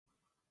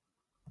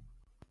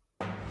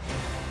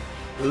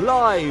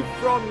Live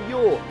from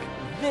York,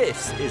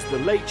 this is The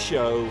Late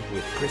Show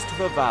with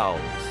Christopher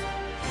Vowles.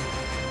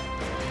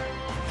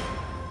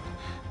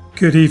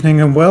 Good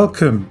evening and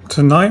welcome.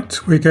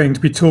 Tonight we're going to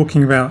be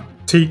talking about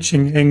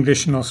teaching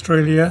English in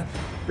Australia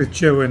with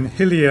Joan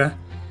Hillier.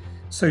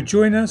 So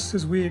join us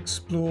as we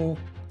explore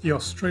the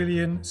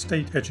Australian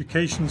state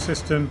education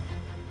system,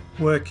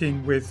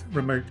 working with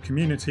remote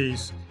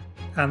communities,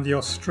 and the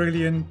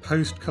Australian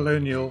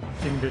post-colonial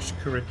English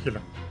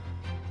curriculum.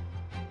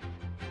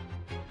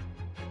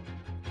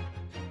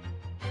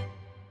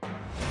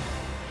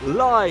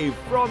 Live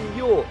from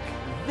York,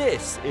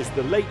 this is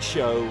The Late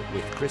Show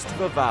with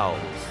Christopher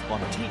Vowles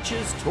on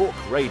Teachers Talk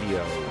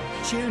Radio.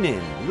 Tune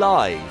in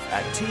live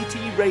at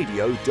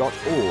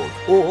ttradio.org,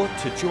 or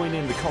to join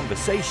in the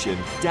conversation,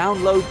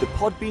 download the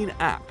Podbean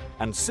app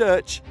and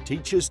search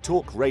Teachers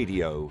Talk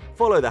Radio.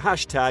 Follow the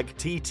hashtag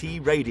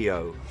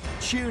TTRadio.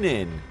 Tune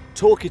in,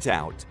 talk it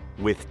out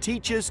with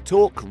Teachers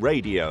Talk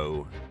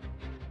Radio.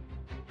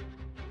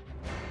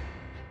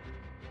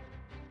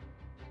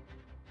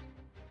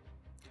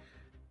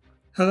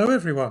 Hello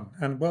everyone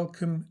and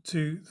welcome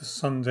to the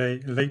Sunday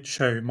Late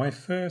Show, my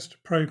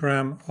first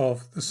programme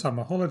of the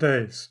summer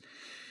holidays.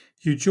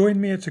 You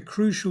join me at a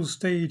crucial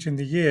stage in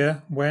the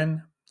year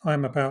when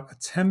I'm about a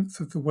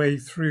tenth of the way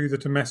through the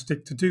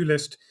domestic to-do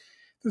list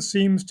that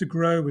seems to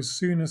grow as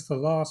soon as the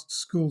last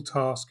school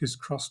task is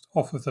crossed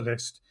off of the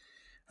list,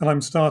 and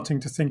I'm starting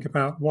to think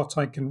about what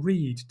I can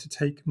read to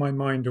take my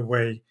mind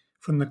away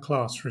from the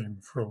classroom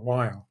for a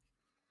while.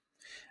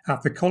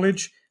 At the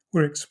college,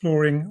 we're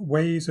exploring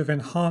ways of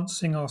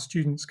enhancing our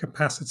students'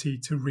 capacity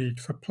to read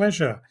for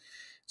pleasure.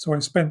 So I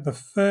spent the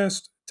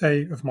first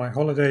day of my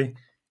holiday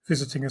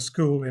visiting a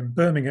school in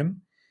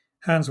Birmingham,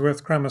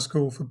 Handsworth Grammar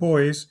School for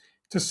Boys,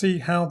 to see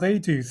how they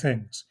do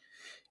things.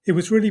 It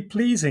was really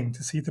pleasing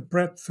to see the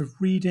breadth of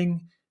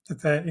reading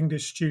that their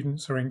English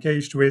students are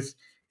engaged with,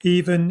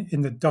 even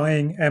in the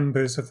dying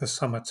embers of the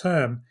summer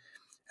term,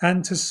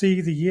 and to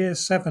see the Year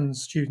 7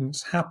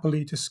 students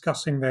happily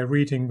discussing their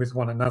reading with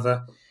one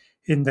another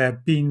in their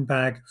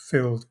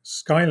beanbag-filled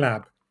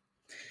Skylab.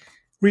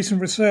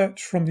 Recent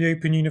research from the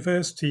Open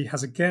University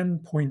has again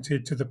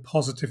pointed to the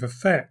positive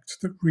effect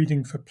that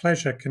reading for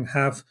pleasure can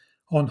have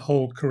on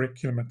whole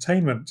curriculum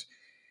attainment.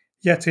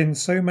 Yet in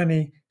so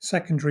many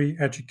secondary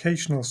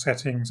educational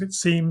settings, it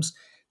seems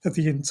that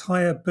the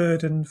entire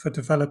burden for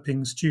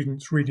developing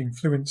students' reading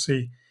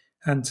fluency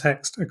and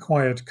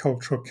text-acquired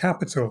cultural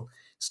capital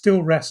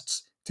still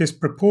rests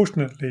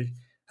disproportionately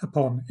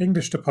upon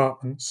English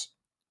departments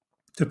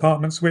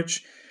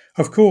which,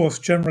 of course,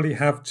 generally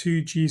have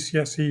 2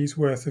 GCSEs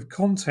worth of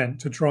content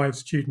to drive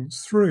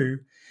students through,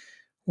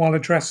 while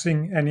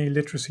addressing any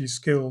literacy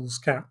skills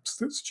gaps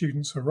that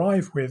students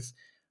arrive with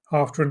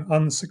after an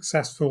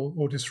unsuccessful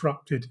or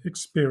disrupted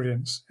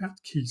experience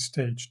at Key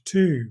Stage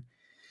 2.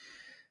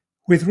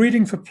 With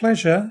reading for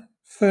pleasure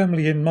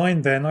firmly in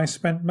mind then, I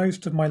spent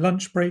most of my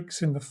lunch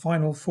breaks in the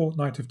final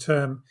fortnight of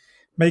term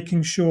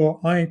making sure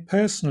I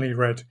personally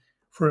read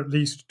for at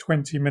least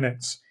 20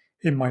 minutes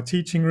in my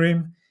teaching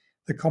room,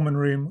 the common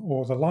room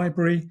or the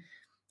library,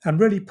 and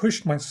really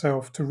pushed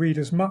myself to read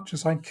as much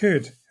as I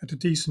could at a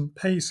decent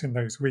pace in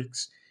those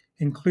weeks,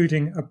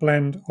 including a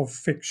blend of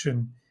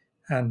fiction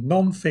and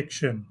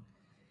non-fiction.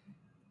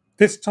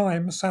 This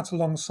time sat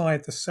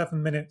alongside the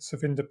 7 minutes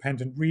of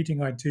independent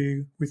reading I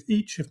do with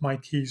each of my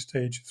Key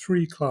Stage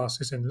 3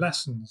 classes in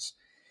lessons.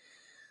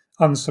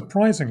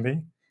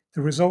 Unsurprisingly,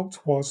 the result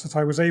was that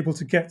I was able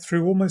to get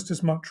through almost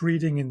as much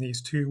reading in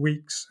these 2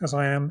 weeks as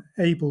I am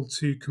able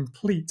to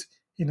complete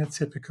in a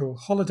typical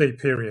holiday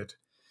period.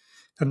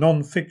 The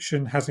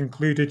non-fiction has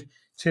included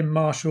Tim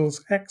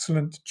Marshall's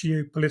excellent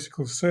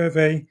geopolitical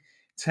survey,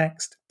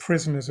 text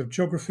Prisoners of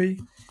Geography,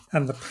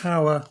 and The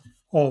Power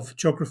of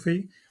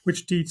Geography,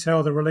 which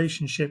detail the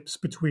relationships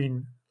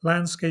between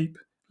landscape,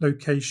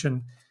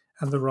 location,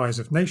 and the rise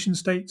of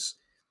nation-states,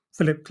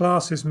 Philip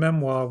Glass's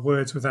memoir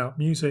Words Without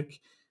Music,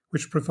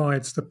 which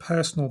provides the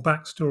personal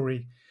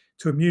backstory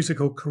to a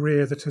musical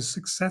career that has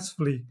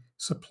successfully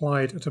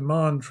supplied a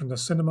demand from the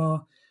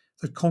cinema,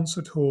 the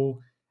concert hall,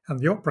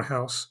 and the opera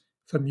house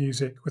for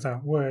music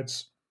without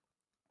words,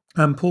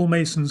 and Paul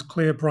Mason's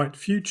Clear Bright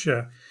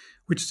Future,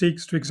 which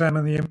seeks to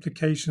examine the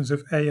implications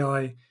of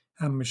AI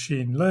and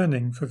machine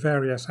learning for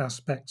various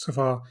aspects of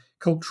our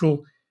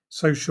cultural,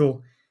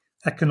 social,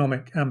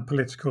 economic, and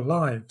political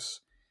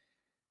lives.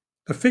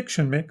 The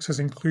fiction mix has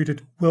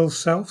included Will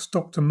Self's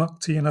Dr.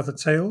 Mukti and Other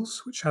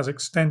Tales, which has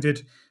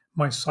extended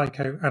my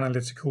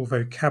psychoanalytical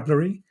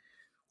vocabulary,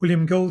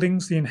 William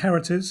Golding's The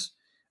Inheritors,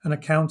 an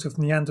account of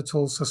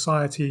Neanderthal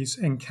society's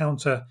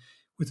encounter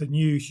with a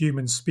new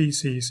human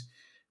species,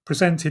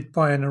 presented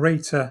by a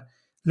narrator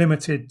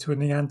limited to a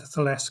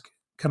Neanderthalesque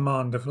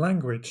command of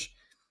language,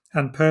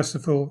 and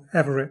Percival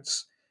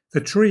Everett's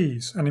The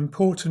Trees, an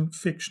important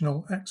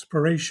fictional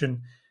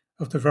exploration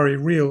of the very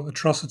real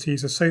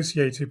atrocities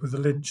associated with the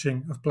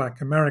lynching of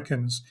Black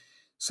Americans,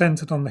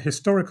 centered on the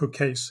historical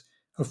case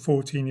of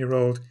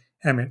 14-year-old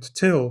Emmett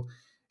Till,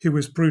 who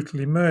was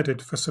brutally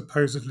murdered for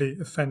supposedly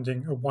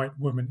offending a white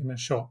woman in a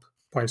shop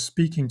by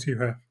speaking to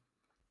her.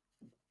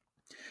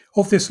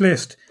 Of this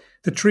list,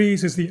 The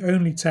Trees is the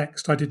only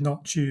text I did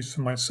not choose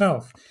for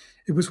myself.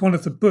 It was one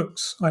of the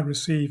books I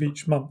receive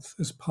each month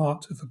as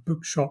part of a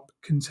bookshop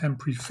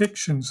contemporary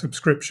fiction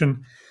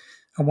subscription,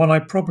 and one I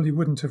probably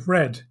wouldn't have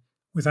read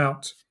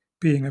without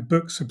being a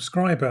book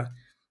subscriber,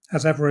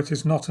 as Everett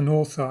is not an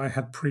author I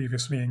had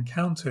previously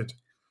encountered.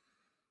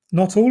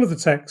 Not all of the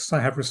texts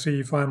I have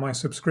received via my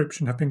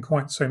subscription have been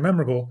quite so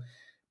memorable,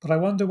 but I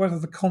wonder whether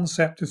the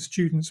concept of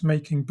students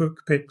making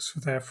book picks for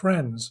their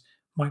friends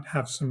might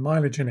have some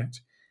mileage in it,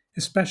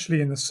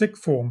 especially in the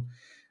sixth form,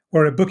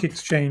 where a book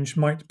exchange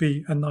might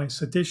be a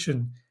nice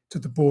addition to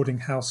the boarding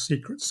house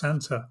Secret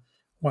Santa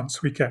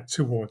once we get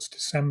towards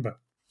December.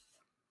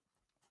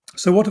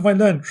 So, what have I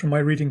learnt from my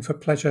Reading for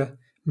Pleasure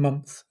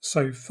month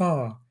so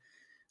far?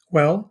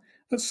 Well,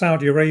 that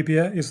Saudi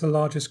Arabia is the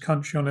largest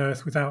country on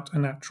earth without a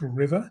natural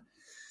river,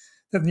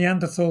 that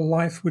Neanderthal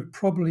life would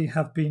probably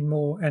have been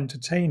more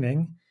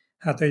entertaining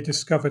had they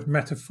discovered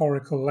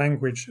metaphorical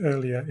language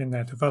earlier in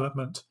their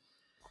development,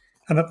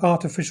 and that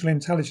artificial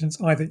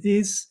intelligence either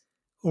is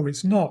or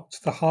is not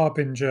the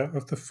harbinger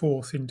of the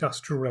fourth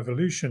industrial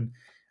revolution,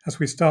 as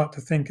we start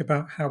to think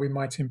about how we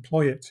might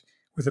employ it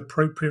with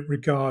appropriate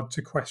regard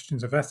to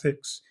questions of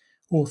ethics,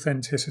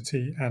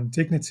 authenticity, and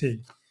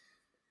dignity.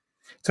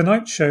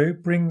 Tonight's show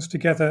brings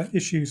together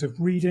issues of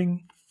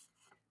reading,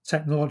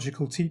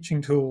 technological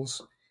teaching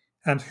tools,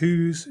 and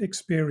whose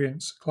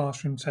experience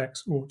classroom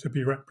texts ought to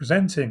be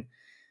representing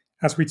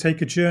as we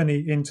take a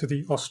journey into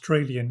the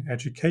Australian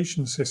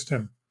education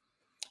system.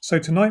 So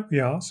tonight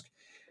we ask,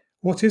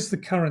 what is the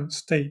current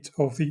state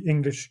of the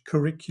English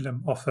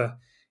curriculum offer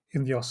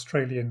in the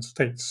Australian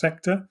state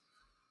sector?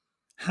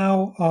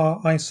 How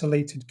are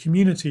isolated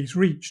communities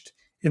reached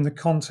in the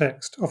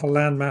context of a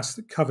landmass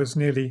that covers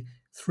nearly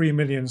 3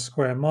 million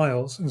square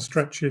miles and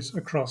stretches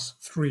across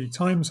 3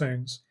 time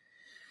zones?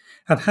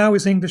 And how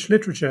is English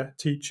literature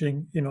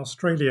teaching in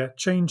Australia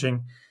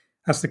changing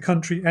as the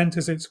country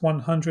enters its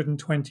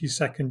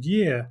 122nd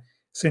year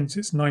since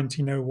its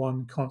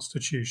 1901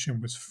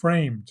 constitution was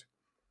framed?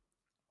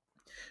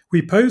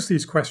 We pose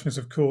these questions,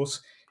 of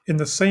course, in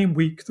the same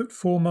week that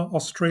former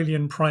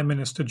Australian Prime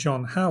Minister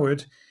John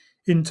Howard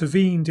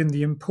intervened in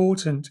the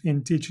important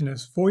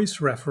Indigenous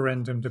voice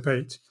referendum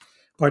debate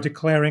by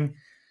declaring,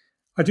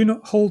 I do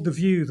hold the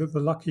view that the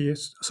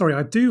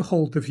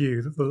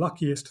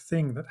luckiest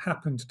thing that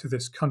happened to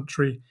this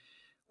country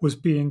was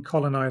being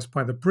colonized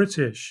by the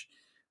British.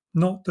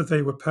 Not that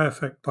they were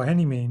perfect by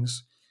any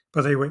means,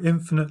 but they were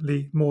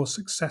infinitely more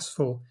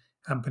successful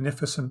and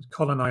beneficent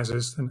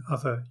colonizers than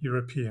other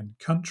European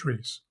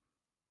countries.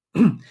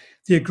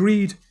 The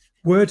agreed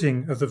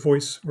wording of the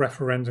voice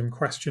referendum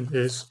question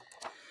is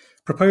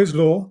proposed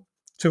law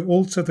to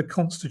alter the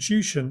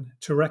constitution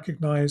to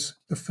recognise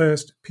the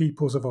First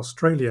Peoples of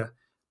Australia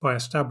by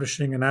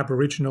establishing an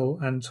Aboriginal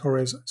and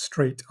Torres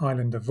Strait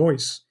Islander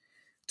voice.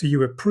 Do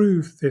you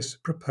approve this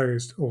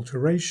proposed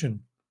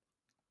alteration?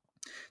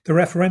 The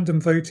referendum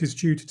vote is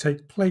due to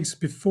take place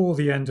before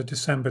the end of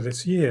December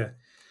this year,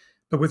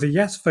 but with a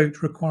yes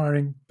vote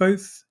requiring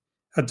both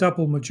a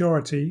double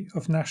majority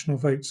of national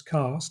votes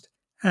cast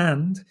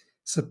and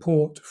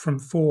support from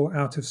 4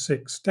 out of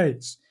 6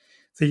 states,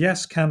 the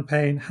Yes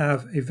campaign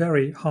have a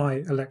very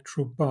high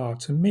electoral bar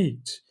to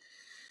meet.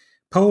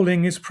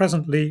 Polling is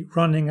presently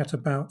running at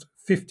about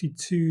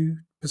 52%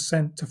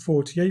 to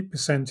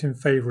 48% in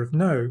favour of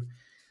no,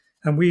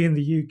 and we in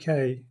the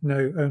UK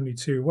know only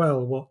too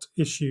well what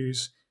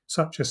issues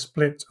such a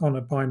split on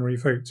a binary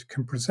vote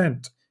can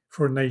present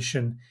for a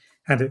nation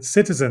and its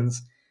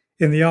citizens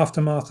in the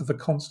aftermath of a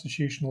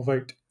constitutional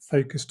vote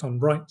focused on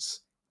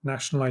rights,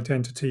 national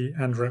identity,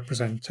 and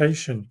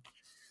representation.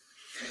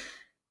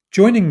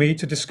 Joining me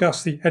to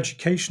discuss the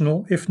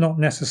educational, if not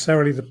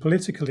necessarily the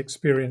political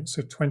experience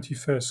of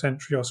 21st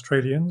century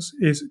Australians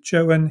is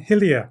Joan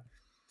Hillier.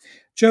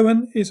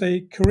 Joan is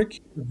a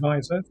curriculum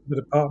advisor for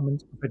the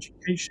Department of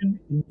Education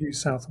in New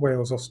South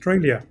Wales,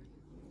 Australia.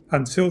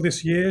 Until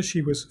this year,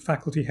 she was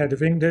faculty head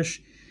of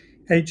English,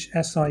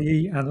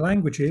 HSIE and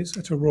Languages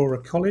at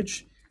Aurora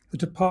College, the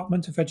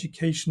Department of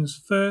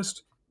Education's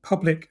first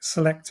public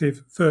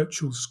selective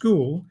virtual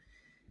school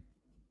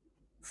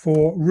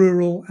for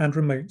rural and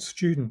remote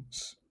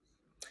students.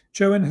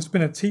 Joan has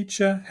been a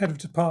teacher, head of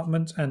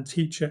department, and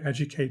teacher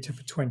educator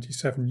for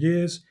 27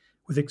 years,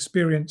 with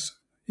experience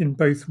in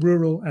both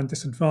rural and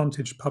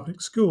disadvantaged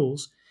public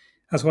schools,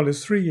 as well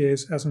as 3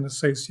 years as an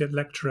associate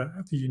lecturer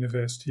at the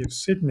University of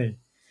Sydney.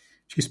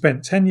 She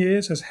spent 10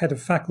 years as head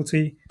of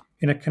faculty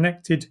in a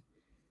connected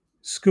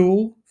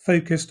school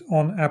focused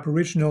on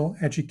Aboriginal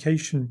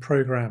education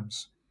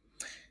programs.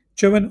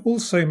 Joan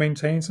also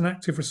maintains an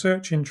active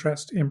research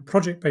interest in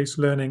project-based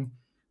learning,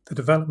 the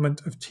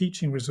development of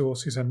teaching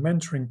resources and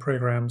mentoring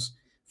programs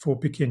for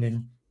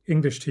beginning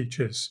English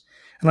teachers.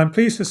 And I'm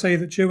pleased to say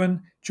that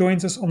Joan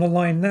joins us on the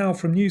line now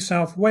from New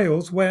South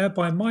Wales, where,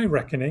 by my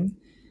reckoning,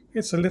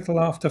 it's a little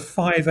after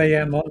 5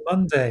 a.m. on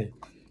Monday.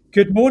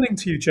 Good morning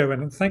to you,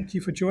 Joan, and thank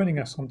you for joining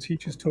us on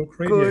Teachers Talk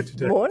Radio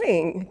today. Good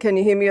morning. Can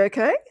you hear me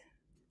okay?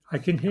 I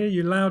can hear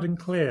you loud and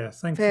clear.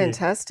 Thank you.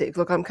 Fantastic.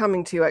 Look, I'm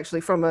coming to you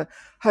actually from a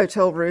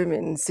hotel room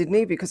in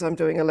Sydney because I'm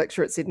doing a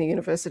lecture at Sydney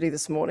University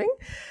this morning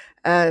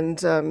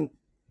and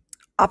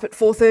up at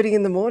 4:30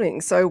 in the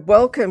morning. So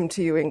welcome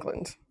to you,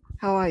 England.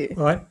 How are you?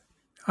 Well,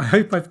 I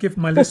hope I've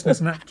given my listeners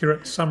an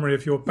accurate summary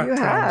of your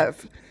background.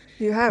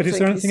 You have. But is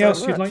there anything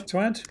else you'd like to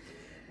add?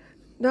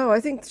 No, I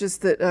think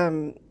just that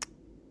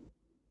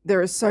there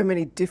are so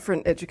many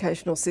different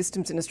educational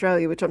systems in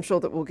Australia, which I'm sure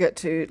that we'll get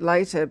to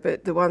later,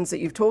 but the ones that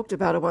you've talked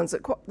about are ones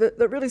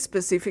that really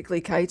specifically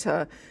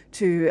cater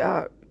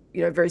to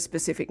very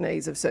specific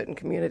needs of certain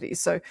communities.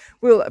 So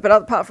but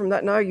apart from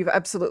that, no, you've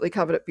absolutely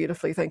covered it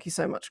beautifully. Thank you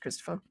so much,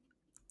 Christopher.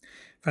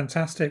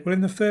 Fantastic. Well,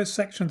 in the first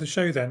section of the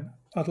show then,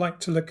 I'd like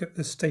to look at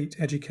the state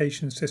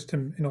education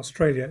system in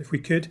Australia, if we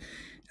could,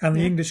 and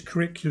the English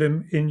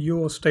curriculum in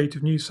your state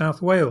of New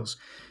South Wales.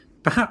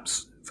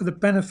 Perhaps for the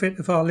benefit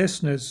of our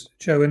listeners,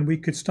 Joanne, we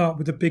could start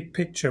with the big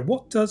picture.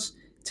 What does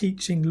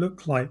teaching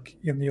look like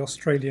in the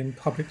Australian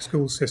public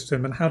school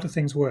system and how do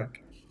things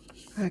work?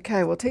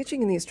 Okay, well,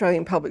 teaching in the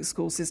Australian public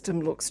school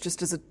system looks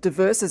just as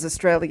diverse as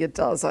Australia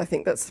does. I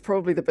think that's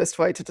probably the best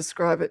way to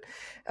describe it.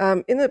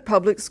 In the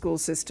public school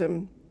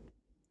system,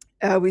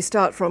 we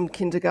start from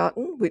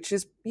kindergarten, which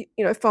is,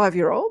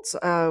 5-year-olds,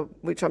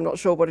 which I'm not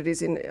sure what it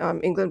is in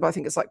England, but I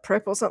think it's like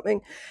prep or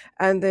something.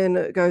 And then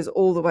it goes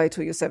all the way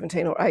till you're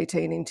 17 or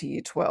 18 into year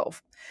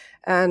 12.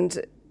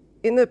 And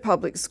in the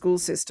public school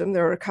system,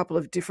 there are a couple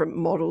of different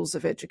models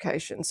of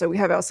education. So we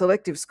have our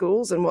selective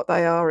schools, and what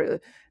they are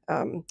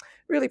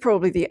really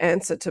probably the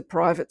answer to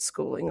private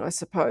schooling, I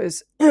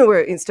suppose,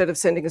 where instead of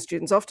sending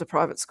students off to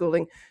private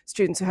schooling,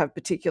 students who have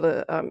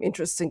particular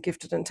interests in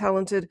gifted and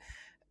talented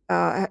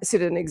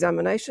sit an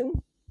examination,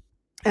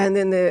 and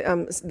then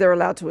they're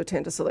allowed to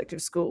attend a selective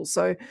school.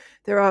 So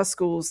there are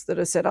schools that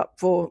are set up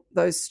for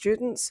those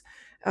students.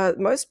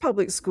 Most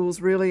public schools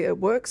really, it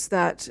works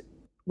that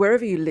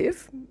wherever you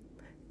live,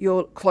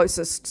 your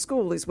closest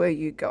school is where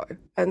you go.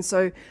 And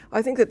so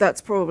I think that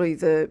that's probably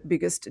the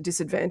biggest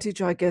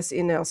disadvantage, I guess,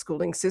 in our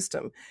schooling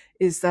system,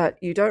 is that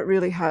you don't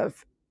really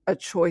have a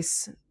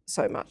choice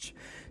so much.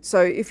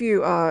 So if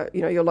you are,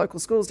 your local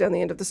school's down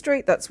the end of the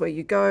street, that's where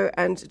you go.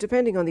 And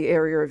depending on the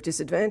area of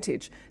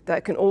disadvantage,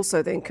 that can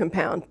also then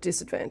compound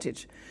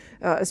disadvantage,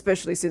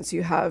 especially since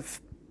you have,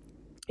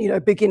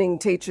 beginning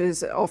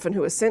teachers often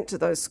who are sent to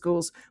those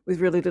schools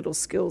with really little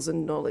skills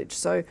and knowledge.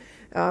 So,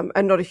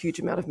 and not a huge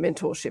amount of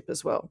mentorship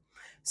as well.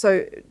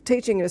 So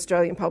teaching in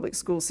Australian public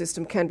school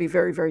system can be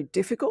very, very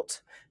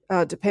difficult.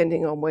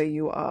 Depending on where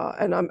you are.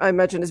 And I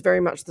imagine it's very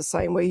much the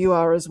same where you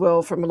are as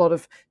well, from a lot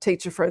of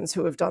teacher friends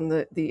who have done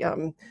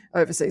the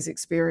overseas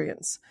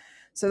experience.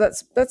 So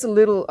that's a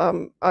little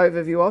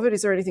overview of it.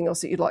 Is there anything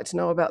else that you'd like to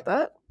know about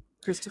that,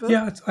 Christopher?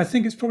 Yeah, I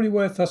think it's probably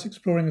worth us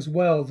exploring as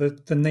well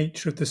the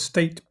nature of the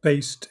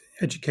state-based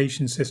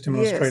education system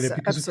in Australia,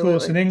 because absolutely. Of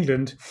course in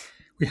England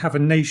we have a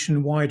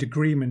nationwide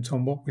agreement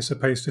on what we're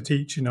supposed to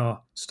teach in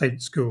our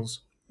state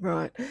schools.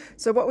 Right.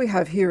 So what we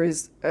have here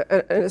is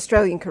an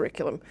Australian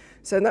curriculum.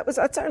 So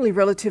that's only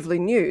relatively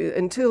new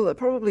until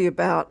probably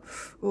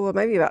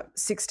maybe about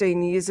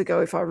 16 years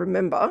ago, if I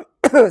remember.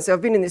 So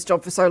I've been in this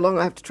job for so long,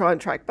 I have to try and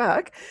track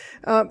back.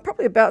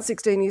 Probably about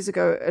 16 years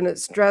ago, an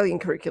Australian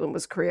curriculum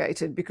was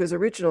created, because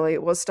originally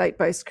it was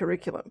state-based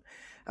curriculum,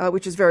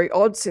 which is very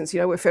odd since,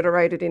 we're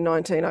federated in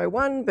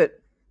 1901,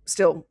 but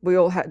still, we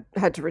all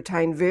had to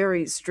retain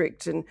very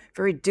strict and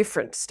very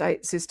different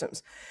state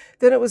systems.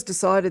 Then it was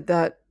decided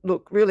that,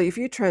 look, really, if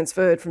you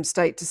transferred from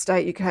state to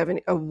state, you could have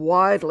a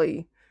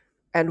widely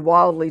and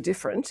wildly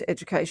different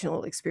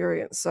educational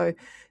experience. So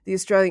the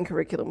Australian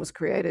curriculum was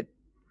created.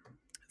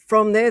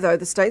 From there, though,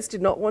 the states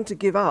did not want to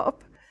give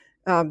up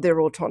their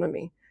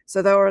autonomy.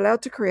 So they were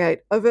allowed to create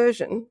a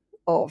version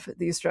of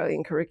the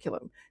Australian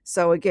curriculum.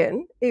 So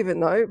again, even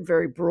though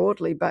very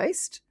broadly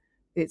based,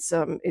 it's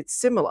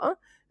similar.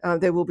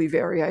 There will be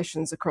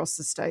variations across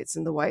the states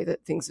in the way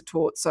that things are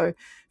taught. So,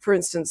 for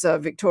instance,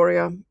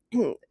 Victoria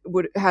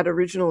had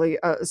originally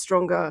a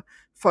stronger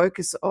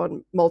focus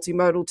on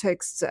multimodal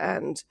texts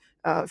and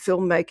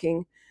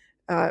filmmaking,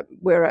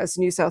 whereas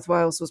New South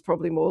Wales was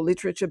probably more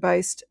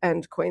literature-based,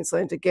 and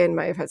Queensland, again,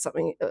 may have had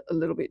something a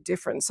little bit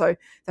different. So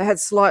they had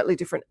slightly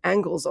different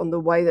angles on the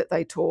way that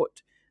they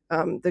taught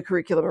the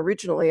curriculum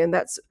originally, and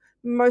that's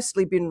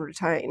mostly been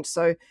retained.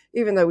 So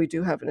even though we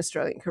do have an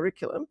Australian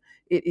curriculum,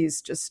 it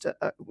is just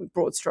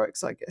broad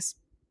strokes, I guess.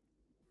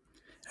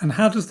 And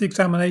how does the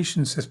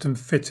examination system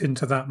fit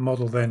into that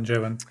model then,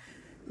 Joanne?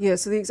 Yeah,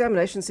 so the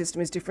examination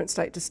system is different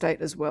state to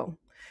state as well.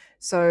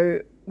 So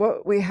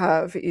what we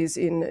have is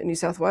in New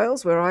South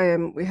Wales, where I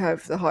am, we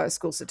have the higher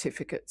school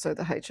certificate, so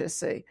the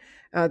HSC.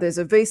 There's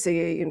a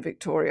VCE in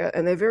Victoria,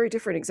 and they're very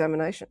different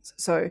examinations.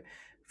 So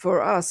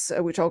for us,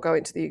 which I'll go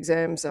into the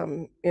exams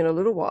in a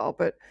little while,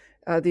 but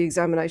The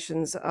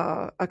examinations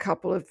are a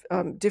couple of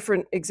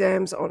different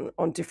exams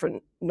on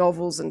different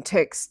novels and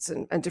texts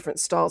and different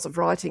styles of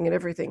writing and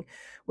everything.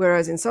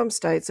 Whereas in some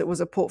states, it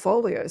was a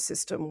portfolio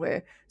system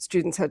where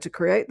students had to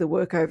create the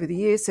work over the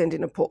year, send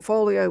in a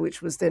portfolio,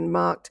 which was then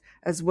marked,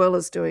 as well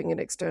as doing an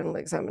external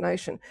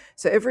examination.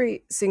 So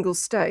every single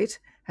state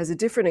has a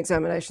different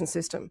examination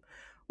system.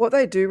 What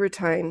they do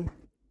retain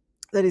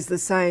that is the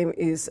same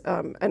is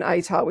an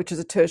ATAR, which is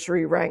a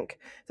tertiary rank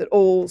that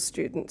all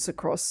students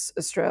across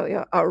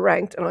Australia are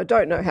ranked. And I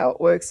don't know how it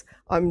works.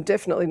 I'm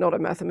definitely not a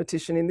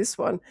mathematician in this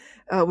one,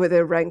 where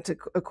they're ranked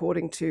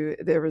according to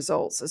their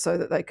results so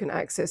that they can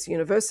access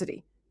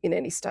university in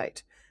any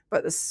state.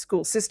 But the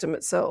school system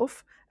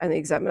itself and the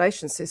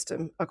examination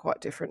system are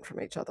quite different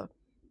from each other.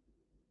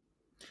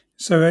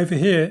 So over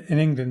here in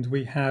England,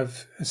 we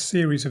have a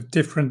series of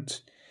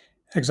different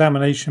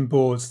examination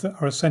boards that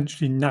are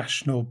essentially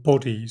national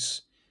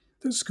bodies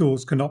that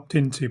schools can opt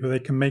into, but they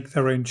can make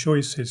their own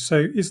choices.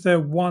 So is there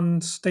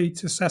one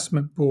state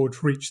assessment board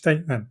for each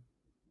state then?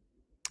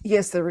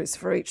 Yes, there is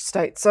for each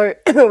state. So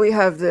we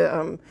have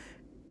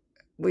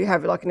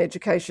like an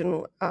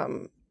educational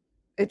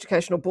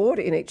board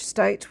in each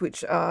state,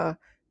 which are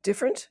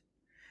different,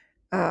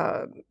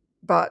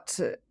 but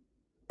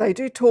they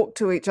do talk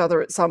to each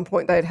other at some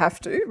point. They'd have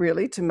to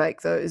really to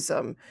make those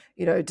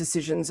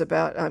decisions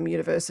about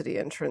university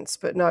entrance.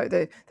 But no,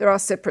 there are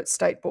separate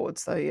state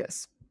boards, though.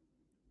 Yes.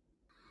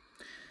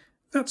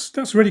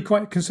 That's really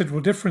quite a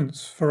considerable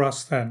difference for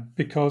us then,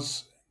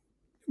 because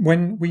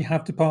when we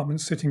have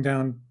departments sitting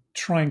down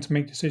trying to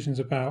make decisions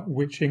about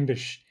which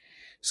English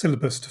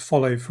syllabus to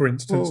follow, for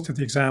instance, to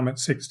the exam at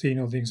 16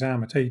 or the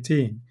exam at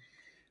 18,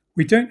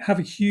 we don't have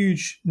a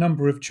huge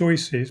number of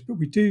choices, but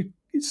we do,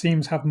 it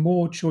seems, have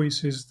more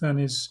choices than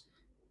is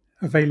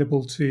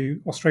available to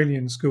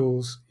Australian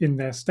schools in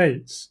their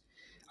states.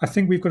 I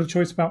think we've got a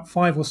choice about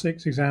 5 or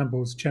 6 exam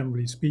boards,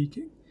 generally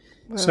speaking.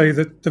 Wow. So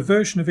that the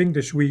version of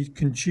English we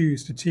can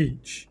choose to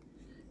teach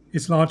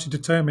is largely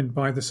determined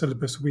by the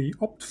syllabus we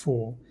opt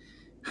for.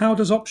 How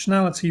does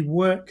optionality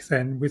work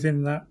then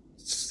within that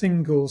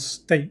single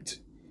state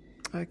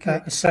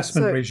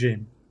assessment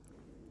regime?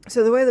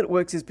 So the way that it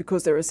works is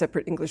because there are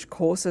separate English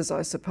courses,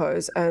 I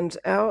suppose, and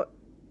our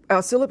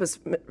syllabus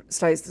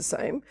stays the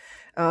same,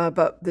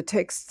 but the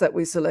texts that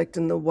we select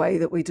and the way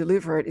that we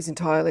deliver it is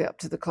entirely up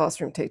to the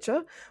classroom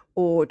teacher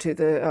or to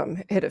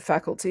the head of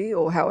faculty,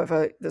 or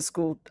however the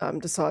school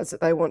decides that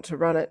they want to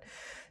run it.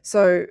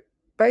 So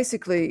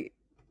basically,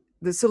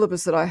 the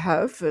syllabus that I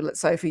have, for,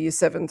 let's say, for year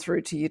 7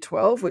 through to year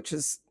 12, which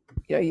is,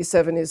 year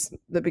 7 is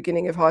the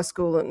beginning of high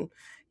school and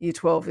year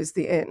 12 is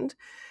the end,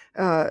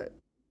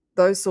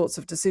 those sorts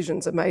of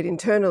decisions are made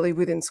internally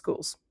within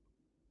schools.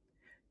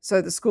 So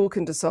the school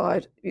can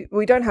decide.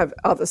 We don't have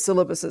other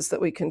syllabuses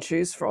that we can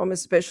choose from,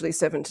 especially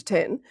 7 to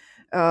 10,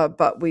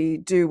 but we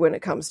do when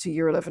it comes to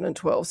year 11 and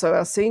 12. So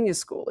our senior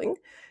schooling,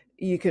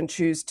 you can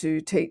choose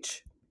to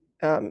teach,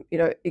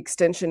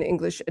 extension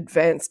English,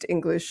 advanced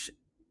English,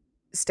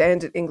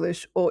 standard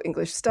English, or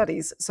English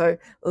studies. So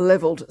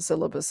levelled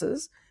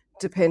syllabuses,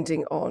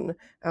 depending on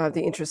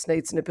the interest,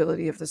 needs and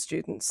ability of the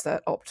students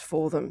that opt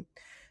for them.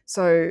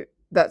 So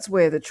that's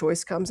where the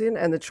choice comes in,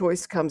 and the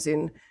choice comes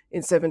in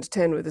 7 to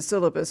 10 with the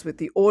syllabus, with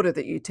the order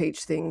that you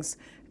teach things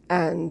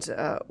and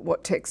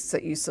what texts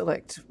that you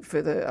select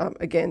for the,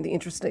 again, the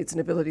interest, needs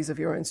and abilities of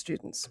your own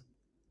students.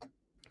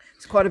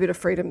 It's quite a bit of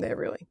freedom there,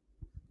 really.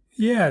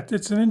 Yeah,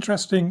 it's an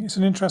interesting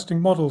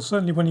model,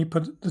 certainly when you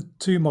put the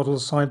two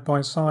models side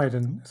by side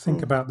and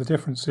think about the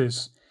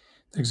differences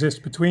that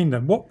exist between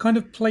them. What kind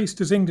of place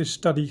does English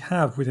study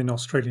have within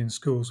Australian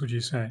schools, would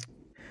you say?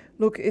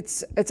 Look,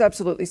 it's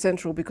absolutely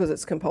central because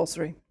it's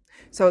compulsory.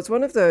 So it's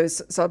one of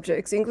those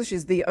subjects. English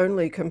is the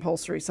only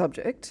compulsory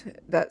subject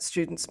that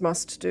students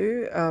must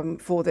do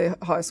for their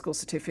high school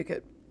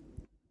certificate.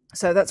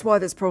 So that's why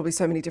there's probably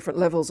so many different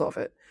levels of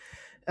it.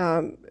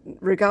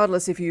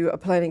 Regardless if you are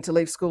planning to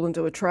leave school and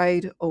do a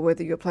trade, or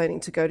whether you're planning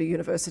to go to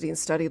university and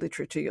study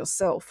literature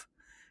yourself,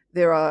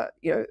 there are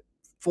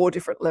 4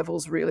 different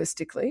levels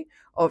realistically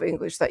of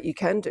English that you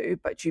can do,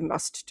 but you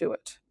must do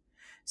it.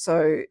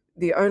 So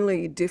the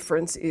only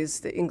difference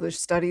is the English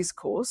Studies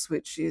course,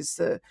 which is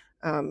the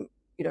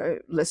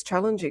less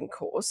challenging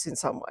course in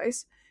some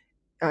ways.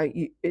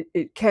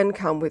 It can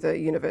come with a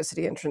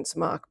university entrance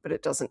mark, but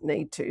it doesn't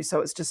need to.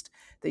 So it's just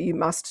that you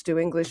must do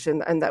English,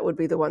 and that would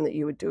be the one that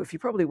you would do if you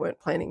probably weren't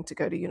planning to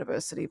go to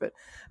university. But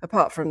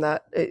apart from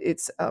that,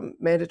 it's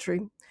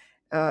mandatory.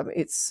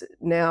 It's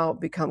now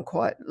become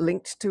quite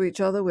linked to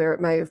each other, where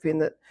it may have been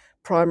that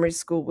primary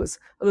school was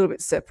a little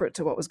bit separate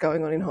to what was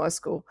going on in high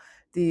school.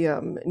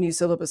 The new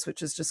syllabus,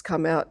 which has just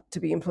come out to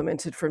be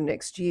implemented from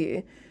next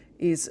year,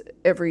 is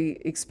every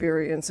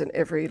experience and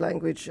every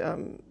language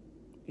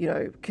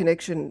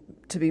connection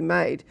to be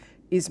made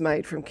is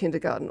made from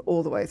kindergarten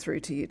all the way through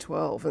to year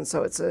 12. And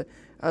so it's a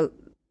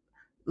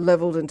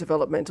levelled and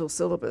developmental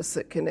syllabus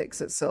that connects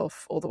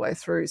itself all the way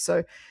through.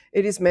 So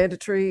it is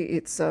mandatory.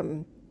 It's,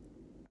 I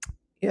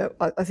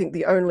think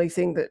the only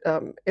thing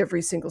that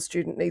every single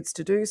student needs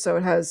to do. So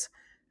it has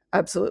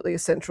absolutely a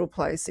central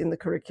place in the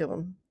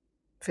curriculum.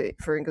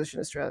 for English in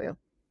Australia.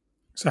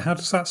 So how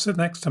does that sit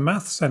next to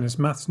maths then? Is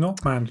maths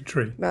not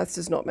mandatory? Maths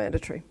is not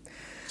mandatory.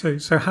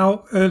 So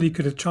how early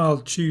could a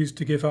child choose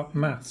to give up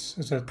maths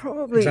as an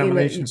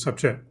examination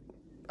subject?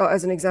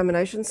 As an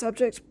examination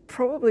subject,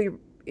 probably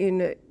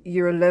in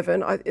year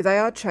 11. They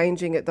are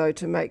changing it, though,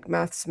 to make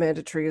maths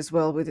mandatory as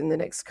well within the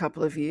next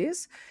couple of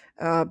years.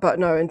 But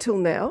no, until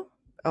now,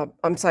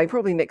 I'm saying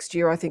probably next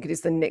year. I think it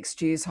is the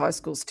next year's high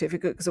school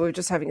certificate, because we're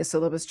just having a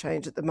syllabus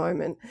change at the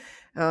moment.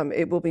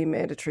 It will be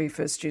mandatory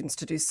for students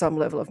to do some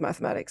level of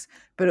mathematics,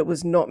 but it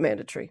was not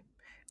mandatory.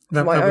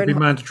 That would be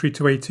mandatory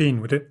to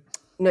 18, would it?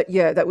 No,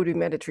 yeah, that would be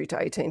mandatory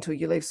to 18 till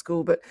you leave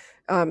school. But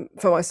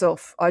for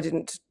myself, I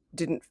didn't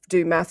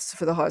do maths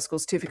for the high school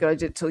certificate. I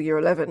did it till year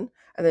 11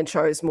 and then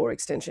chose more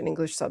extension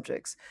English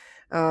subjects.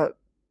 And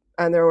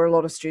there were a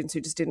lot of students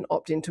who just didn't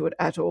opt into it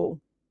at all.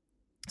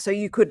 So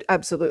you could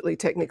absolutely,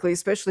 technically,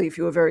 especially if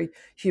you were very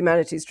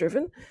humanities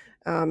driven,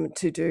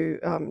 to do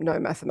no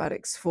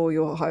mathematics for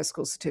your high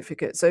school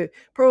certificate. So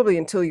probably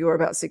until you were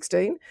about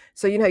 16.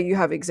 So, you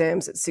have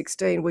exams at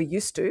 16. We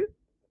used to.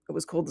 It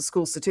was called the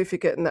school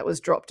certificate, and that was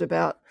dropped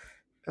about,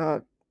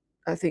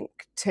 I think,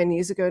 10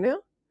 years ago now,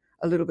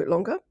 a little bit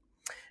longer.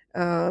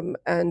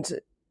 And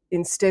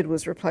instead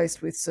was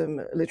replaced with some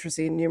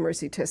literacy and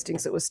numeracy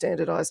testings that were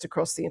standardised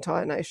across the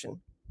entire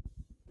nation.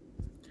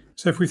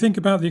 So if we think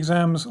about the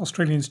exams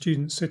Australian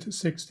students sit at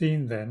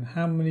 16, then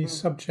how many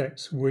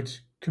subjects would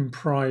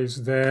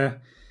comprise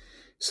their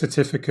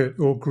certificate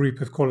or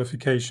group of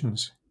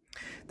qualifications?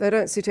 They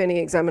don't sit any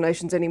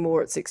examinations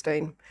anymore at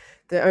 16.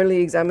 The only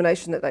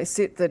examination that they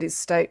sit that is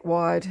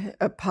statewide,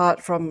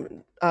 apart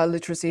from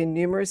literacy and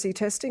numeracy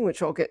testing,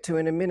 which I'll get to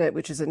in a minute,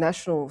 which is a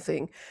national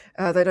thing,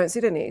 they don't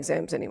sit any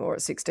exams anymore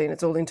at 16.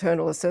 It's all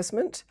internal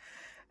assessment.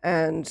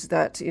 And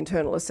that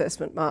internal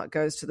assessment mark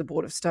goes to the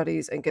Board of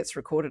Studies and gets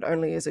recorded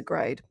only as a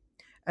grade.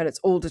 And it's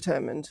all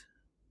determined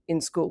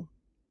in school.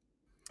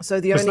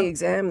 So the only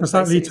exam... Does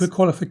that lead to a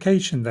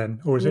qualification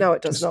then? Or is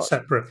it just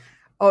separate?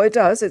 Oh, it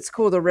does. It's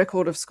called the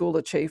Record of School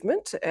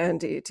Achievement,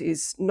 and it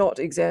is not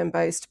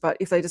exam-based, but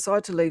if they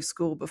decide to leave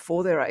school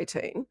before they're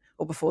 18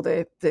 or before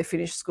they're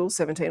finished school,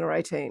 17 or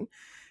 18,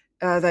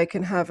 they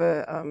can have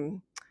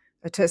a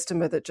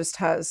testament that just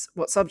has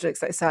what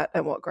subjects they sat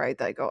and what grade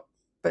they got,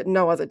 but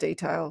no other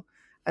detail,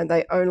 and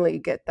they only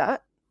get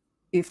that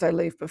if they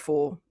leave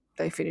before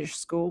they finish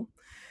school.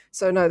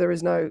 So no, there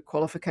is no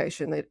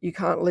qualification. That you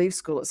can't leave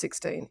school at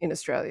 16 in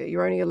Australia.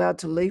 You're only allowed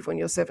to leave when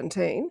you're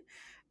 17.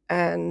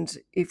 And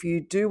if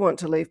you do want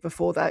to leave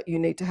before that, you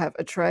need to have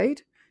a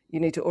trade. You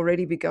need to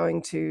already be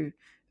going to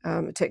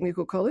a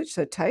technical college,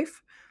 so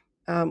TAFE,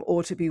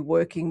 or to be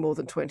working more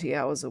than 20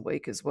 hours a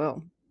week as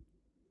well.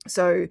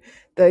 So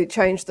they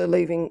changed the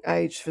leaving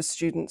age for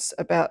students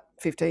about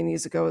 15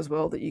 years ago as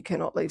well, that you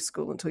cannot leave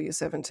school until you're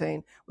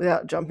 17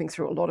 without jumping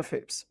through a lot of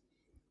hoops.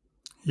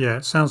 Yeah,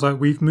 it sounds like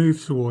we've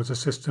moved towards a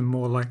system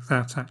more like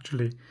that,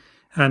 actually.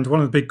 And one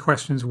of the big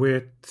questions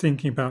we're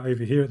thinking about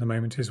over here at the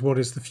moment is, what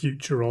is the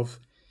future of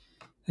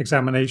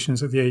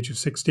examinations at the age of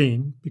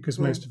 16? Because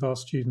most of our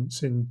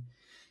students in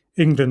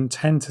England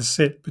tend to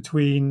sit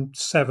between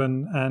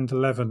 7 and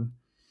 11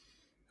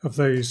 of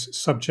those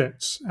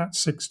subjects at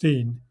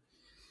 16.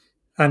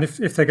 And if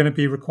they're going to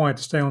be required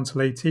to stay on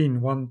till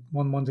 18, one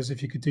wonders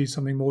if you could do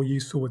something more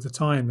useful with the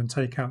time and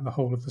take out the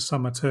whole of the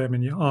summer term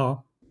in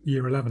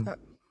year 11.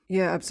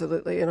 Yeah,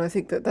 absolutely. And I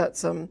think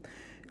that's...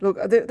 Look,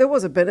 there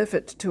was a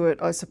benefit to it,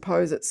 I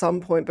suppose, at some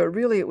point, but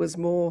really it was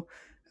more...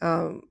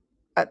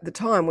 at the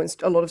time when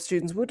a lot of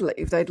students would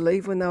leave. They'd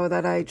leave when they were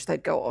that age,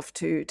 they'd go off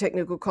to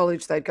technical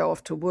college, they'd go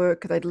off to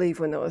work, they'd leave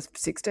when they were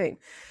 16.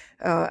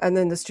 And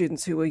then the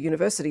students who were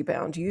university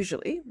bound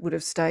usually would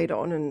have stayed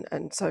on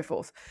and so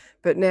forth.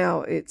 But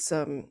now it's,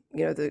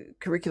 the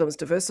curriculum's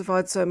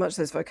diversified so much.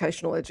 There's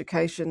vocational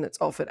education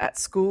that's offered at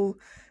school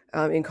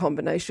in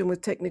combination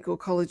with technical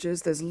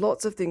colleges. There's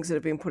lots of things that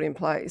have been put in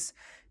place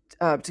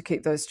to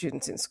keep those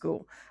students in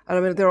school. And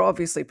I mean, there are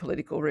obviously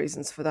political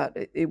reasons for that.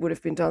 It would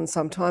have been done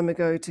some time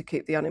ago to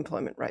keep the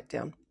unemployment rate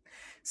down.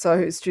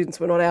 So students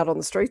were not out on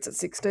the streets at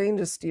 16,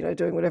 just,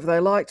 doing whatever they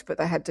liked, but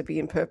they had to be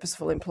in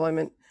purposeful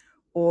employment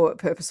or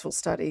purposeful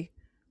study.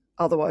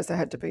 Otherwise, they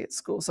had to be at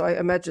school. So I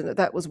imagine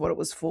that was what it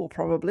was for,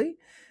 probably,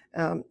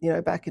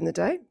 back in the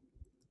day.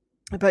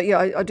 But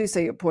yeah, I do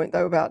see your point,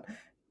 though, about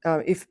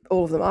if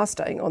all of them are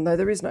staying on, though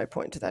there is no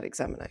point to that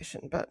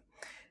examination. But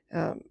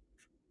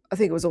I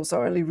think it was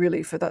also only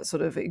really for that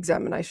sort of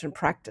examination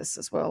practice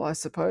as well, I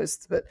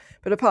suppose. But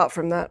apart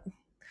from that,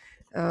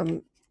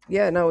 it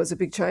was a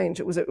big change.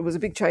 It was a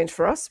big change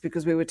for us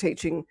because we were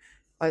teaching,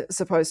 I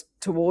suppose,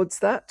 towards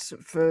that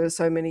for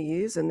so many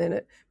years, and then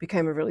it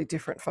became a really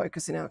different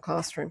focus in our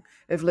classroom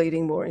of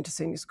leading more into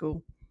senior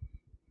school.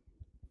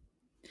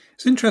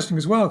 It's interesting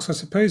as well, because I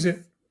suppose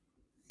it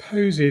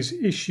poses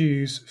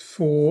issues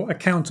for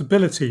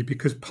accountability,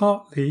 because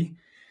partly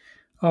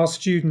our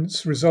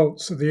students'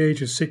 results at the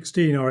age of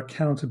 16 are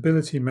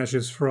accountability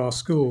measures for our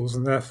schools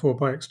and therefore,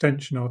 by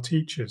extension, our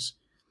teachers.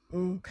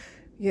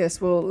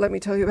 Yes, well, let me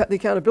tell you about the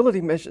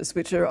accountability measures,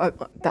 which are,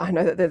 I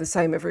know that they're the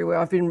same everywhere.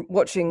 I've been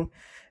watching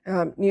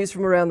news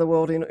from around the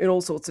world in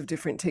all sorts of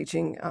different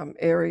teaching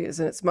areas,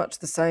 and it's much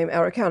the same.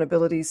 Our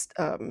accountabilities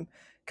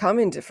come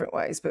in different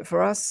ways, but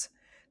for us,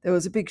 there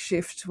was a big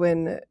shift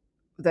when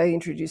they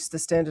introduced the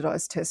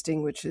standardised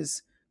testing, which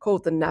is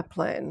called the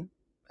NAPLAN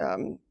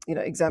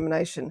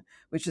examination,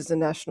 which is the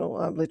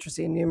National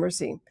Literacy and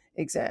Numeracy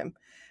exam.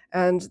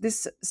 And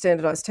this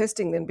standardised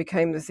testing then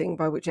became the thing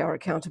by which our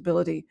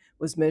accountability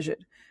was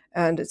measured.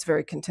 And it's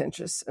very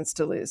contentious and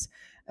still is.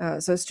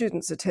 So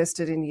students are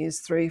tested in years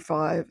 3,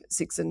 5,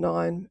 6 and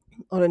 9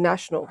 on a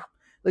national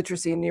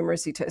literacy and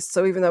numeracy test.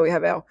 So even though we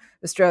have our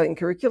Australian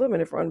curriculum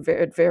and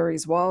it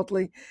varies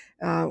wildly,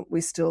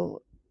 we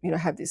still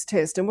have this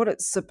test. And what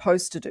it's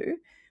supposed to do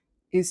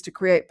is to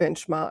create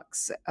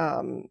benchmarks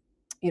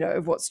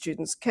of what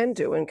students can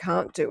do and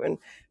can't do. And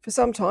for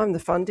some time, the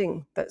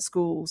funding that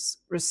schools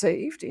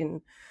received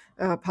in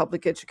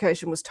public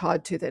education was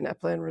tied to their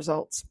NAPLAN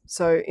results.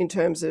 So in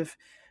terms of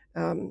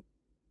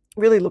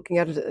really looking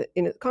at it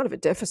in a kind of a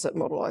deficit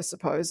model, I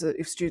suppose, that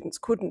if students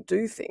couldn't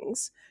do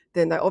things,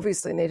 then they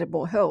obviously needed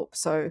more help.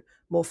 So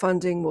more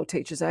funding, more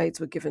teachers' aides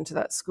were given to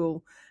that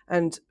school.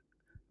 And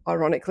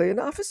ironically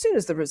enough, as soon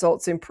as the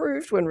results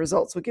improved, when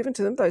results were given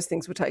to them, those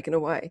things were taken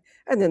away,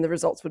 and then the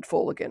results would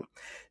fall again.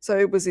 So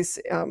it was this,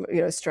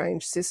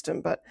 strange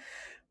system. But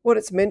what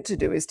it's meant to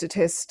do is to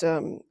test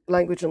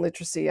language and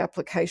literacy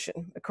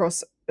application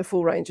across a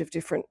full range of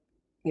different,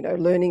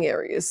 learning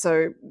areas.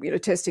 So,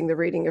 testing the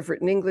reading of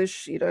written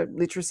English,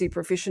 literacy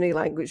proficiency,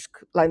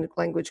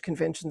 language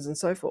conventions, and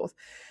so forth.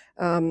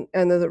 And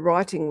then the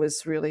writing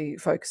was really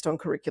focused on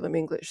curriculum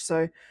English.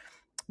 So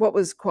what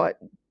was quite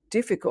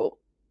difficult,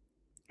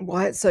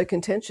 why it's so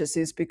contentious,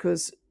 is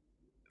because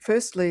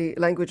firstly,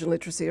 language and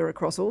literacy are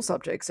across all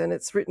subjects, and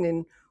it's written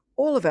in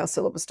all of our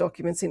syllabus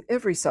documents in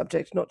every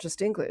subject, not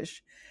just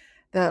English,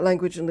 that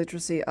language and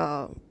literacy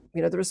are,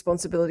 the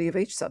responsibility of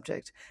each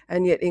subject.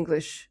 And yet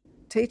English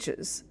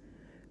teachers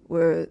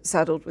were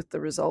saddled with the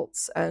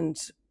results, and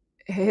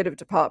head of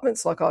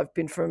departments, like I've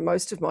been for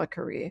most of my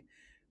career,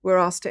 were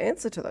asked to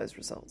answer to those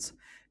results.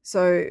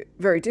 So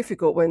very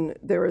difficult when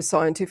there are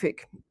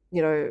scientific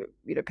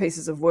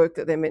pieces of work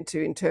that they're meant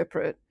to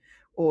interpret,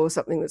 or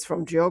something that's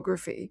from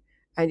geography,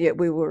 and yet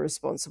we were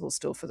responsible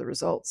still for the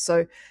results.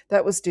 So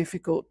that was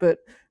difficult, but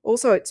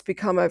also it's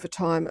become over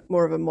time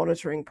more of a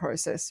monitoring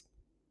process.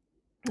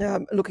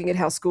 Looking at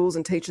how schools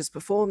and teachers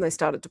perform, they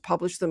started to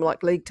publish them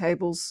like league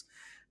tables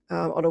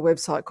on a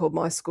website called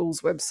My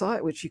School's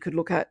website, which you could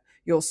look at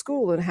your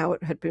school and how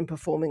it had been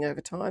performing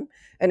over time,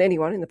 and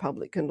anyone in the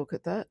public can look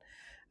at that.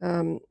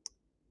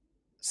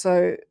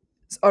 So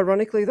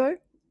ironically though,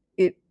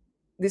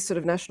 this sort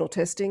of national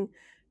testing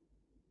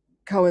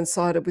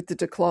coincided with the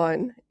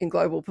decline in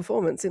global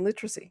performance in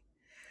literacy.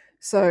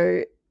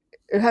 So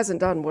it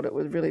hasn't done what it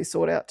was really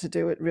sought out to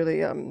do. It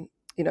really,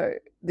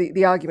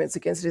 the arguments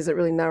against it is it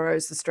really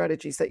narrows the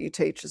strategies that you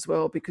teach as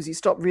well, because you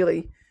stop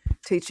really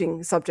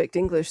teaching subject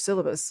English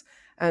syllabus,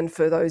 and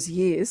for those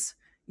years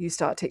you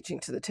start teaching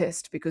to the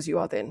test because you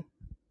are then,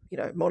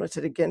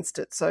 monitored against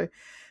it. So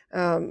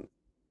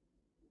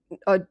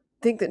I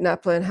think that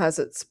NAPLAN has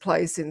its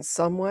place in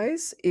some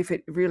ways if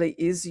it really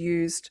is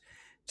used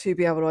to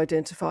be able to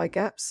identify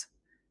gaps.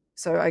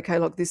 So, okay,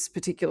 look, this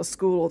particular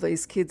school or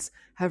these kids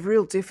have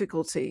real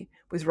difficulty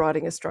with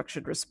writing a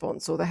structured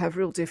response, or they have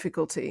real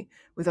difficulty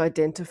with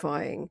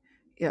identifying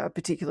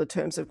particular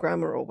terms of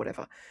grammar or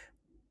whatever.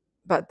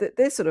 But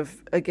they're sort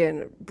of,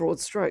 again, broad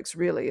strokes,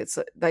 really.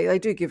 They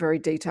do give very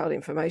detailed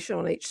information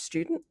on each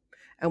student,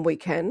 and we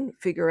can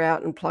figure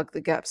out and plug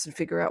the gaps and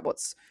figure out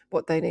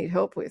what they need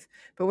help with.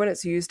 But when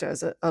it's used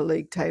as a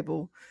league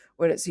table,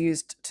 when it's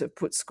used to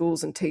put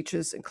schools and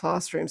teachers and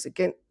classrooms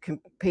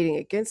competing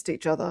against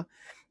each other,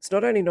 it's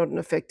not only not an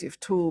effective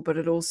tool, but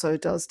it also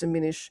does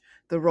diminish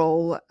the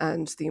role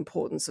and the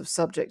importance of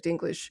subject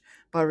English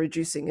by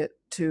reducing it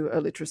to a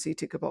literacy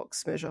ticker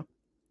box measure.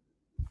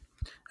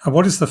 And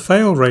what is the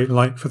fail rate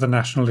like for the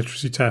National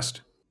Literacy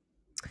Test?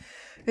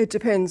 It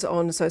depends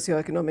on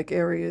socioeconomic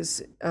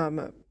areas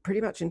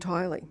pretty much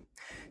entirely.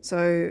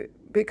 So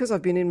because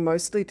I've been in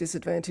mostly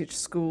disadvantaged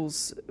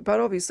schools, but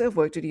obviously I've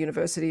worked at a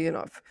university and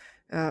I've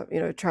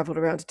travelled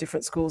around to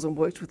different schools and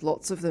worked with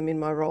lots of them in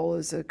my role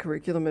as a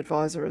curriculum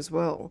advisor as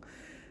well.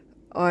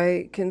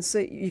 You can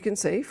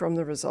see from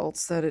the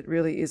results that it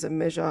really is a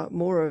measure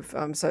more of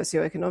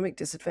socioeconomic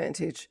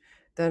disadvantage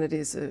than it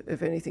is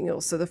of anything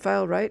else. So the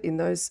fail rate in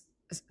those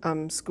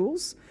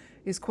schools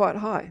is quite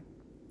high.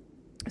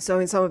 So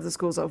in some of the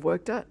schools I've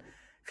worked at,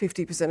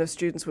 50% of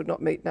students would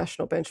not meet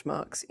national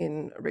benchmarks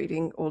in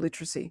reading or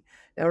literacy.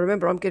 Now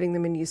remember, I'm getting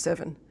them in year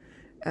 7,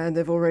 and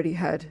they've already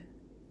had,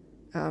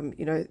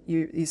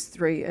 years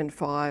 3 and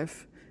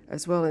 5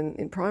 as well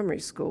in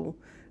primary school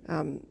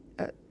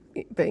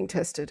being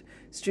tested.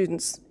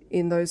 Students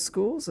in those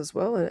schools as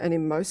well, and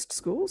in most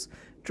schools,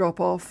 drop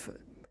off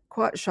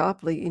quite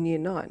sharply in year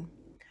 9.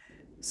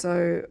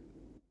 So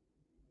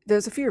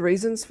There's a few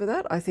reasons for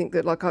that. I think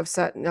that, like, I've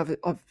sat and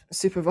I've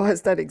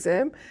supervised that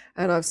exam,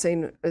 and I've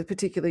seen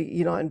particularly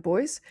United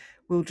boys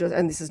will just,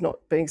 and this is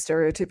not being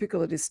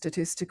stereotypical, it is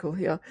statistical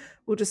here,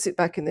 will just sit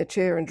back in their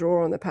chair and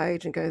draw on the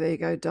page and go, there you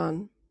go,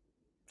 done.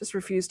 Just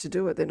refuse to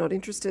do it. They're not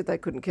interested. They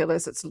couldn't care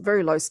less. It's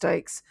very low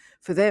stakes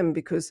for them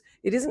because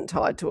it isn't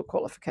tied to a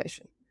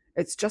qualification.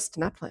 It's just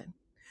NAPLAN.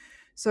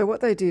 So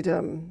what they did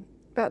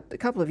about a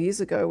couple of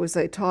years ago was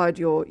they tied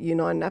your Year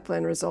 9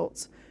 NAPLAN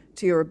results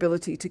to your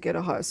ability to get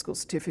a higher school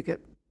certificate.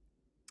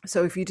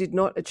 So if you did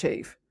not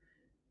achieve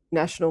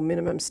national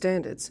minimum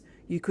standards,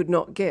 you could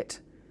not get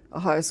a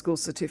higher school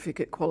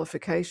certificate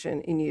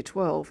qualification in Year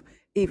 12,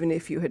 even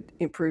if you had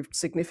improved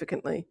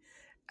significantly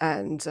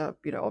and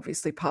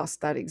obviously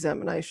passed that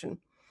examination.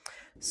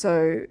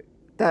 So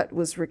that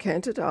was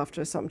recanted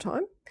after some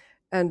time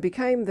and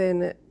became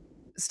then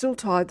still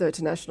tied though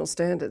to national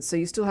standards. So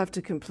you still have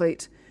to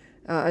complete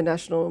a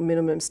national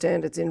minimum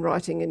standards in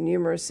writing and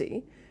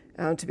numeracy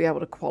to be able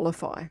to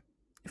qualify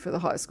for the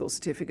high school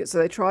certificate. So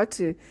they've tried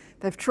to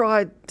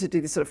do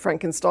this sort of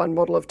Frankenstein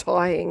model of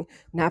tying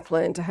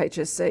NAPLAN to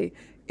HSC,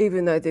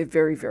 even though they're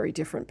very, very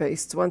different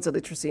beasts. One's a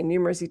literacy and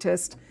numeracy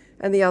test,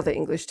 and the other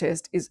English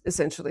test is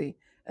essentially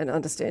an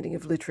understanding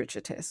of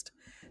literature test.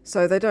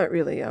 So they don't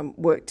really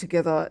work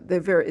together.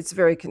 It's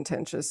very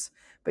contentious.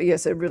 But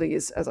yes, it really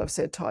is, as I've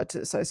said, tied to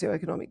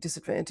socioeconomic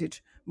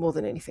disadvantage more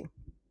than anything.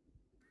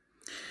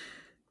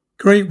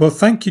 Great. Well,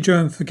 thank you,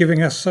 Joan, for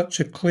giving us such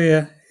a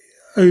clear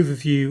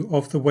overview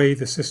of the way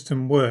the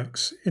system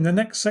works. In the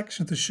next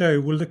section of the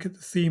show, we'll look at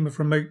the theme of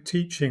remote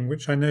teaching,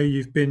 which I know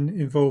you've been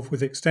involved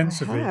with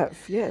extensively. I have,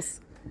 yes.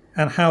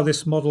 And how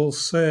this model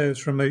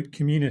serves remote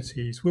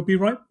communities. We'll be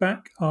right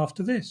back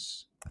after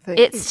this.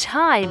 It's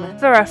time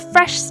for a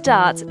fresh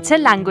start to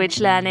language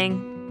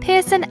learning.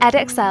 Pearson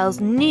edXL's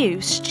new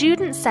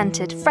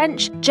student-centred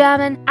French,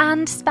 German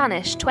and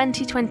Spanish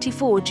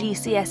 2024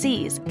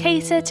 GCSEs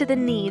cater to the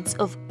needs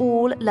of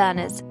all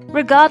learners,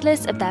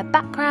 regardless of their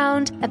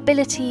background,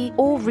 ability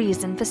or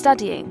reason for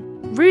studying.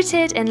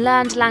 Rooted in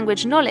learned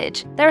language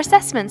knowledge, their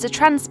assessments are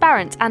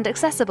transparent and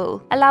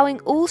accessible, allowing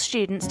all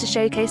students to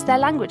showcase their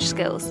language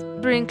skills.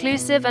 Through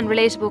inclusive and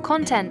relatable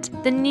content,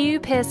 the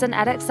new Pearson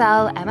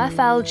edXL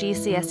MFL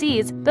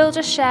GCSEs build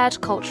a shared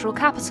cultural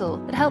capital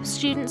that helps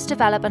students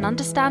develop an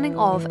understanding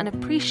of and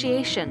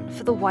appreciation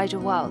for the wider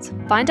world.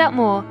 Find out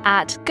more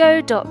at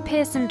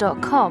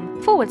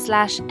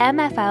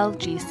go.pearson.com/MFL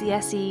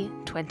GCSE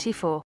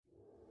 24.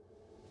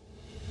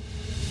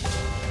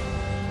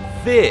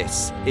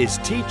 This is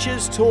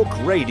Teachers Talk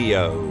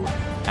Radio,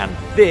 and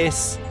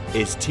this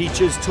is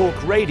Teachers Talk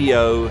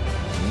Radio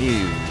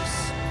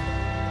News.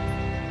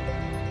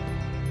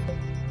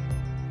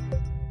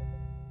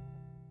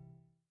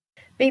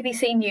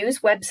 BBC News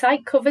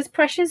website covers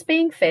pressures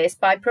being faced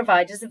by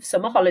providers of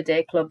summer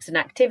holiday clubs and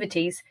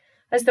activities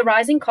as the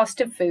rising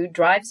cost of food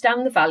drives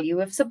down the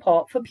value of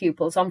support for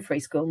pupils on free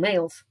school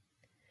meals.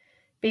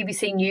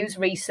 BBC News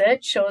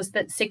research shows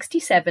that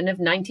 67 of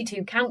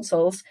 92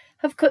 councils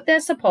have cut their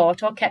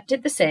support or kept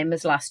it the same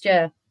as last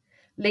year,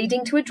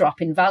 leading to a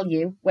drop in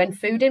value when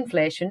food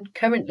inflation,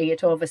 currently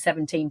at over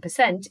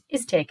 17%,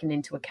 is taken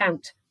into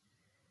account.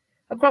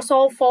 Across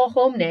all 4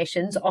 home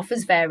nations,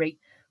 offers vary,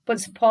 but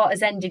support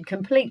has ended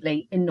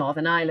completely in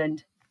Northern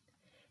Ireland.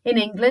 In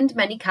England,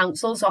 many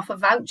councils offer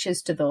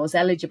vouchers to those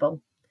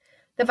eligible.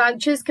 The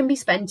vouchers can be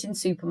spent in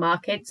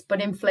supermarkets,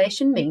 but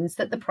inflation means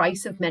that the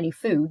price of many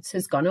foods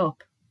has gone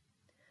up.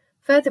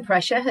 Further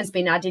pressure has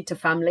been added to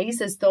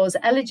families as those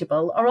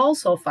eligible are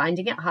also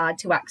finding it hard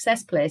to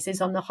access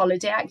places on the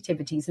holiday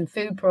activities and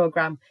food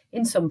programme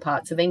in some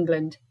parts of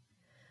England.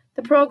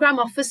 The programme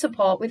offers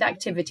support with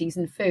activities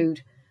and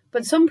food,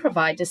 but some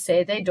providers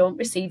say they don't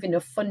receive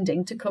enough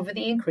funding to cover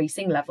the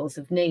increasing levels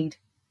of need.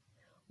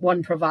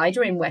 One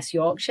provider in West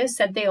Yorkshire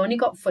said they only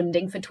got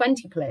funding for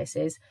 20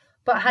 places,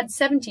 but had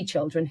 70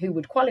 children who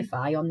would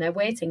qualify on their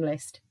waiting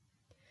list.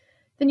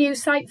 The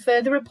news site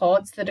further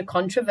reports that a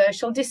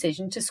controversial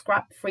decision to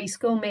scrap free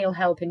school meal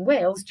help in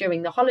Wales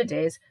during the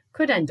holidays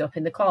could end up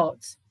in the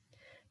courts.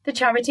 The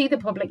charity The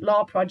Public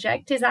Law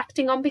Project is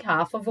acting on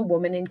behalf of a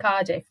woman in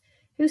Cardiff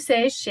who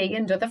says she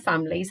and other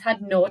families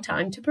had no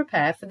time to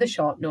prepare for the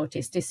short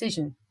notice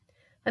decision,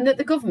 and that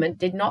the government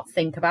did not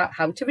think about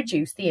how to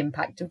reduce the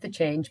impact of the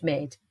change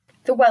made.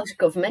 The Welsh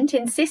Government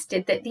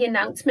insisted that the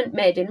announcement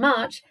made in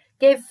March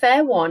gave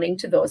fair warning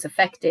to those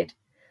affected,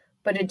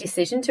 but a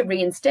decision to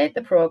reinstate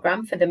the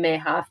programme for the May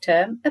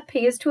half-term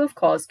appears to have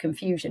caused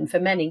confusion for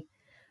many,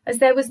 as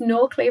there was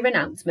no clear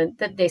announcement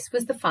that this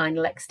was the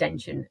final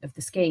extension of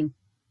the scheme.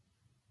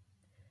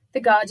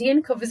 The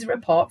Guardian covers a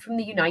report from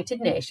the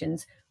United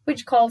Nations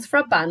which calls for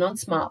a ban on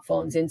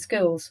smartphones in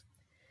schools.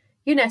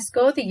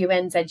 UNESCO, the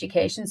UN's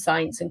Education,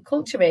 Science and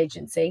Culture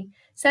Agency,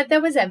 said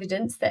there was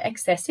evidence that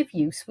excessive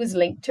use was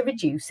linked to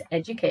reduced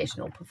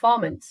educational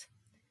performance.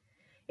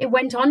 It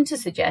went on to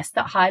suggest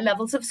that high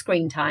levels of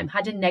screen time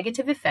had a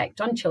negative effect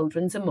on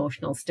children's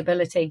emotional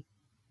stability.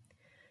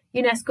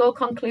 UNESCO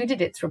concluded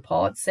its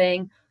report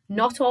saying,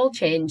 "Not all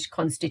change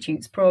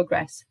constitutes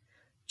progress.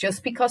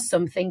 Just because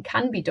something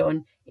can be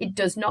done, it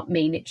does not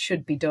mean it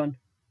should be done.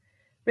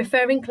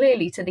 Referring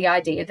clearly to the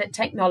idea that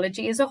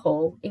technology as a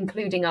whole,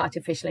 including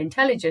artificial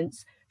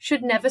intelligence,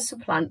 should never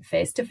supplant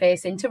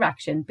face-to-face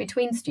interaction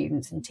between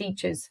students and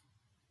teachers.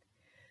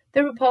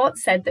 The report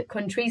said that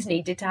countries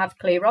needed to have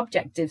clear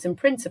objectives and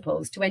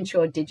principles to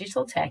ensure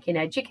digital tech in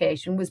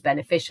education was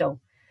beneficial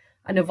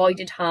and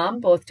avoided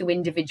harm both to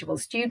individual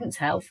students'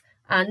 health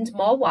and,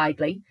 more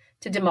widely,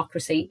 to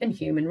democracy and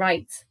human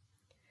rights.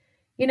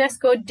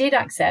 UNESCO did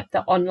accept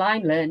that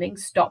online learning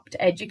stopped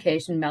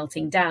education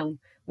melting down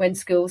when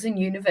schools and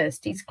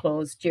universities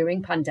closed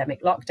during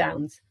pandemic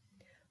lockdowns,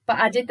 but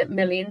added that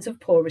millions of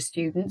poorer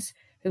students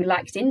who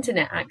lacked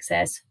internet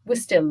access were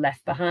still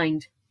left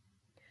behind.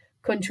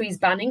 Countries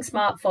banning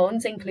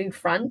smartphones include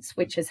France,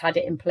 which has had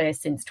it in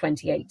place since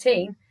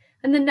 2018,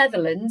 and the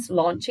Netherlands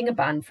launching a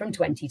ban from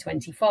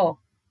 2024.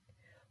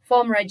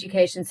 Former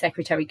Education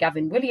Secretary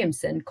Gavin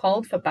Williamson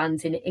called for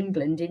bans in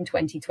England in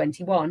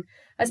 2021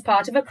 as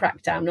part of a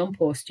crackdown on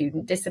poor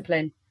student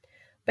discipline,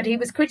 but he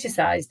was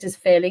criticised as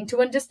failing to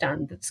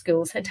understand that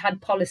schools had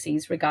had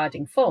policies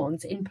regarding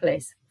phones in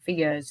place for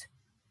years.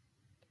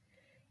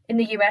 In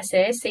the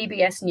USA,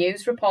 CBS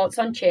News reports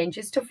on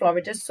changes to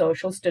Florida's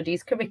social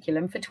studies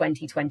curriculum for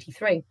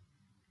 2023.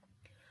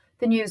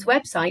 The news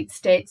website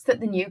states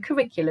that the new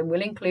curriculum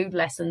will include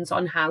lessons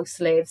on how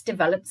slaves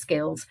developed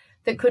skills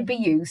that could be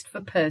used for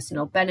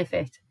personal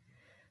benefit.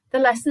 The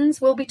lessons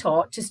will be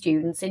taught to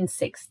students in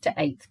 6th to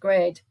 8th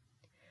grade.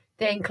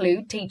 They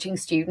include teaching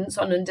students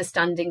on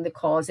understanding the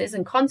causes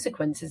and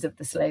consequences of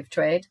the slave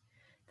trade,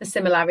 the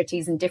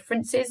similarities and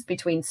differences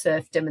between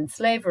serfdom and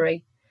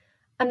slavery,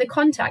 and the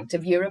contact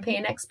of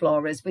European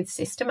explorers with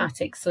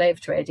systematic slave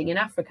trading in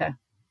Africa.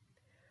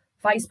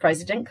 Vice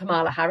President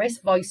Kamala Harris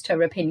voiced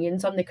her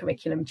opinions on the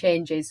curriculum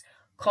changes,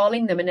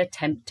 calling them an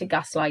attempt to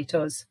gaslight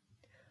us.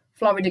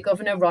 Florida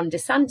Governor Ron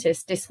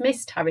DeSantis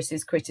dismissed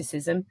Harris's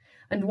criticism,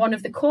 and one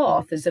of the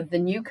co-authors of the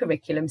new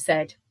curriculum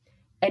said,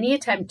 "Any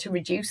attempt to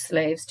reduce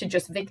slaves to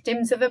just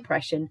victims of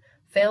oppression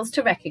fails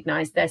to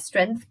recognize their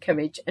strength,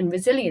 courage, and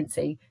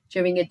resiliency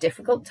during a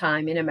difficult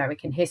time in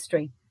American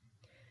history."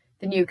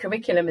 The new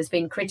curriculum has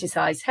been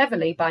criticised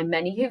heavily by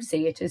many who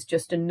see it as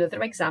just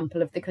another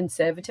example of the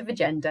conservative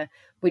agenda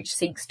which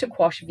seeks to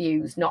quash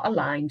views not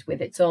aligned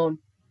with its own.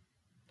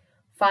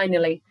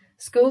 Finally,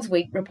 Schools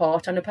Week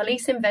report on a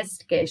police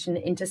investigation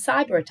into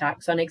cyber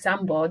attacks on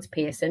exam boards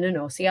Pearson and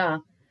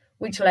OCR,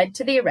 which led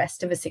to the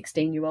arrest of a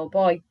 16-year-old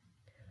boy.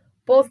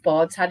 Both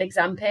boards had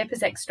exam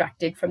papers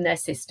extracted from their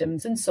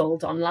systems and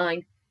sold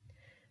online.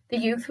 The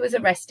youth was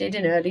arrested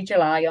in early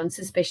July on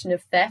suspicion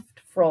of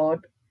theft,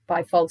 fraud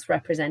by false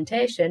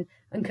representation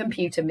and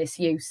computer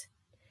misuse.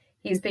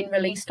 He has been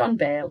released on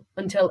bail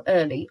until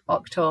early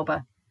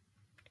October.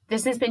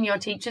 This has been your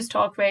Teachers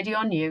Talk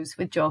Radio News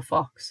with Joe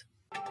Fox.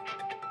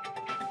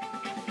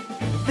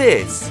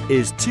 This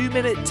is 2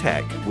 Minute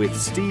Tech with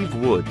Steve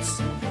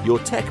Woods, your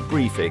tech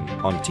briefing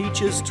on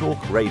Teachers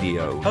Talk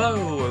Radio.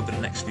 Hello, over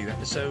the next few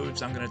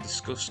episodes I'm going to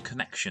discuss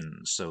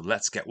connections, so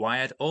let's get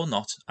wired or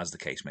not, as the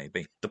case may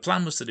be. The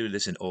plan was to do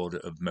this in order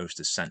of most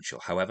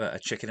essential, however a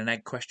chicken and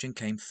egg question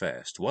came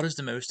first. What is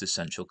the most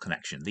essential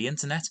connection, the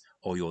internet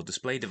or your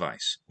display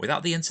device?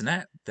 Without the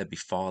internet there'd be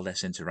far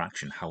less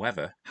interaction,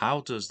 however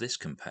how does this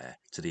compare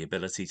to the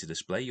ability to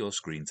display your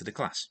screen to the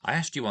class? I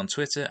asked you on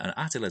Twitter and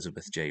at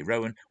Elizabeth J.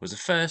 Rowan was the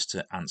first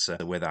to answer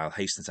with, I'll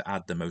hasten to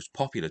add the most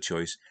popular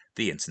choice,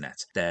 the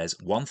internet. There's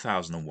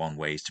 1001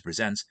 ways to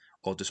present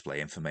or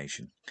display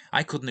information.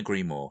 I couldn't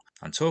agree more,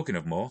 and talking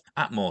of more,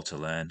 at More to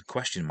Learn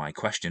questioned my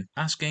question,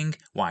 asking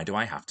why do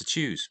I have to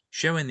choose,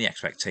 showing the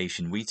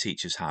expectation we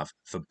teachers have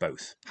for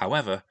both.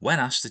 However, when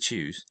asked to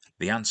choose,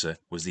 the answer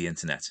was the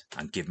internet,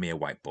 and give me a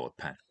whiteboard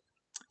pen.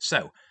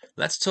 So,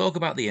 let's talk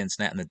about the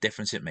internet and the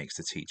difference it makes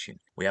to teaching.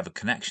 We have a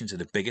connection to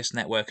the biggest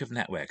network of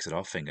networks at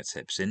our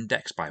fingertips,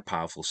 indexed by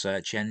powerful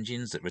search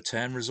engines that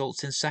return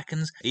results in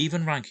seconds,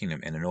 even ranking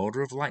them in an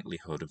order of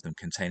likelihood of them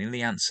containing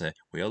the answer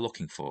we are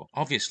looking for.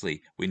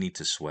 Obviously, we need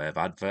to swerve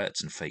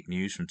adverts and fake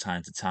news from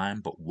time to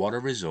time, but what a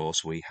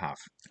resource we have.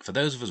 For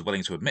those of us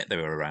willing to admit they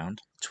were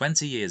around,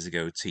 20 years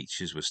ago,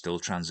 teachers were still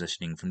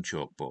transitioning from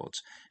chalkboards.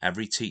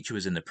 Every teacher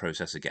was in the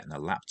process of getting a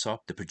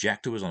laptop, the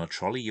projector was on a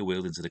trolley you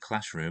wheeled into the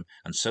classroom,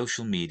 and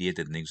social media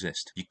didn't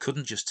exist. You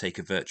couldn't just take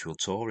a virtual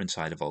tour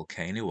inside a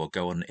volcano or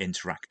go on an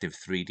interactive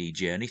 3D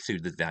journey through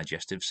the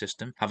digestive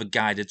system, have a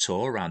guided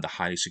tour around a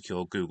highly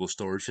secure Google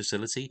storage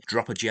facility,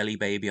 drop a jelly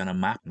baby on a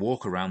map,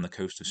 walk around the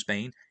coast of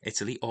Spain,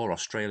 Italy or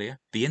Australia.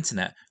 The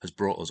internet has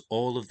brought us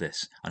all of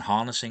this, and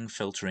harnessing,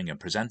 filtering and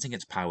presenting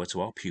its power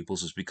to our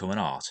pupils has become an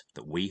art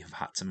that we have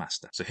had that to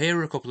master. So here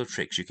are a couple of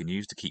tricks you can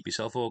use to keep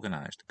yourself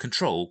organised.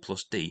 Control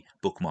plus D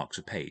bookmarks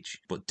a page.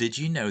 But did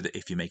you know that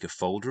if you make a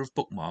folder of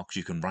bookmarks,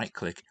 you can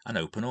right-click and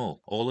open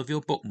all? All of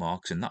your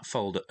bookmarks in that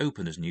folder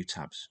open as new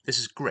tabs. This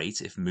is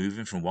great if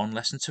moving from one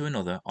lesson to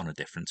another on a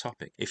different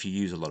topic. If you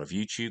use a lot of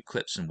YouTube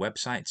clips and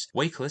websites,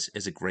 Wakelet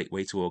is a great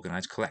way to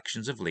organise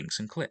collections of links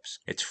and clips.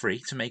 It's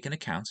free to make an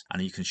account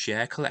and you can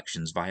share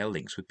collections via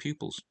links with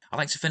pupils. I'd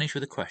like to finish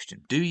with a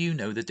question. Do you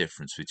know the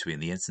difference between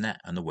the internet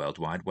and the World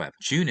Wide Web?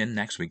 Tune in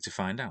next week to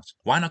find out.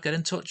 Why not get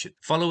in touch?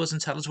 Follow us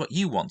and tell us what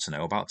you want to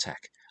know about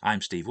tech.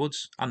 I'm Steve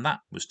Woods, and that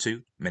was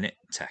 2 Minute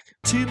Tech.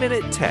 2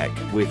 Minute Tech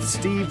with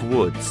Steve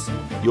Woods,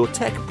 your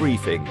tech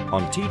briefing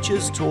on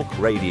Teachers Talk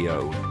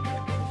Radio.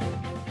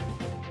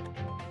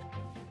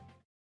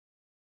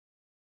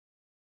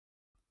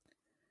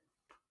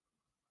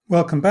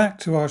 Welcome back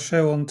to our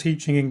show on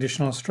teaching English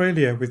in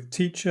Australia with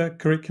teacher,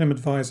 curriculum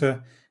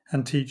advisor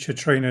and teacher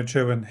trainer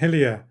Joan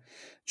Hillier.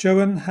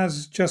 Joan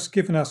has just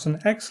given us an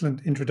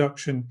excellent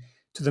introduction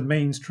to the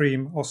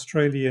mainstream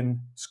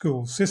Australian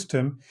school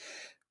system,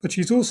 but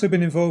she's also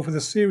been involved with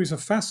a series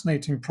of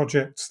fascinating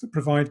projects that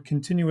provide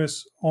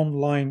continuous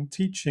online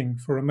teaching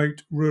for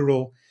remote,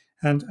 rural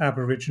and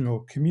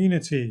Aboriginal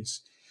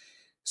communities.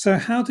 So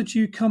how did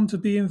you come to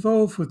be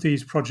involved with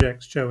these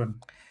projects, Joan?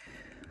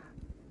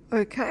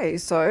 Okay,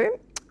 so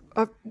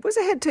I was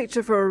a head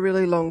teacher for a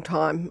really long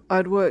time.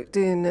 I'd worked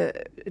in a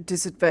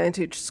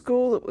disadvantaged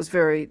school that was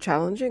very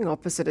challenging,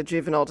 opposite a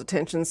juvenile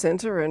detention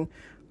centre, and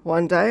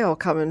one day I'll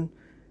come and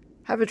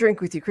have a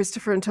drink with you,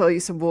 Christopher, and tell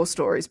you some war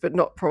stories, but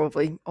not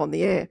probably on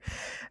the air.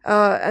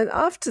 And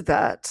after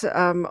that,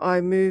 I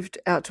moved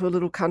out to a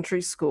little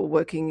country school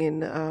working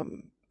in,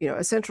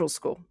 a central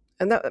school.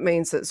 And that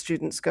means that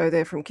students go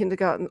there from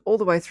kindergarten all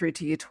the way through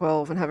to year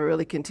 12 and have a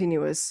really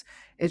continuous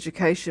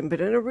education, but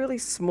in a really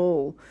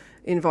small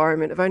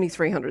environment of only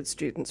 300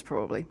 students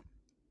probably.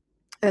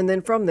 And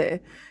then from there,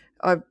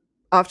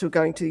 after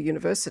going to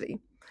university,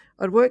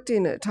 I'd worked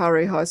in at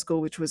Taree High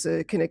School, which was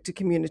a Connected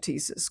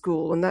Communities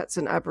school, and that's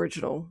an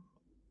Aboriginal,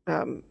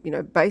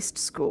 based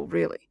school,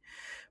 really.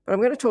 But I'm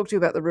going to talk to you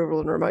about the rural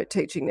and remote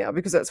teaching now,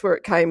 because that's where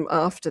it came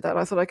after that.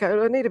 I thought, okay,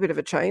 I need a bit of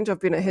a change. I've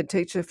been a head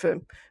teacher for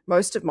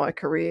most of my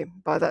career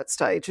by that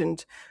stage,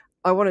 and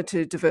I wanted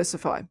to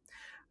diversify.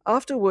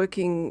 After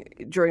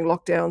working during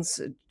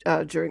lockdowns,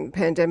 during the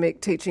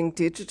pandemic, teaching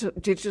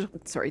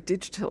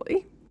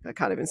digitally, I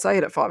can't even say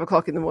it at 5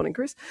 o'clock in the morning,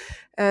 Chris,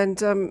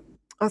 and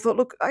I thought,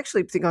 look, I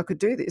actually think I could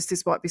do this.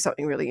 This might be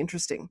something really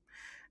interesting.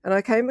 And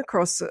I came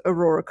across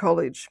Aurora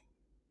College.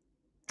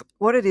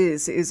 What it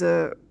is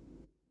a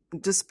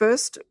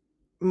dispersed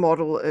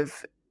model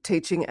of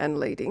teaching and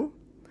leading,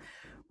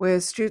 where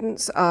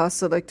students are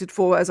selected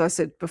for, as I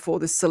said before,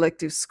 this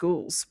selective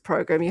schools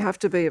program. You have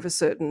to be of a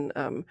certain,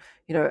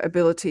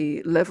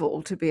 ability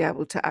level to be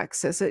able to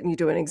access it, and you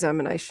do an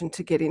examination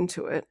to get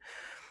into it.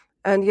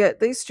 And yet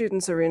these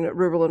students are in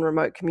rural and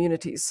remote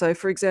communities. So,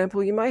 for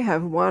example, you may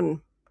have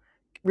one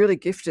really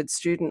gifted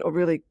student or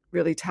really,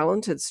 really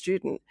talented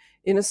student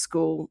in a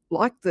school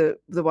like the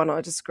one I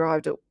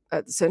described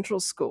at the central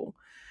school,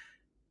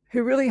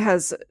 who really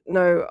has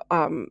no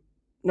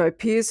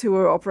peers who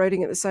are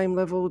operating at the same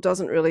level,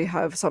 doesn't really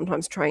have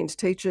sometimes trained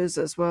teachers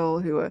as well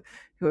who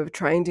have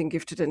trained in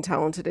gifted and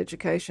talented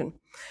education.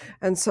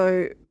 And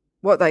so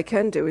what they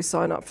can do is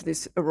sign up for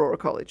this Aurora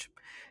College.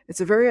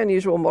 It's a very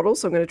unusual model,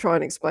 so I'm going to try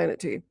and explain it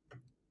to you.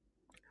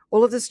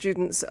 All of the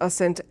students are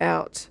sent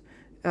out,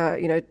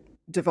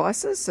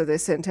 devices. So they're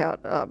sent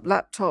out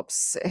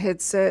laptops,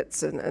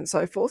 headsets, and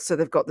so forth. So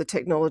they've got the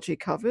technology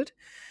covered.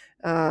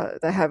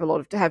 They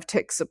have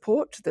tech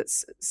support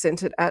that's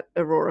centred at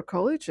Aurora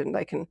College, and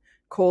they can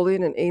call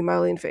in and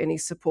email in for any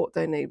support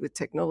they need with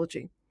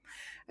technology.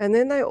 And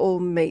then they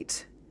all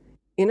meet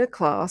in a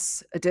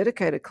class, a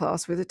dedicated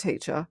class with a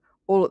teacher,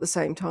 all at the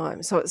same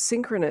time. So it's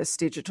synchronous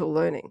digital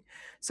learning.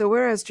 So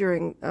whereas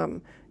during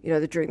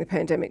the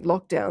pandemic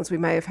lockdowns, we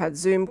may have had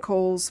Zoom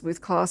calls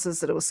with classes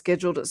that were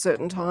scheduled at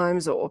certain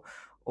times or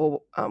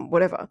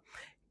whatever.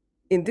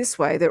 In this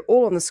way, they're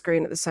all on the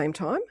screen at the same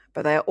time,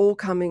 but they are all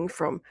coming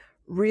from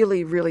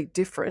really, really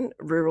different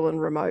rural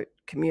and remote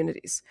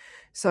communities.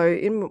 So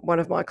in one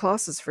of my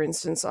classes, for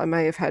instance, I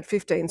may have had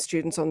 15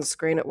 students on the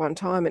screen at one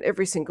time, and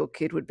every single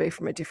kid would be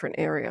from a different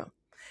area.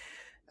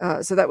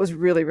 So that was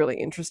really, really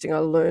interesting. I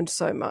learned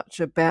so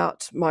much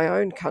about my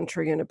own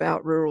country and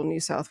about rural New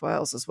South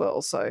Wales as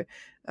well. So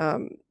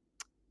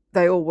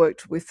they all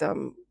worked with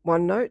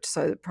OneNote,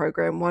 so the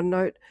program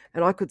OneNote,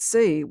 and I could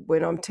see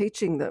when I'm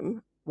teaching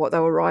them what they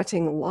were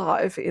writing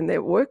live in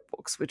their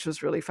workbooks, which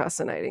was really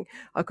fascinating.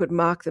 I could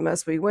mark them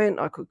as we went,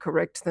 I could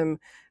correct them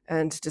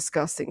and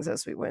discuss things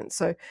as we went.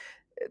 So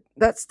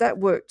that's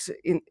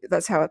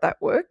how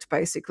that worked,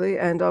 basically.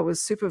 And I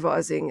was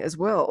supervising as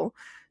well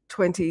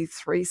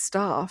 23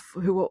 staff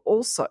who were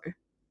also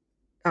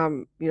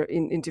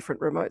in different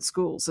remote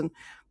schools. And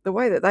the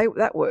way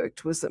that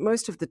worked was that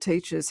most of the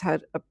teachers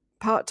had a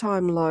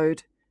part-time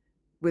load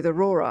with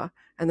Aurora,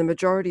 and the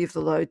majority of the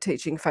load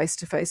teaching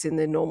face-to-face in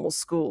their normal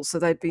school. So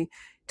they'd be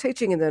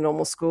teaching in their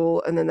normal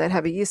school, and then they'd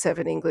have a Year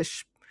 7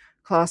 English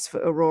class for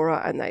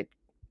Aurora, and they'd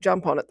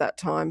jump on at that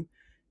time,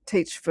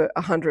 teach for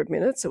 100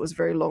 minutes. It was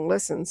very long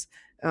lessons,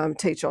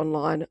 teach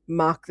online,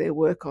 mark their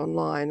work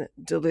online,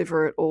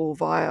 deliver it all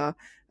via,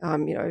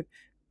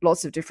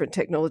 lots of different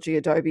technology,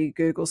 Adobe,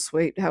 Google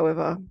Suite,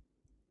 however,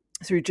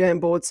 through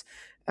Jamboards,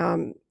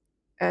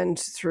 and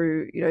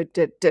through,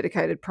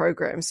 dedicated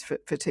programs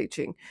for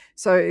teaching.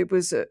 So it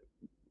was a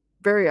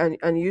very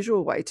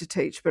unusual way to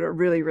teach, but it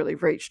really, really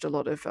reached a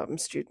lot of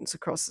students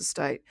across the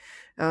state.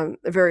 A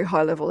very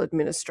high level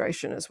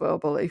administration as well,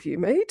 believe you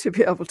me, to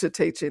be able to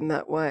teach in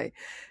that way.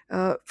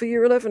 For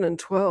year 11 and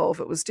 12,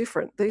 it was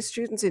different. These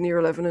students in year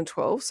 11 and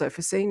 12, so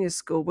for senior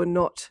school, were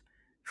not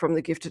from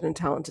the gifted and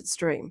talented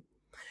stream.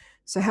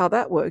 So how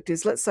that worked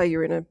is, let's say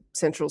you're in a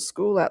central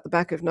school out the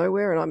back of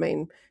nowhere, and I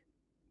mean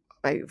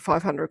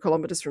 500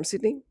 kilometres from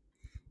Sydney,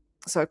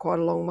 so quite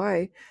a long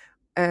way,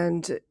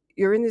 and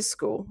you're in this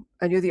school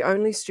and you're the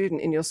only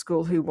student in your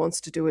school who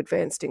wants to do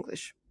advanced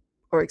English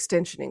or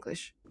extension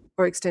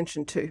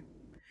 2.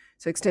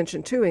 So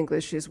extension 2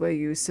 English is where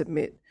you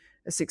submit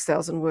a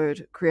 6,000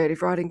 word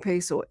creative writing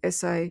piece or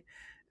essay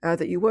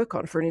that you work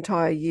on for an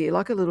entire year,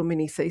 like a little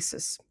mini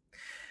thesis.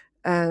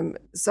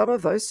 Some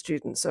of those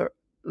students are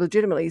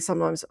legitimately,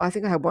 sometimes, I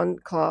think I had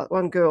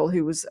one girl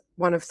who was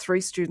one of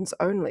 3 students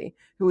only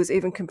who was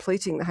even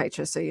completing the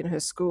HSC in her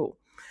school,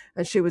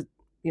 and she would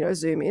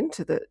Zoom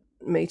into the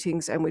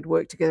meetings and we'd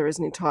work together as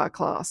an entire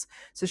class.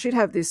 So she'd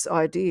have this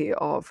idea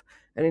of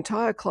an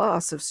entire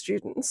class of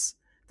students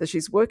that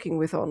she's working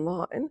with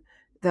online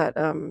that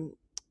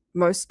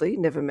mostly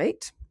never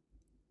meet,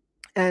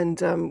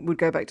 and would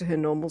go back to her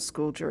normal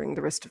school during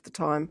the rest of the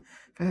time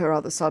for her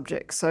other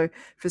subjects. So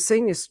for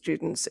senior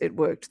students, it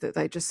worked that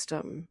they just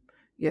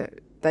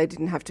they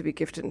didn't have to be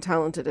gifted and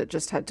talented. It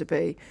just had to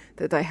be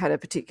that they had a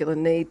particular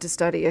need to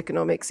study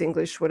economics,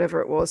 English,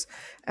 whatever it was,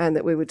 and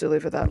that we would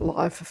deliver that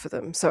live for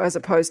them. So as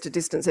opposed to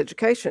distance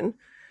education,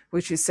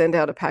 which is send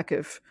out a pack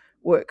of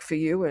work for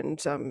you and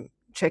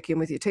check in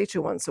with your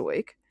teacher once a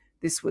week,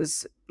 this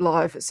was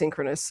live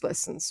synchronous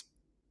lessons.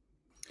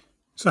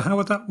 So how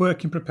would that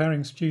work in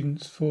preparing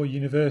students for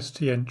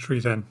university entry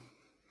then?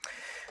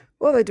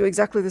 Well, they do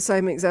exactly the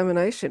same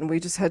examination. We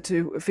just had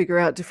to figure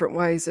out different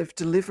ways of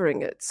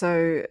delivering it.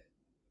 So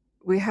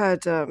we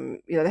had, they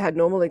had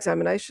normal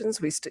examinations.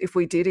 If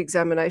we did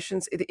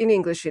examinations in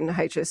English in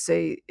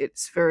HSC,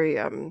 it's very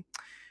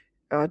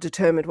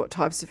determined what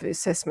types of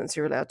assessments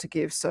you're allowed to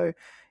give. So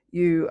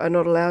you are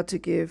not allowed to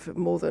give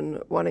more than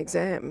one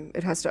exam.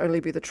 It has to only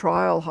be the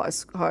trial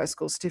higher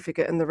school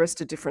certificate, and the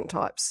rest are different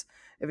types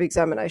of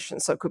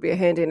examinations. So it could be a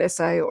hand-in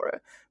essay or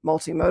a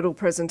multimodal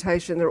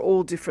presentation. They're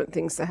all different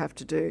things they have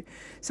to do.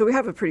 So we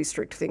have a pretty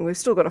strict thing. We've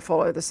still got to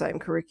follow the same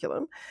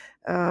curriculum.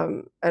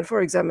 And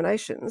for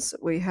examinations,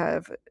 we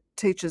have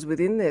teachers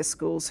within their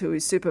schools who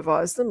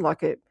supervise them,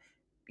 like a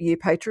year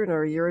patron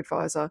or a year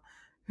advisor,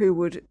 who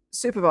would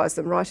supervise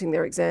them writing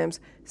their exams,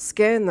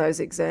 scan those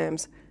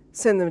exams,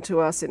 send them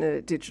to us in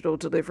a digital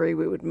delivery.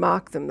 We would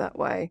mark them that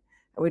way.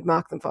 And we'd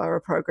mark them via a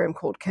program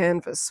called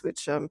Canvas,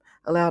 which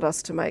allowed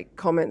us to make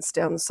comments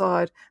down the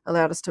side,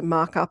 allowed us to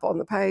mark up on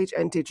the page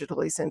and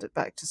digitally send it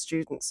back to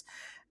students.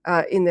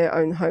 In their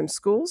own home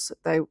schools,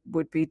 they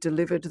would be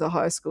delivered the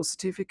high school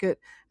certificate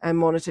and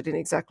monitored in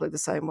exactly the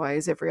same way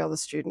as every other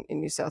student in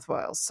New South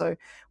Wales. So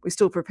we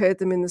still prepared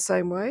them in the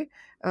same way.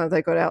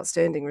 They got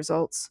outstanding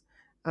results.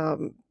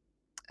 And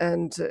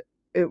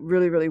it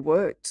really, really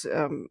worked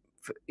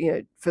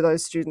for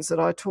those students that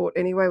I taught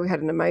anyway. We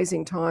had an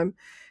amazing time.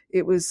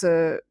 It was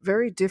a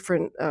very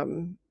different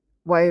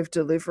way of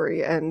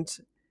delivery, and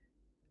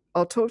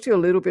I'll talk to you a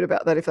little bit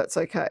about that if that's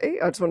okay.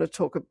 I just want to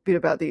talk a bit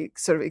about the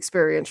sort of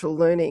experiential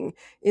learning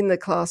in the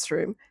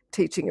classroom,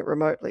 teaching it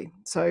remotely.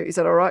 So is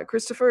that all right,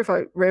 Christopher, if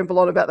I ramble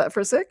on about that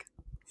for a sec?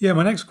 Yeah,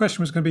 my next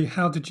question was going to be,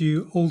 how did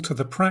you alter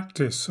the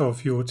practice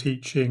of your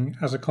teaching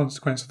as a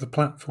consequence of the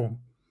platform?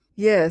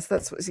 Yes,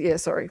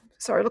 sorry.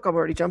 Look, I'm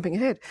already jumping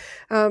ahead.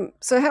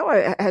 So how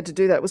I had to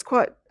do that was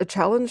quite a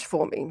challenge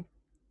for me.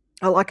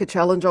 I like a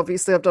challenge,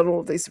 obviously. I've done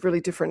all of these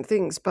really different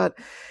things, but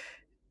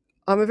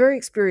I'm a very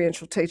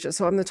experiential teacher,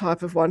 so I'm the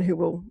type of one who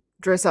will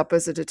dress up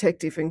as a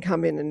detective and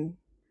come in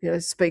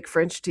and, speak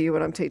French to you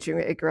when I'm teaching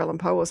Edgar Allan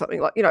Poe or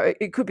something like,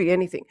 it could be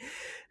anything.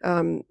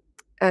 And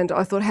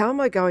I thought, how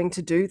am I going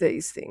to do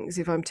these things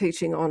if I'm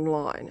teaching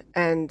online?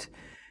 And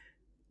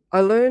I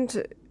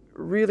learned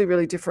really,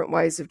 really different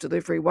ways of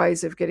delivery,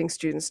 ways of getting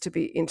students to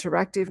be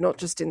interactive, not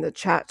just in the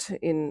chat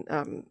in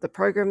the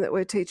program that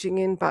we're teaching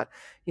in, but,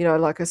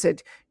 like I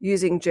said,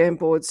 using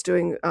Jamboards,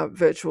 doing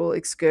virtual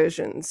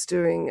excursions,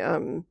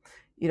 doing,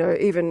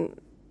 even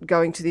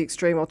going to the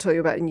extreme I'll tell you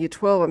about in Year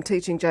 12. I'm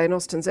teaching Jane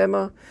Austen's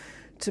Emma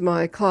to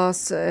my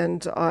class,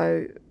 and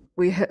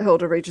we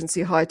held a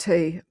Regency high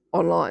tea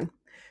online.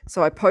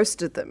 So I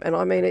posted them, and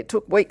I mean, it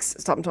took weeks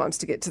sometimes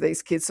to get to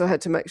these kids, so I had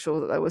to make sure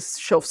that they were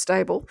shelf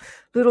stable.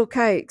 Little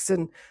cakes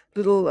and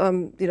little,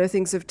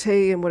 things of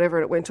tea and whatever,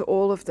 and it went to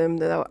all of them.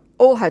 They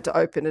all had to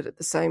open it at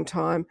the same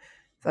time.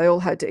 They all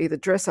had to either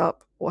dress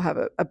up or have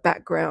a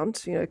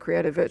background,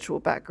 create a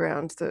virtual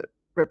background that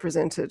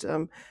represented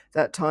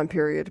that time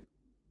period.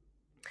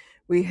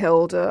 we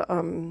held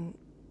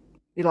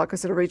like I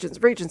said, a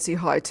Regency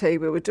high tea.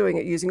 We were doing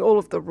it using all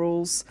of the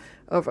rules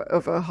of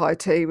a high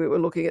tea. We were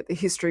looking at the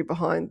history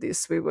behind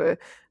this. We were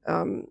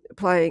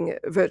playing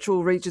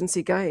virtual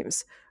Regency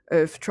games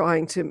of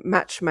trying to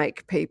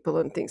matchmake people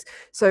and things.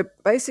 So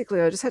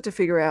basically, I just had to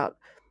figure out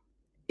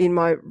in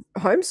my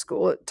home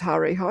school at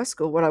Taree High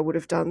School, what I would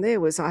have done there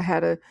was I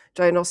had a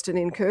Jane Austen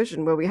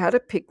incursion where we had a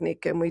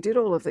picnic and we did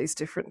all of these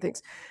different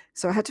things.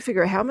 So I had to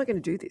figure out, how am I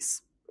going to do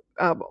this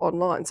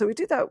online? So we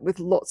did that with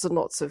lots and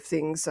lots of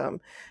things, a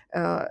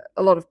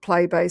lot of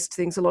play-based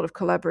things, a lot of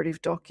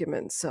collaborative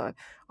documents.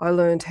 I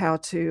learned how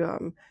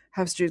to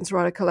have students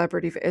write a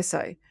collaborative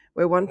essay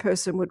where one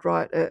person would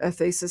write a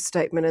thesis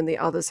statement and the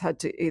others had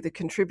to either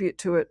contribute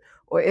to it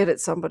or edit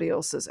somebody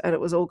else's, and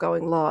it was all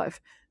going live.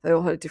 They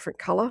all had a different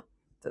colour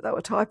that they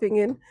were typing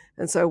in,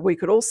 and so we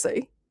could all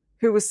see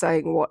who was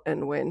saying what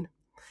and when.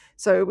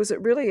 So it was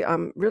really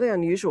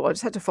unusual. I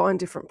just had to find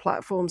different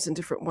platforms and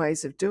different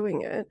ways of doing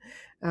it,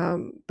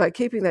 but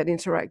keeping that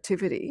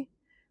interactivity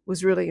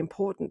was really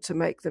important to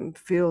make them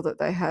feel that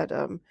they had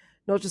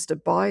not just a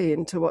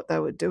buy-in to what they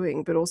were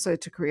doing, but also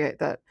to create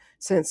that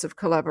sense of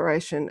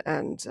collaboration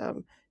and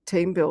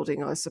team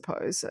building, I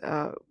suppose,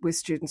 with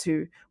students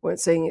who weren't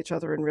seeing each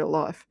other in real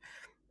life.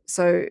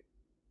 So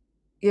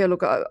yeah,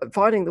 look,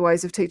 finding the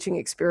ways of teaching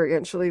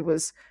experientially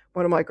was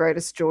one of my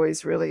greatest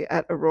joys really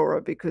at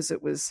Aurora, because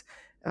it was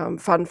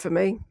fun for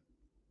me.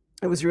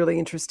 It was really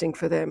interesting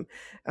for them,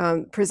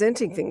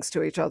 presenting things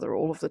to each other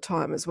all of the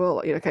time as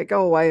well. Okay,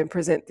 go away and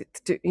present,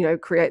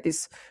 create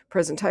this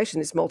presentation,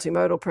 this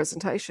multimodal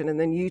presentation, and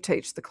then you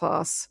teach the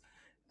class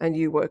and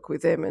you work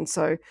with them. And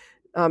so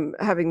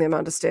having them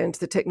understand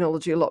the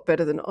technology a lot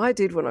better than I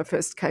did when I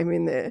first came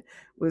in there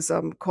was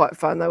quite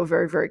fun. They were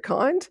very, very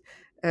kind.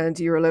 And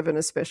year 11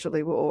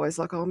 especially were always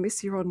like, oh,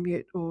 miss, you're on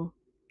mute, or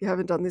you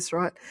haven't done this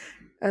right.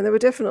 And there were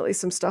definitely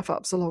some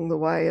stuff-ups along the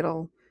way, and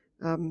I'll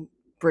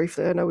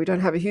briefly, I know we don't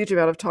have a huge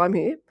amount of time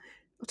here,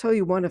 I'll tell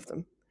you one of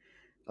them.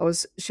 I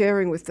was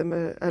sharing with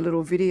them a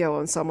little video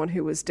on someone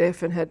who was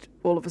deaf and had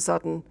all of a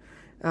sudden,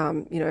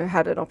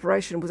 had an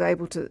operation, was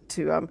able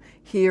to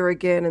hear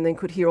again, and then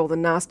could hear all the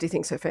nasty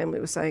things her family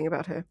was saying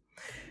about her.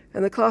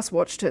 And the class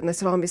watched it and they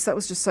said, oh, Miss, that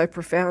was just so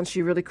profound.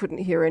 She really couldn't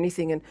hear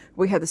anything. And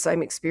we had the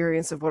same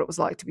experience of what it was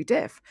like to be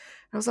deaf.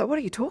 And I was like, what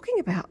are you talking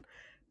about?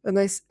 And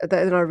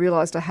then I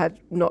realised I had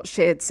not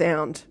shared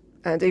sound.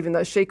 And even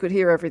though she could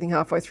hear everything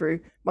halfway through,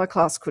 my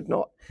class could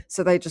not.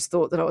 So they just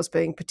thought that I was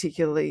being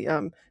particularly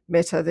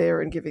meta there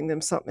and giving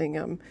them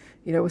something,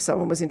 where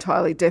someone was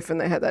entirely deaf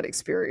and they had that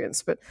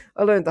experience. But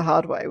I learned the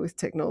hard way with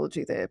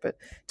technology there. But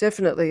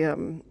definitely,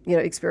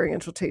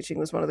 experiential teaching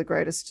was one of the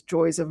greatest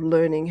joys of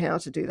learning how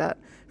to do that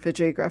for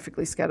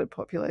geographically scattered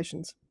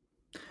populations.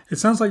 It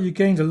sounds like you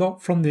gained a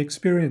lot from the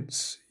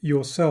experience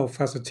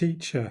yourself as a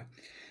teacher.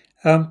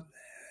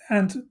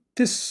 And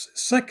this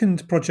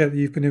second project that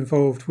you've been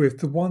involved with,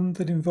 the one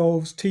that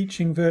involves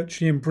teaching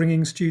virtually and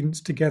bringing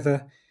students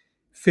together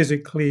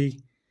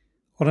physically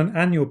on an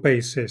annual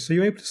basis, are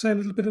you able to say a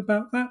little bit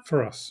about that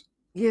for us?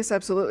 Yes,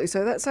 absolutely.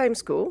 So that same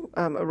school,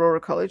 Aurora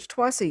College,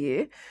 twice a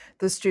year,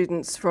 the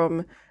students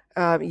from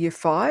year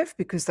 5,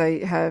 because they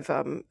have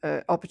an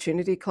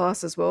opportunity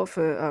class as well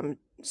for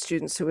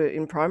students who are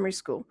in primary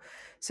school.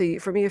 So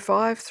from year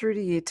 5 through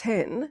to year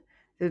 10,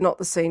 they're not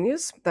the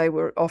seniors. They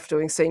were off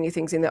doing senior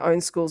things in their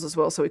own schools as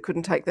well, so we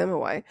couldn't take them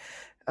away.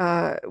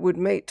 Would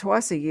meet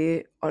twice a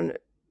year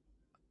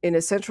in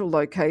a central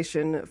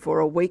location for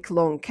a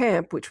week-long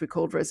camp, which we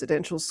called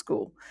residential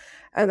school.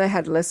 And they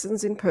had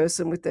lessons in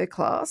person with their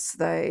class.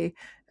 They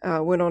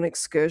went on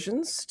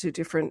excursions to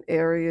different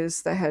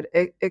areas. They had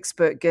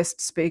expert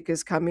guest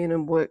speakers come in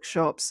and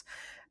workshops.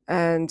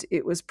 And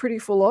it was pretty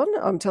full on,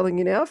 I'm telling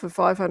you now, for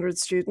 500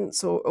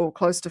 students or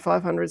close to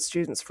 500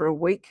 students for a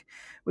week,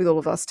 with all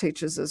of us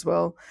teachers as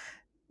well.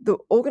 The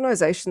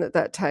organisation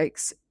that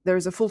takes, there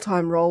is a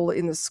full-time role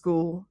in the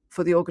school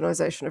for the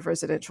organisation of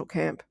residential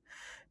camp,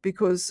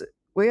 because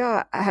we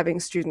are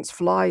having students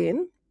fly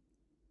in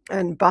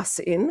and bus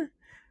in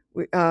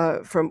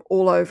from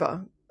all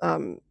over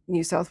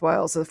New South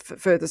Wales, the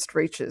furthest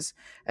reaches,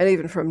 and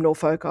even from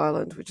Norfolk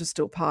Island, which is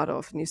still part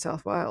of New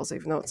South Wales,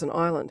 even though it's an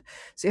island.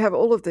 So you have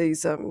all of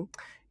these,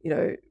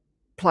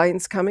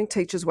 planes coming,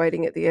 teachers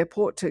waiting at the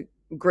airport to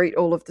greet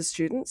all of the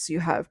students. You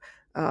have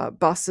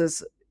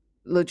buses,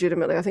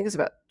 legitimately, I think it's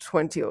about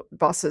 20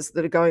 buses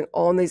that are going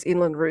on these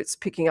inland routes,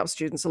 picking up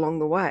students along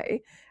the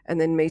way, and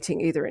then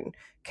meeting either in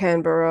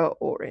Canberra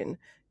or in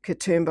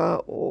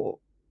Katoomba or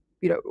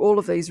all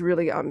of these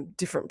really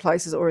different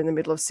places, or in the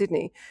middle of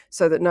Sydney,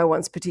 so that no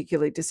one's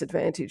particularly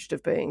disadvantaged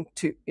of being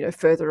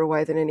further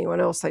away than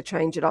anyone else. They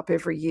change it up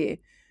every year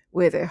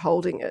where they're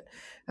holding it.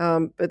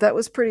 But that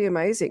was pretty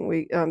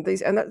amazing.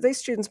 These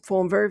students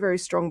form very, very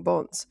strong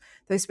bonds.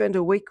 They spend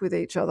a week with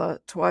each other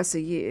twice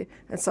a year,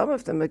 and some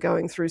of them are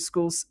going through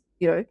schools,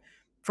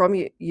 from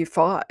year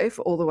 5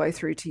 all the way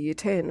through to year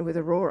 10 with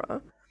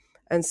Aurora,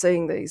 and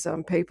seeing these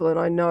people. And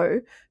I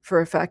know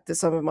for a fact that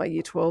some of my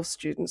year 12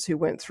 students who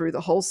went through the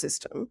whole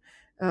system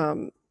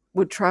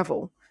would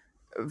travel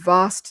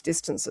vast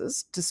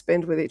distances to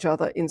spend with each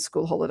other in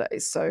school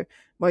holidays. So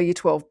my Year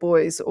 12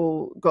 boys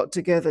all got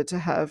together to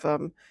have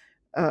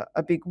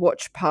a big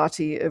watch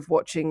party of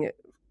watching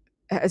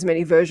as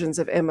many versions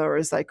of Emma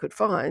as they could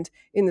find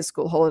in the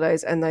school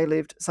holidays, and they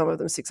lived, some of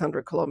them,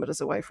 600 kilometres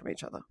away from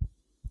each other.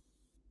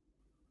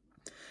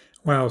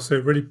 Wow, so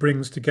it really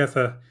brings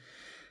together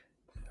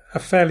a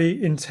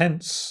fairly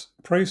intense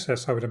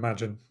process, I would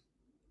imagine.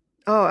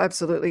 Oh,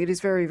 absolutely. It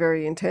is very,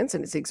 very intense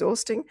and it's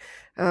exhausting,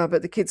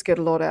 but the kids get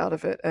a lot out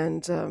of it.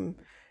 And,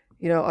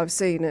 I've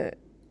seen,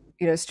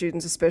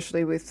 students,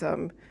 especially with,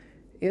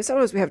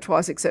 sometimes we have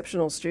twice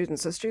exceptional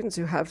students, so students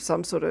who have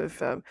some sort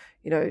of,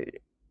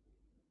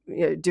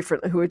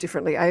 different, who are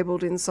differently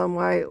abled in some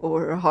way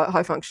or are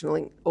high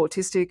functioning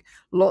autistic.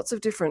 Lots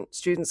of different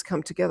students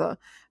come together,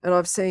 and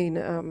I've seen,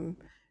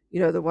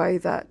 the way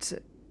that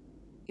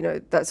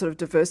that sort of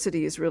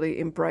diversity is really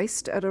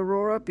embraced at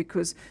Aurora,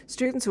 because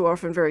students who are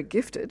often very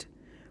gifted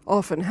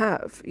often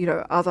have,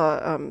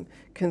 other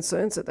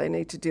concerns that they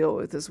need to deal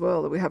with as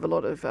well. We have a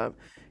lot of,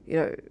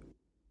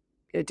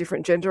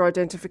 different gender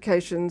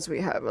identifications.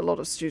 We have a lot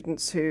of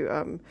students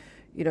who,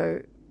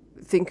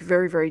 think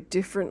very, very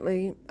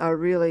differently, are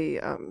really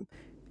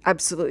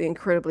absolutely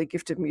incredibly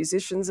gifted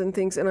musicians and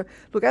things. And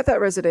look, at that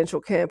residential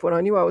camp, when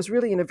I knew I was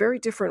really in a very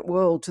different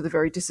world to the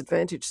very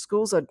disadvantaged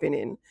schools I'd been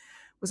in,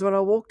 was when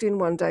I walked in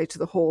one day to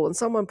the hall and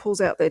someone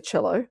pulls out their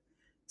cello,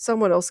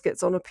 someone else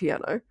gets on a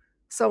piano,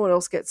 someone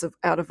else gets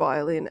out a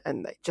violin,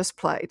 and they just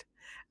played.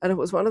 And it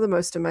was one of the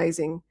most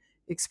amazing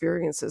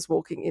experiences,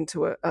 walking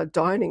into a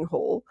dining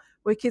hall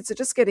where kids are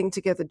just getting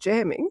together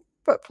jamming,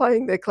 but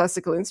playing their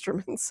classical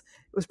instruments.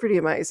 It was pretty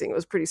amazing. It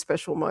was a pretty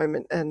special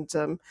moment. And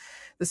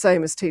the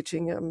same as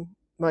teaching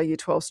my Year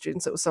 12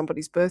 students, it was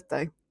somebody's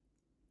birthday.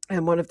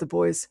 And one of the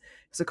boys,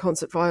 who's a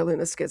concert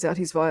violinist, gets out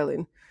his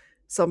violin.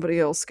 Somebody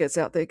else gets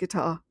out their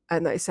guitar,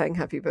 and they sang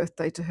happy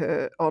birthday to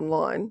her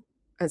online,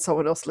 and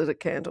someone else lit a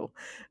candle.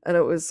 And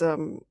it was,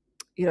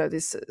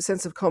 this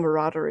sense of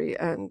camaraderie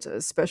and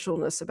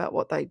specialness about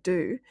what they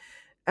do,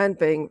 and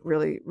being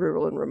really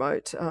rural and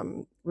remote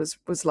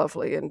was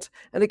lovely. And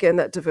again,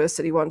 that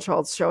diversity, one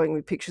child's showing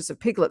me pictures of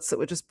piglets that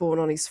were just born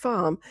on his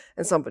farm,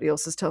 and somebody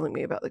else is telling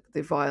me about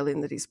the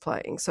violin that he's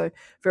playing. So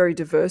very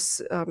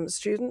diverse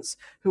students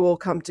who all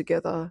come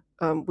together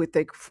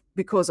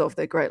because of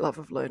their great love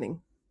of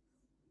learning.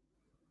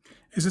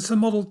 Is this a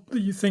model that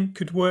you think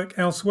could work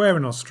elsewhere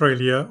in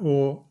Australia,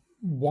 or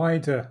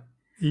wider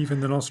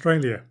even than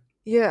Australia?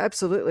 Yeah,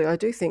 absolutely. I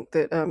do think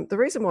that the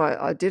reason why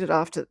I did it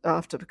after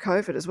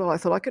COVID as well, I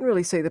thought I can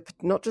really see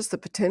not just the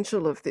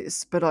potential of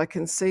this, but I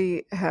can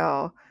see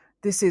how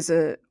this is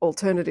an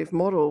alternative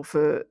model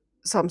for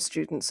some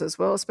students as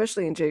well,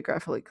 especially in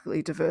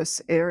geographically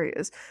diverse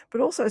areas,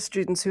 but also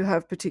students who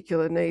have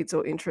particular needs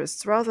or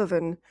interests, rather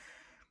than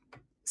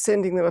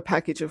sending them a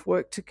package of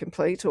work to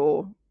complete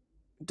or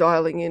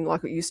dialing in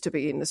like it used to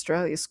be in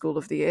Australia, School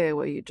of the Air,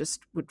 where you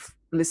just would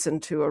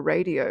listen to a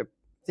radio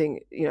thing,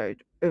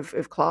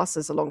 of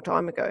classes a long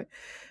time ago.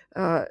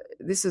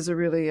 This is a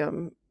really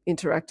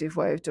interactive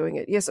way of doing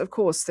it. Yes, of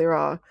course, there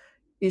are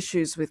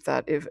issues with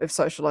that of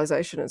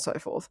socialization and so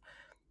forth.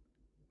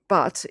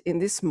 But in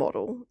this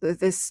model,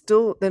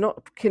 they're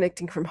not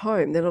connecting from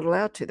home. They're not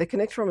allowed to. They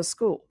connect from a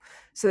school.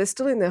 So they're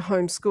still in their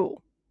home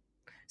school.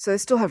 So they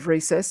still have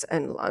recess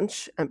and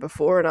lunch and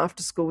before and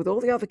after school with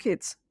all the other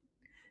kids.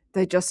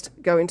 They just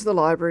go into the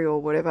library or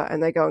whatever,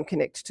 and they go and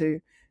connect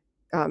to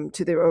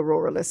their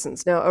Aurora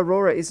lessons. Now,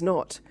 Aurora is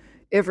not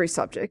every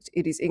subject.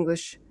 It is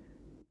English,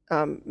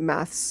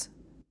 maths,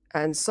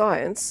 and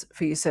science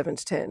for Year 7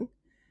 to 10.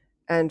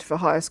 And for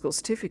higher school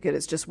certificate,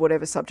 it's just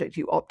whatever subject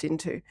you opt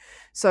into.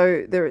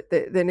 So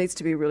there needs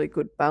to be a really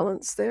good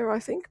balance there, I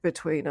think,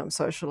 between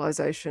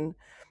socialisation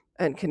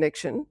and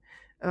connection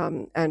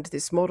and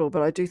this model.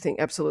 But I do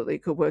think absolutely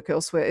it could work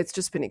elsewhere. It's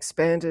just been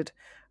expanded,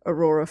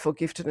 Aurora, for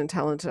gifted and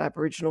talented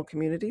Aboriginal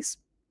communities.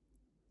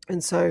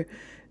 And so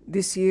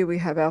this year we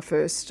have our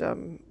first,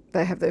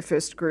 they have their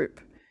first group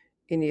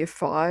in Year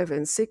 5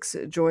 and 6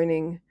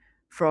 joining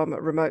from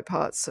remote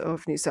parts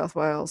of New South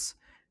Wales,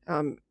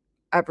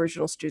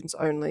 Aboriginal students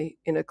only,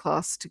 in a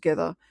class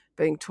together,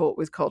 being taught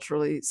with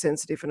culturally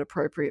sensitive and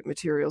appropriate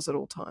materials at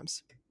all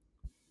times.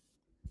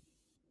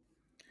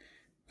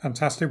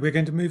 Fantastic. We're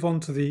going to move on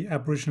to the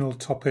Aboriginal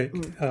topic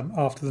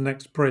after the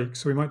next break,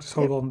 so we might just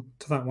hold on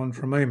to that one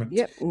for a moment.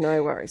 Yep,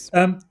 no worries.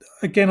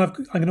 Again, I'm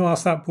going to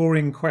ask that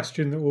boring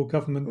question that all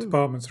government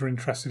departments are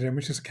interested in,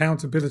 which is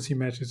accountability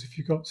measures. If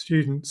you've got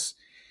students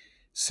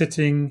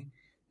sitting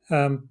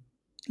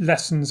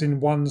lessons in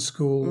one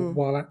school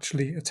while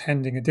actually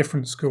attending a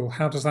different school,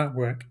 how does that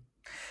work?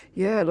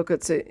 Yeah, look,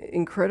 it's an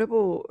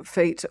incredible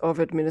feat of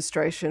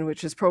administration,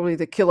 which is probably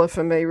the killer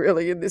for me,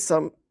 really, in this.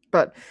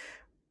 But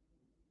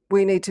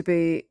we need to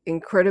be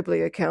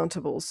incredibly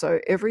accountable. So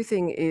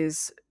everything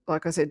is,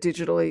 like I said,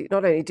 digitally,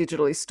 not only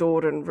digitally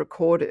stored and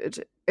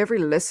recorded, every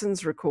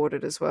lesson's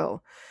recorded as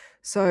well.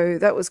 So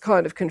that was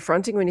kind of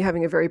confronting when you're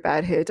having a very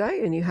bad hair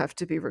day and you have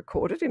to be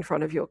recorded in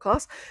front of your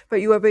class,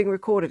 but you are being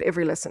recorded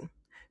every lesson.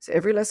 So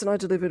every lesson I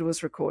delivered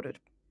was recorded.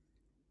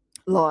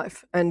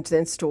 live and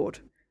then stored.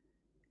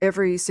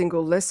 Every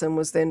single lesson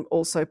was then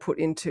also put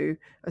into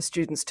a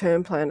student's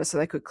term planner so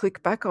they could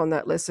click back on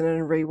that lesson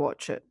and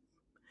rewatch it.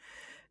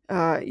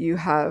 You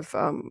have,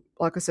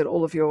 like I said,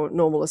 all of your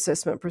normal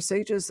assessment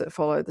procedures that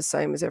follow the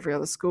same as every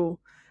other school.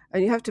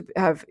 And you have to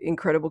have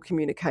incredible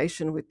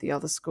communication with the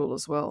other school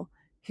as well.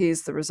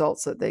 Here's the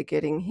results that they're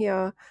getting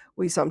here.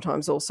 We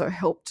sometimes also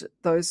helped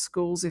those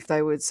schools if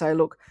they would say,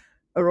 look,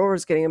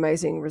 Aurora's getting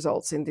amazing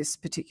results in this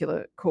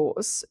particular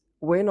course.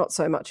 We're not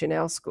so much in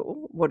our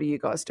school. What are you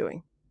guys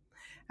doing?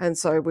 And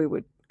so we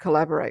would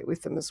collaborate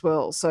with them as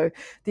well. So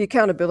the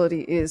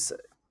accountability is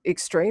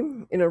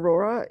extreme in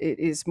Aurora. It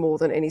is more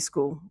than any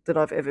school that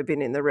I've ever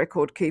been in. The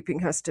record keeping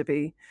has to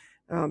be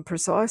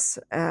precise,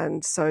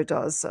 and so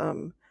does,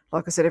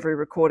 like I said, every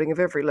recording of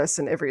every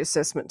lesson, every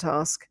assessment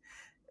task,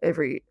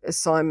 every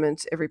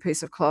assignment, every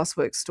piece of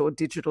classwork stored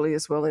digitally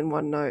as well in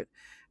OneNote,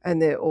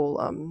 and they're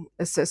all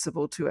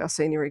accessible to our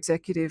senior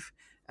executive.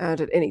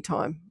 And at any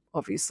time,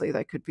 obviously,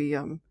 they could be,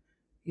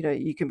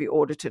 you can be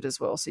audited as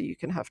well, so you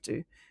can have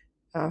to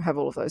have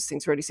all of those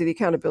things ready. So the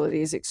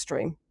accountability is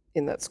extreme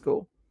in that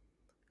school.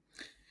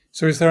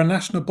 So is there a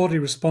national body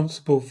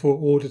responsible for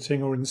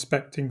auditing or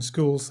inspecting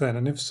schools then?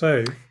 And if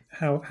so,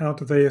 how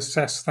do they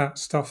assess that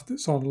stuff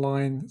that's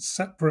online,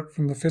 separate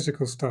from the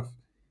physical stuff?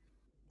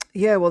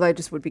 Yeah, well, they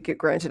just would be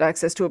granted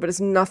access to it, but it's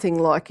nothing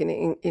like in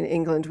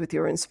England with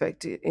your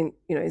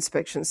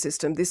inspection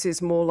system. This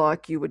is more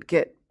like you would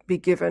be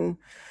given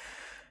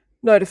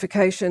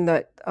notification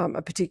that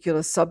a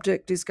particular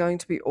subject is going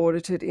to be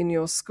audited in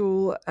your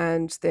school,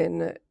 and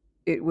then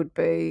they would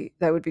be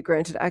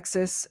granted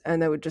access,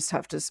 and they would just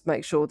have to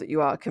make sure that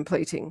you are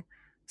completing.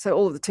 So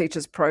all of the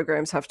teachers'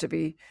 programs have to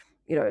be,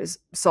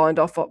 signed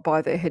off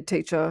by their head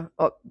teacher,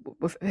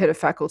 head of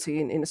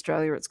faculty in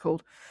Australia, it's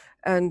called,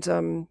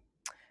 and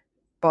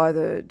by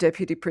the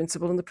deputy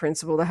principal and the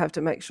principal. They have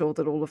to make sure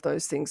that all of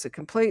those things are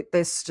complete.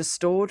 They're just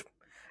stored,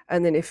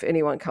 and then if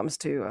anyone comes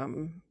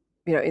to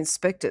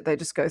inspect it, they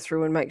just go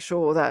through and make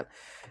sure that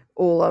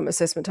all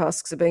assessment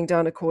tasks are being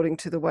done according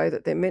to the way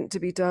that they're meant to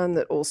be done,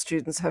 that all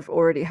students have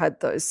already had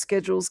those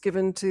schedules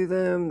given to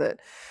them, that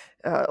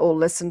all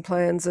lesson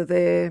plans are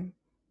there,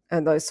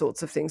 and those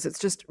sorts of things. It's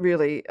just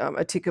really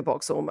a ticker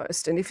box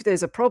almost. And if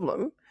there's a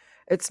problem,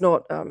 it's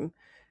not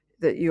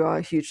that you are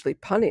hugely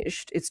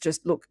punished. It's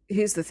just, look,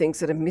 here's the things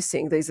that are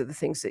missing. These are the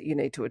things that you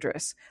need to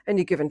address. And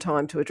you're given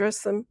time to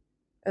address them,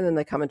 and then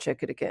they come and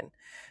check it again.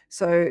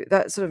 So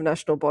that sort of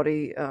national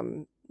body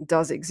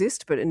does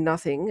exist, but in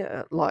nothing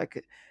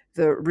like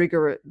the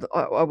rigorous,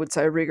 I would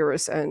say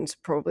rigorous and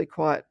probably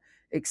quite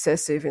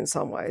excessive in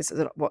some ways,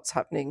 that what's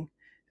happening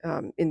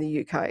in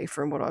the UK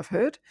from what I've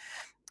heard.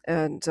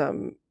 And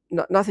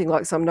nothing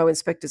like no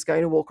inspector's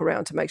going to walk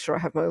around to make sure I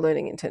have my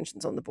learning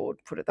intentions on the board,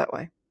 put it that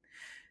way.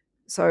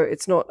 So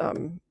it's not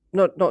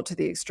to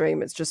the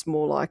extreme. It's just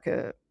more like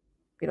an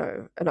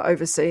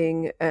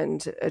overseeing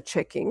and a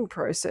checking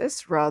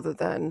process rather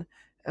than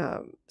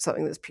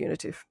something that's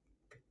punitive.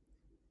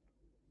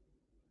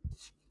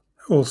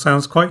 All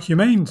sounds quite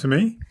humane to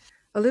me.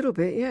 A little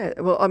bit, yeah.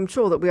 Well, I'm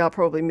sure that we are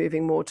probably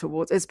moving more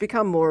towards. It's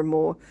become more and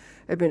more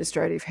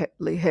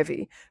administratively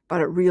heavy,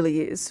 but it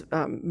really is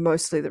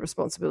mostly the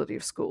responsibility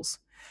of schools.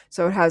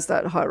 So it has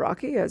that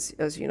hierarchy,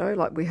 as you know,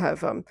 like we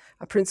have a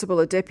principal,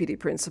 a deputy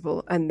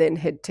principal, and then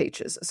head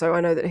teachers. So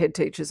I know that head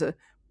teachers are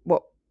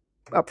what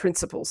are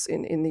principals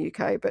in the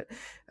UK, but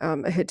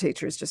a head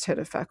teacher is just head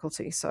of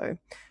faculty. So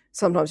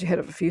sometimes you're head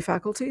of a few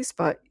faculties,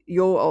 but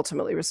you're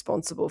ultimately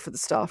responsible for the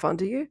staff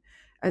under you,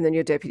 and then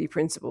your deputy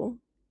principal.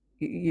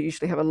 You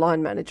usually have a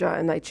line manager,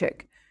 and they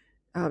check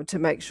to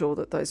make sure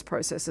that those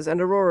processes.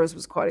 And Aurora's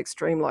was quite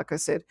extreme. Like I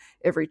said,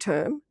 every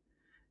term,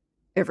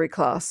 every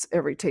class,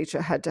 every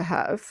teacher had to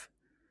have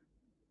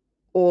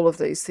all of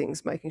these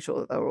things, making sure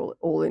that they were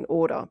all in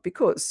order,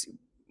 because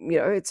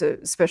it's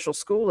a special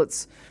school.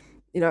 It's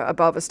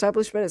above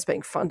establishment. It's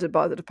being funded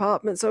by the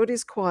department, so it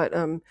is quite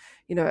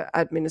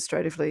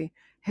administratively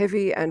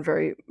heavy and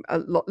a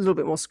little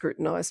bit more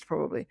scrutinised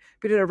probably.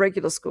 But in a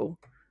regular school,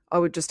 I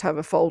would just have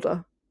a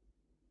folder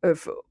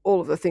of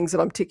all of the things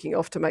that I'm ticking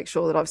off to make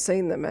sure that I've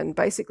seen them, and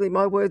basically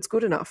my word's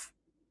good enough.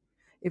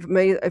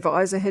 If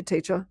I as a head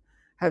teacher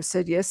have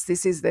said, yes,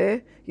 this is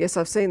there, yes,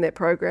 I've seen their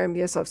program,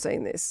 yes, I've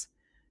seen this,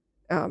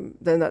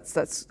 then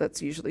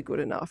that's usually good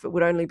enough. It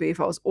would only be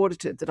if I was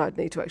audited that I'd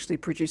need to actually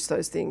produce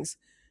those things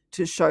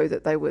to show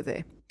that they were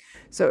there.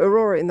 So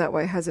Aurora in that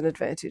way has an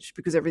advantage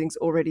because everything's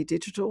already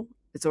digital,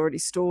 it's already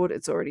stored,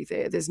 it's already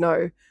there. There's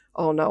no,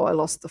 oh no, I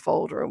lost the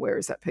folder and where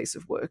is that piece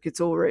of work? It's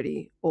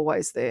already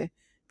always there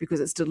because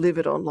it's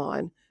delivered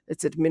online,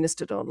 it's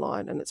administered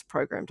online, and it's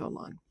programmed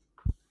online.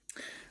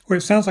 Well,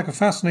 it sounds like a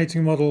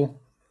fascinating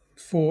model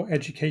for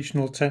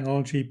educational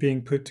technology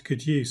being put to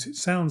good use. It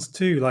sounds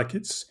too like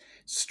it's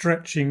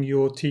stretching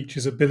your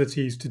teachers'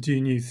 abilities to do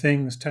new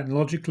things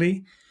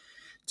technologically,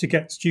 to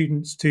get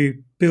students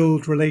to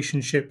build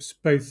relationships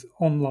both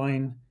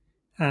online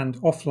and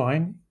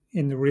offline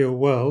in the real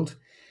world.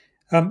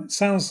 It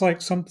sounds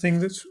like something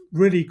that's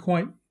really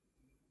quite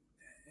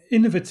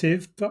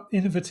innovative, but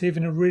innovative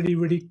in a really,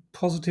 really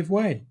positive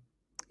way.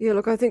 Yeah,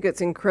 look, I think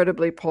it's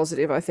incredibly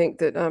positive. I think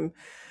that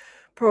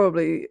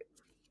probably,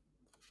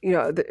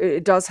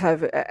 it does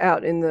have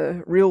out in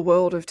the real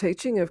world of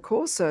teaching, of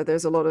course. So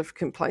there's a lot of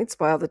complaints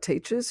by other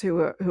teachers who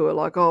are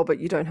like, oh, but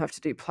you don't have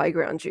to do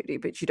playground duty,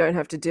 but you don't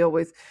have to deal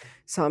with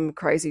some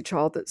crazy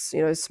child that's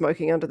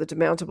smoking under the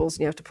demountables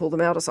and you have to pull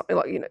them out or something,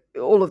 like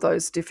all of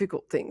those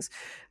difficult things,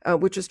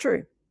 which is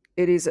true.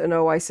 It is an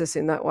oasis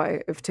in that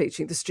way of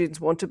teaching. The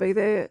students want to be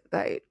there.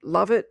 They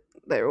love it.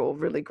 They're all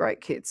really great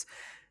kids.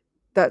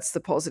 That's the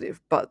positive.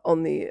 But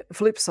on the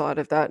flip side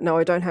of that, no,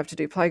 I don't have to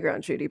do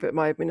playground duty, but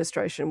my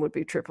administration would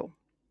be triple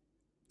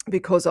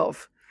because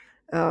of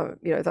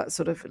that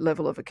sort of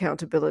level of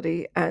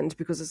accountability, and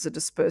because it's a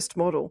dispersed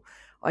model.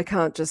 I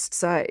can't just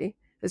say,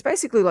 it's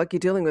basically like you're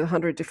dealing with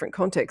 100 different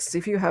contexts.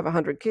 If you have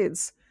 100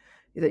 kids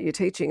that you're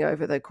teaching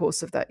over the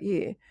course of that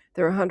year,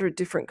 there are 100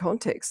 different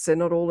contexts. They're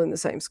not all in the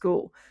same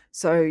school.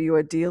 So you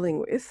are dealing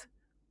with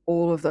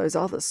all of those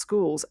other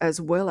schools as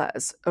well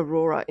as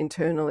Aurora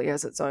internally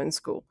as its own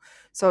school.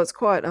 So it's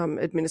quite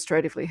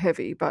administratively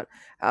heavy. But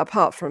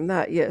apart from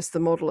that, yes,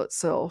 the model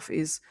itself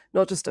is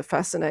not just a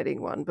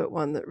fascinating one, but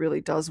one that really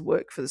does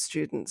work for the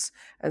students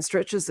and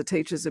stretches the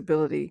teacher's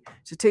ability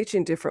to teach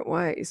in different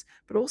ways,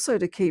 but also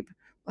to keep,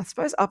 I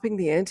suppose, upping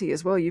the ante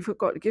as well. You've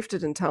got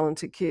gifted and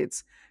talented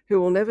kids who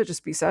will never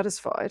just be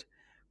satisfied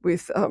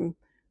with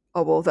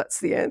oh, well, that's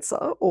the answer,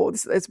 or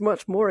it's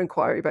much more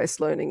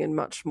inquiry-based learning and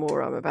much more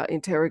about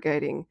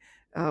interrogating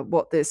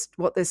what they're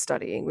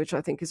studying, which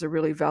I think is a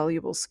really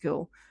valuable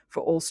skill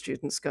for all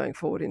students going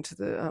forward into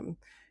the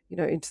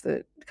into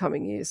the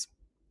coming years.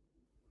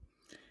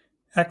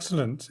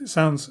 Excellent. It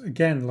sounds,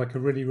 again, like a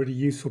really, really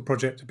useful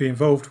project to be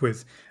involved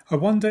with. I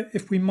wonder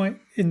if we might,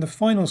 in the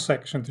final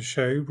section of the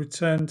show,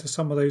 return to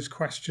some of those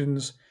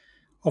questions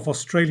of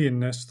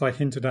Australianness that I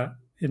hinted at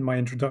in my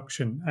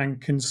introduction and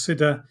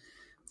consider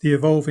the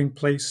evolving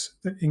place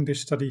that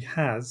English study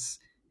has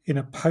in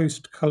a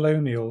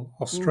post-colonial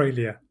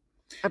Australia.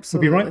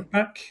 Absolutely. We'll be right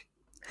back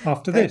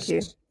after Thank this.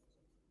 you.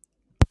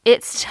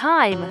 It's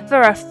time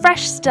for a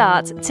fresh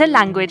start to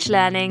language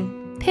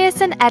learning.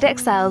 Pearson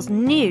EdXL's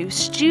new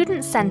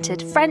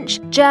student-centred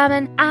French,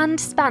 German and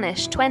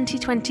Spanish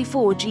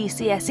 2024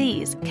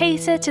 GCSEs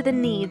cater to the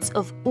needs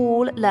of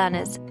all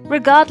learners,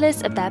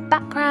 regardless of their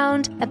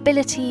background,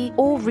 ability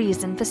or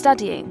reason for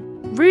studying.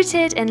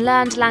 Rooted in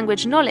learned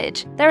language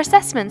knowledge, their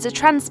assessments are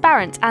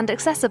transparent and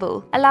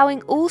accessible,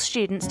 allowing all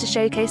students to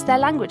showcase their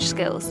language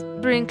skills.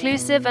 Through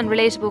inclusive and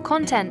relatable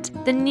content,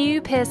 the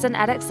new Pearson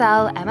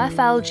EdXL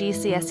MFL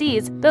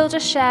GCSEs build a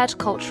shared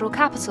cultural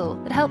capital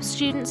that helps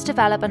students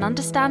develop an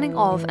understanding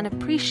of and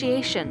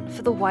appreciation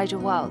for the wider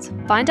world.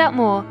 Find out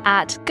more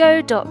at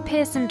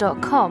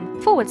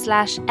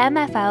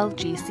go.pearson.com/MFL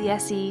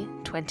GCSE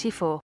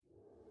 24.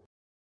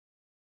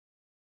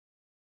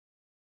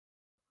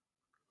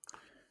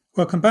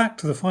 Welcome back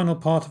to the final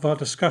part of our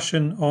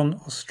discussion on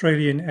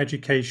Australian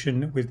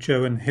education with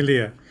Joan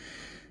Hillier.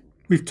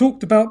 We've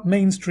talked about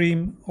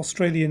mainstream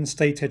Australian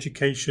state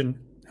education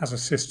as a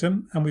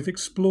system, and we've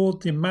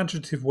explored the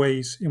imaginative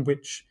ways in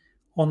which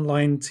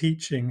online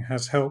teaching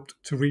has helped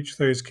to reach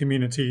those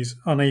communities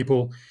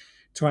unable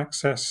to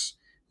access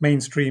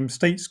mainstream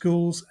state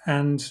schools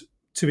and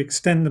to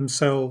extend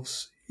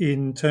themselves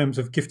in terms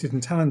of gifted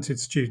and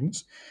talented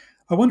students.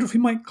 I wonder if we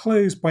might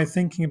close by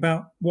thinking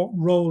about what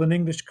role an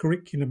English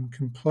curriculum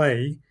can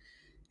play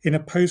in a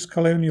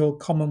post-colonial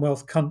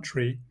Commonwealth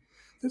country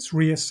that's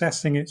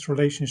reassessing its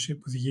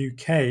relationship with the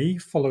UK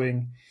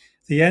following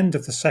the end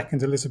of the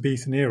Second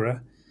Elizabethan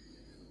era,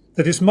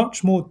 that is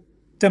much more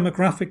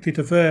demographically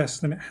diverse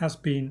than it has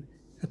been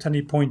at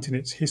any point in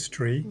its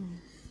history,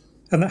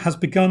 and that has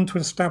begun to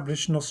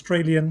establish an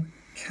Australian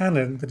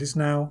canon that is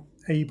now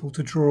able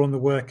to draw on the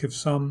work of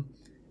some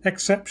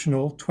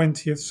exceptional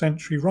 20th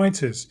century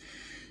writers.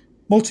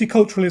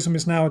 Multiculturalism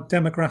is now a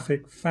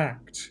demographic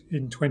fact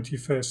in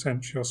 21st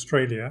century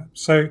Australia.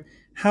 So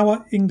how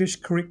are English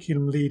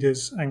curriculum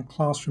leaders and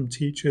classroom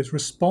teachers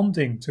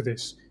responding to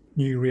this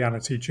new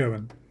reality,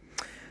 Joan?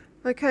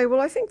 Okay, well,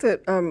 I think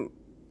that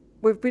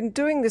we've been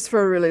doing this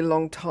for a really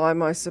long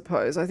time, I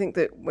suppose. I think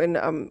that when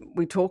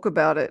we talk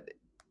about it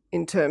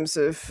in terms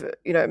of,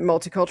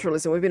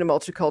 multiculturalism, we've been a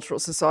multicultural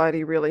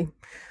society really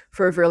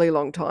for a really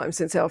long time,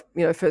 since our,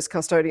 first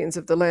custodians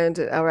of the land,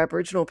 our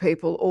Aboriginal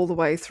people, all the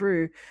way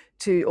through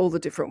to all the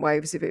different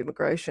waves of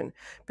immigration.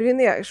 But in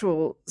the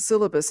actual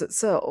syllabus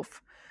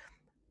itself,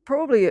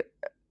 probably,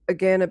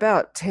 again,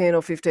 about 10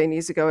 or 15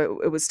 years ago,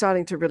 it was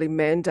starting to really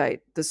mandate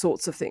the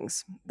sorts of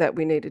things that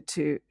we needed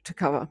to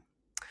cover.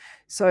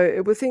 So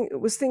it was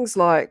things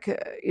like,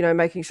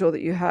 making sure that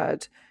you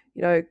had,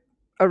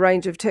 a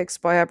range of texts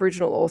by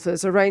Aboriginal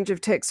authors, a range of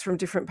texts from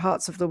different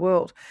parts of the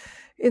world.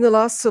 In the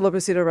last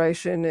syllabus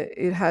iteration,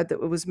 it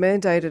was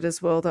mandated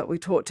as well that we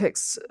taught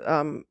texts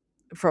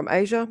from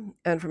Asia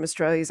and from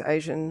Australia's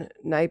Asian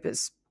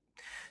neighbours.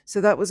 So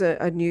that was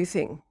a new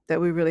thing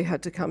that we really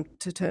had to come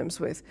to terms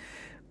with.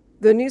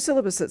 the new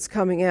syllabus that's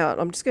coming out,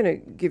 I'm just going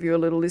to give you a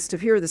little list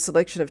of here are the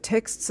selection of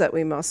texts that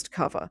we must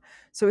cover.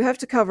 So we have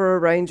to cover a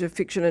range of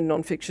fiction and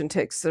non-fiction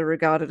texts that are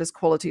regarded as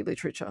quality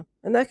literature,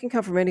 and that can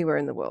come from anywhere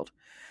in the world.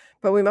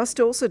 But we must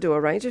also do a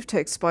range of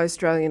texts by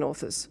Australian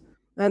authors.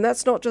 And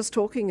that's not just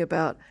talking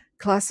about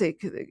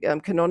classic,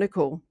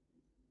 canonical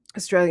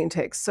Australian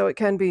texts. So it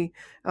can be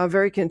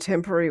very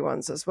contemporary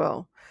ones as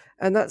well.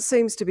 And that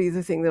seems to be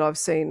the thing that I've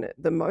seen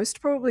the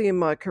most probably in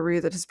my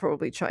career that has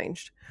probably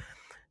changed.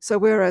 So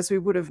whereas we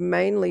would have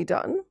mainly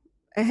done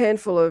a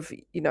handful of,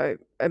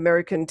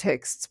 American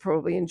texts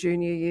probably in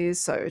junior years,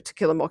 so To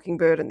Kill a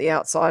Mockingbird and The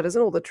Outsiders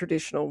and all the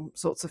traditional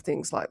sorts of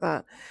things like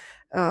that,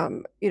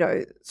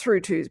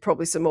 through to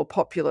probably some more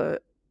popular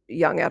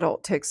young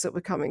adult texts that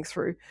were coming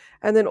through,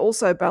 and then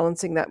also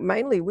balancing that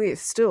mainly with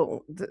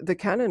still the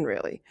canon,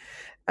 really.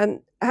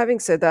 And having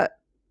said that,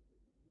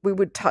 we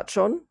would touch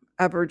on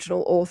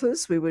Aboriginal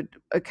authors. We would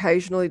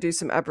occasionally do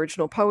some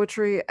Aboriginal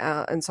poetry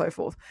and so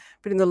forth.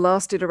 But in the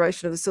last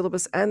iteration of the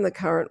syllabus and the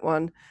current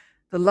one,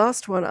 the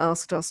last one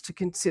asked us to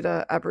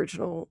consider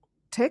Aboriginal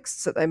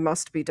texts, that they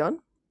must be done.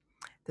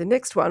 The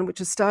next one,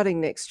 which is starting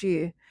next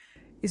year,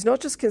 is not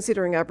just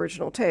considering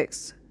Aboriginal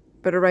texts,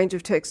 but a range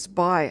of texts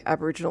by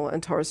Aboriginal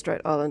and Torres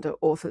Strait Islander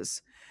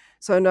authors.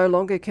 So no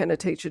longer can a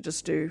teacher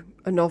just do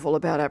a novel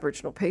about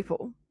Aboriginal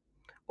people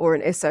or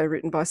an essay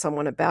written by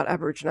someone about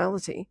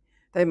Aboriginality.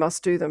 They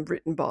must do them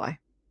written by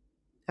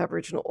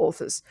Aboriginal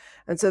authors.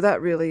 And so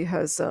that really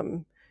has,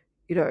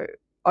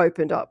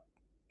 opened up,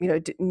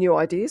 new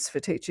ideas for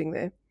teaching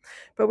there.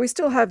 But we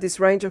still have this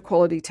range of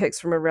quality texts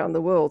from around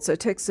the world. So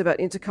texts about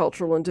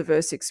intercultural and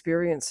diverse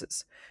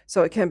experiences.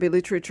 So it can be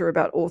literature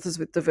about authors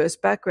with diverse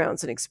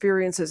backgrounds and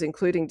experiences,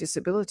 including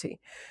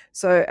disability.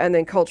 So, and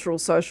then cultural,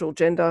 social,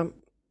 gender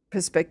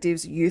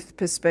perspectives, youth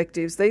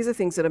perspectives. These are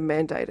things that are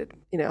mandated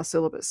in our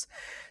syllabus.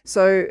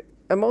 So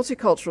a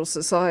multicultural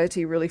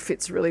society really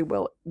fits really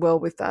well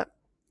with that.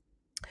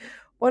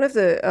 One of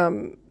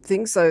the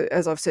things, though,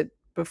 as I've said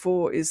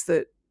before, is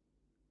that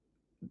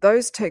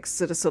those texts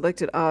that are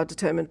selected are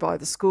determined by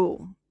the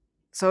school.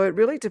 So it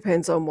really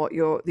depends on what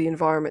the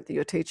environment that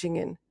you're teaching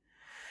in.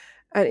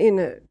 And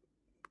in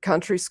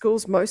country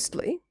schools,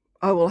 mostly,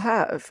 I will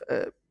have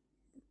a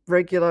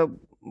regular,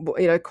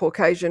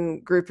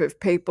 Caucasian group of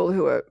people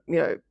who are,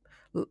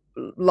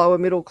 lower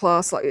middle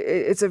class. Like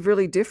it's a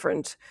really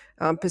different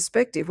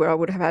perspective, where I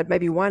would have had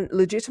maybe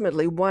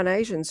legitimately one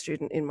Asian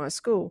student in my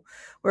school.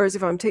 Whereas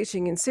if I'm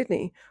teaching in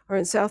Sydney or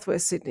in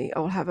Southwest Sydney, I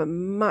will have a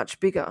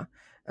much bigger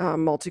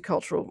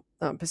multicultural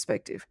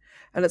perspective.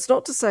 And it's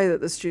not to say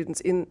that the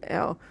students in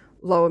our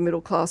lower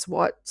middle class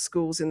white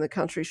schools in the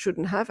country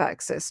shouldn't have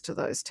access to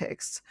those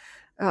texts.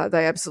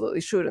 They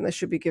absolutely should, and they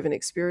should be given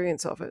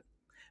experience of it.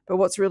 But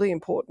what's really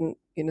important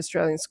in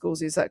Australian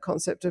schools is that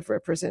concept of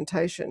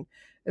representation,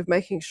 of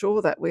making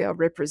sure that we are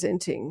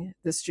representing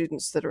the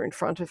students that are in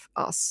front of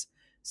us,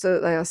 so that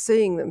they are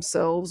seeing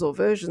themselves or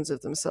versions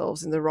of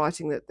themselves in the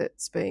writing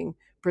that's being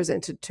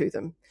presented to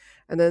them.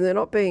 And then they're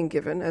not being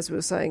given, as we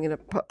were saying, in a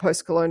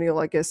post-colonial,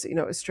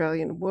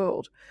 Australian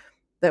world,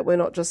 that we're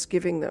not just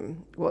giving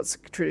them what's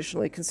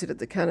traditionally considered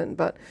the canon.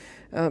 But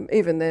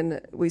even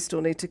then, we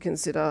still need to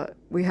consider,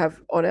 we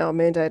have on our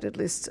mandated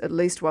list at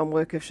least one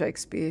work of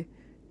Shakespeare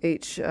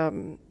each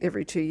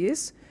every 2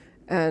 years.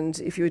 And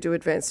if you do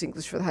advanced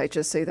English for the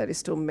HSC, that is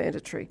still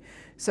mandatory.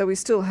 So we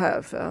still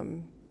have,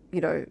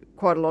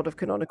 quite a lot of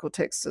canonical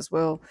texts as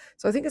well.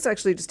 So I think it's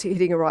actually just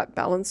hitting a right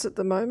balance at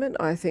the moment.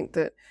 I think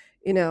that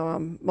in our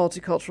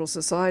multicultural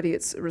society,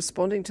 it's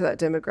responding to that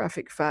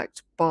demographic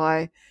fact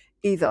by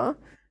either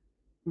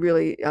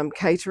really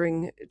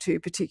catering to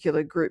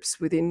particular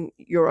groups within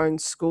your own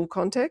school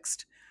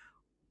context,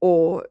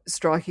 or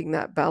striking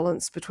that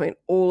balance between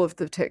all of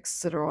the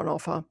texts that are on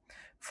offer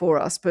for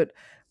us. But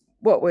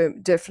what we're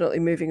definitely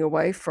moving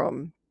away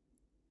from,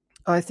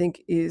 I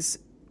think, is,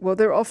 well,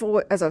 there are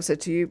often, as I've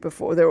said to you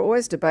before, there are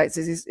always debates.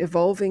 There's this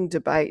evolving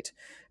debate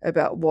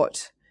about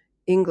what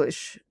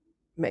English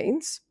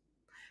means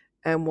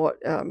and what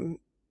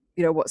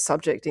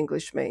subject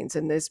English means.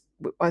 And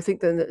I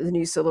think the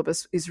new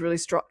syllabus is really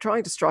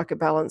trying to strike a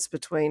balance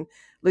between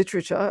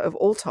literature of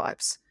all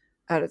types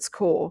at its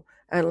core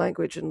and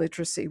language and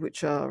literacy,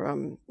 which are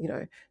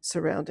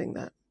surrounding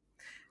that.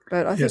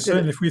 But I think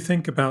certainly if we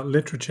think about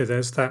literature,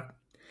 there's that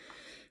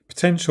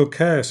potential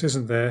curse,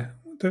 isn't there,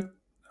 that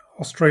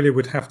Australia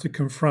would have to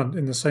confront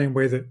in the same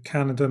way that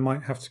Canada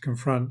might have to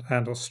confront,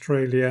 and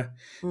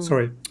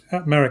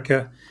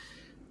America,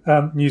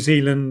 New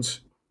Zealand,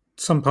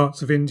 some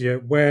parts of India,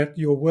 where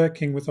you're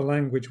working with a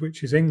language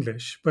which is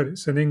English, but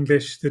it's an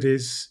English that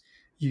is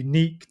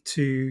unique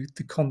to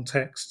the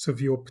context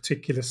of your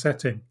particular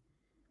setting.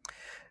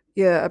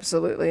 Yeah,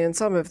 absolutely. And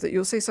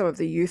you'll see some of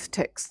the youth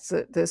texts,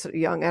 that the sort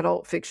of young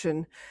adult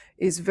fiction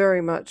is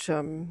very much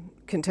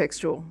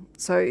contextual.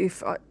 So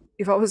if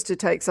I was to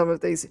take some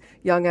of these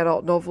young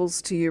adult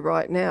novels to you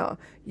right now,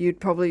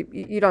 you'd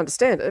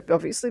understand it,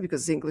 obviously,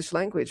 because it's English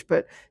language,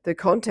 but the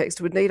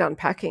context would need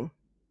unpacking.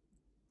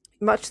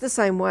 Much the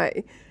same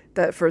way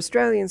that for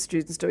Australian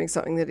students doing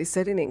something that is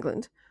set in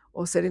England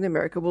or set in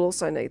America will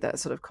also need that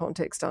sort of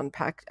context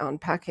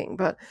unpacking.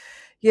 But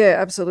yeah,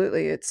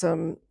 absolutely, it's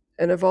an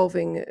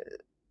evolving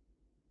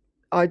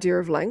idea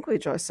of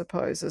language, I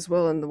suppose, as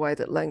well, and the way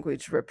that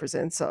language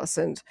represents us.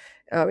 And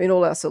in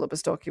all our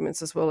syllabus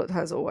documents as well, it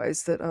has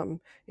always that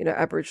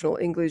Aboriginal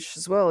English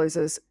as well is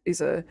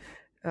a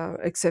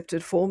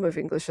accepted form of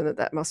English, and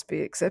that must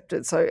be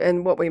accepted. So,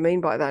 and what we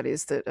mean by that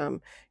is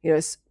that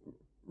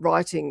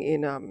writing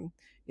in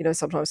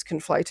sometimes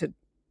conflated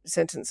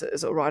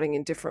sentences or writing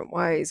in different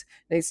ways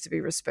needs to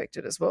be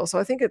respected as well. So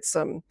I think it's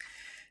I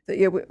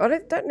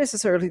don't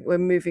necessarily think we're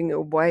moving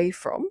away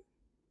from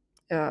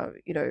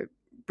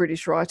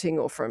British writing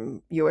or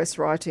from US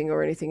writing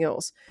or anything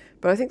else.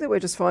 But I think that we're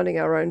just finding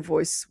our own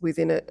voice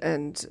within it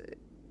and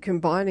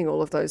combining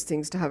all of those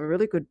things to have a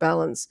really good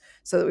balance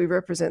so that we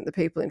represent the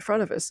people in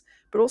front of us,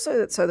 but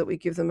also so that we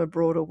give them a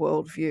broader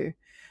worldview.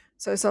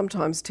 So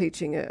sometimes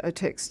teaching a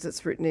text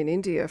that's written in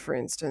India, for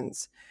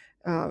instance,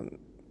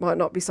 might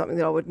not be something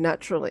that I would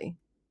naturally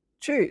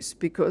choose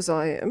because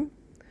I am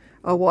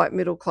a white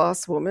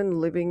middle-class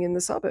woman living in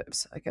the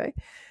suburbs, okay?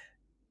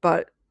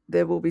 But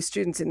there will be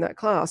students in that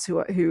class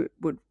who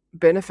would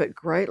benefit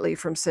greatly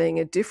from seeing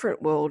a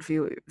different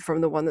worldview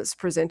from the one that's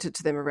presented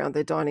to them around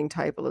their dining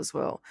table as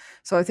well.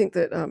 So I think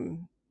that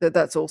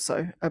that's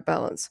also a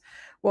balance.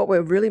 What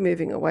we're really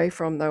moving away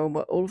from, though, and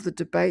what all of the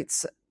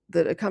debates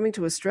that are coming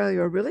to Australia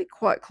are really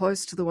quite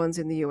close to the ones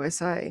in the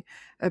USA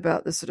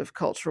about the sort of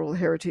cultural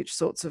heritage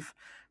sorts of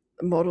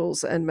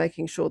models, and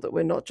making sure that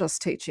we're not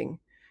just teaching,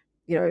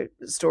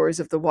 stories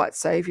of the white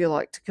savior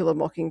like To Kill a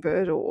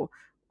Mockingbird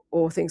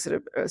or things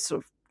that are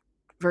sort of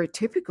very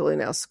typical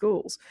in our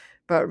schools,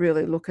 but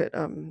really look at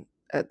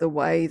the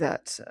way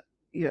that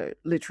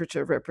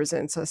literature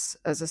represents us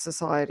as a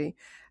society,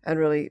 and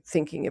really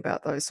thinking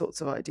about those sorts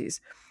of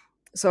ideas.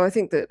 So I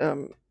think that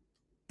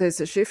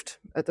there's a shift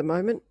at the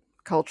moment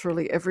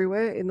culturally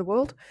everywhere in the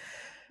world,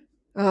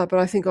 but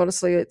I think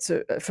honestly,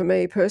 for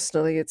me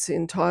personally, it's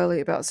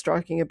entirely about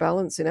striking a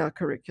balance in our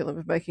curriculum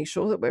of making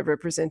sure that we're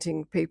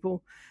representing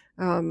people,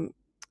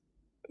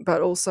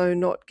 but also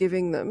not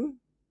giving them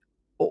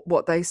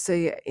what they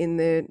see in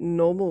their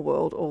normal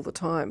world all the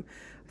time.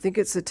 I think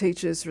it's the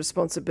teacher's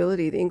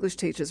responsibility, the English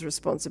teacher's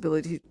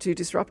responsibility, to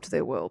disrupt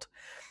their world.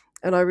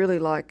 And I really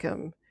like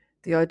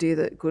the idea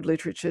that good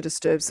literature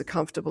disturbs the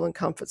comfortable and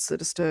comforts the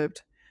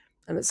disturbed.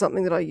 And it's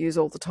something that I use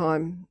all the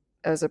time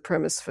as a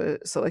premise for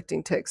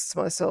selecting texts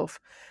myself,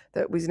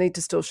 that we need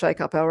to still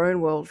shake up our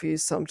own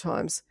worldviews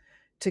sometimes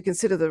to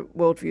consider the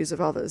worldviews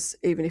of others,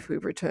 even if we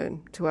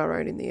return to our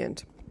own in the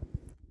end.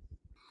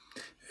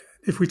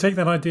 If we take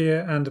that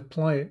idea and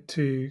apply it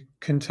to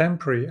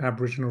contemporary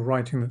Aboriginal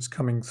writing that's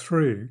coming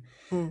through,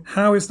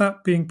 how is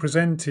that being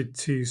presented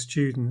to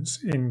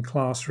students in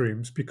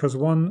classrooms? Because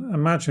one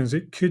imagines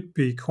it could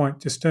be quite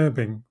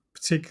disturbing,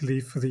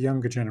 particularly for the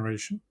younger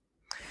generation.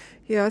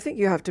 Yeah, I think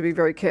you have to be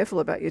very careful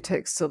about your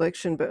text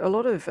selection, but a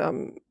lot of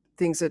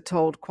things are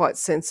told quite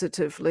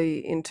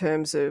sensitively in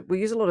terms of, we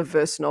use a lot of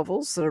verse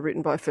novels that are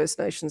written by First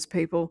Nations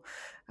people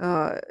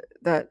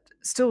that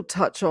still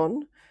touch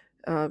on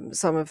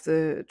some of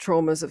the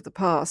traumas of the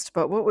past.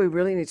 But what we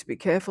really need to be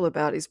careful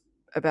about is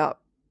about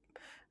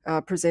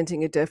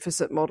presenting a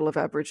deficit model of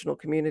Aboriginal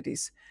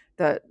communities,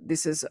 that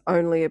this is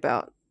only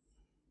about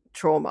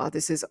trauma,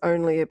 this is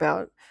only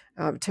about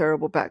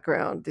terrible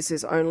background, this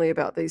is only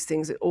about these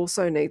things. It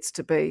also needs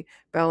to be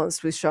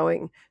balanced with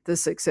showing the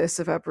success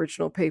of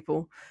Aboriginal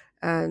people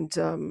and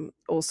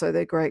also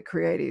their great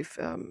creative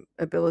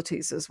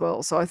abilities as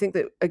well. So I think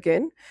that,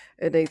 again,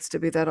 it needs to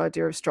be that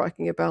idea of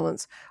striking a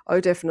balance. I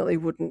definitely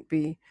wouldn't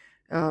be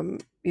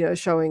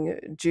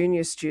showing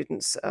junior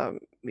students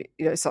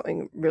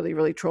something really,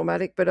 really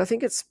traumatic, but I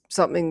think it's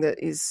something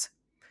that is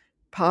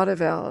part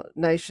of our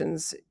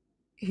nation's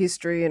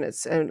history, and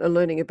it's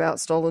learning about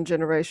stolen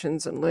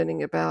generations and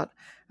learning about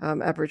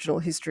Aboriginal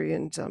history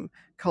and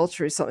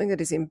culture is something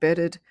that is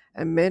embedded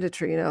and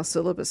mandatory in our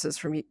syllabuses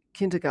from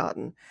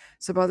kindergarten.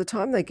 So by the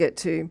time they get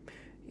to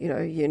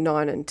year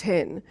 9 and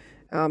 10,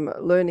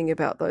 learning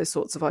about those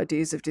sorts of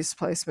ideas of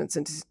displacements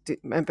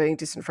and being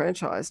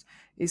disenfranchised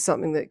is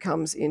something that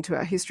comes into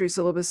our history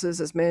syllabuses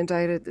as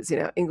mandated, that's in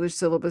our English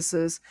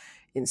syllabuses,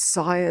 in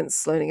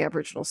science, learning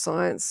Aboriginal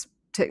science,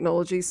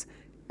 technologies,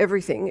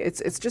 everything.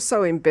 It's just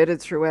so embedded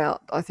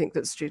throughout, I think,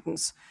 that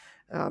students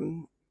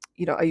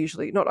are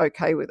usually not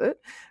okay with it,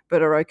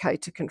 but are okay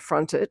to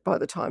confront it by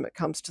the time it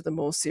comes to the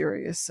more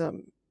serious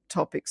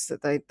topics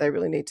that they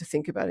really need to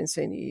think about in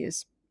senior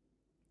years.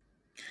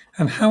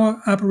 And how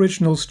are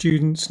Aboriginal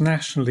students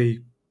nationally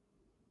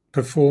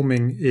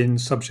performing in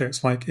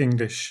subjects like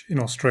English in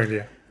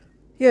Australia?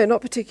 Yeah,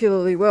 not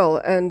particularly well.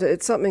 And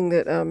it's something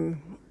that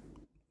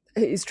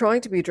is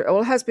trying to be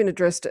has been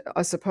addressed,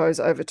 I suppose,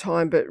 over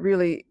time, but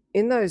really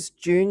in those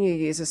junior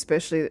years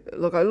especially.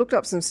 Look, I looked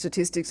up some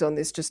statistics on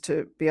this just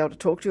to be able to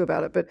talk to you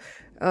about it, but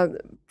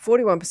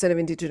 41% of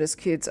Indigenous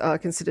kids are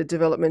considered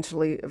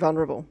developmentally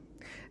vulnerable.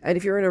 And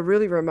if you're in a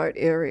really remote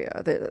area,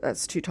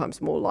 that's 2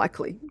 times more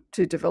likely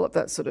to develop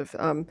that sort of,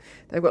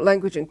 they've got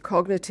language and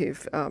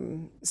cognitive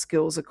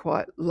skills are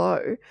quite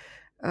low.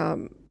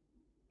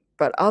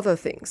 but other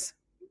things,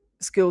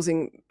 skills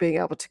in being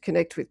able to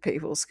connect with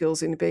people,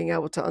 skills in being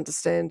able to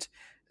understand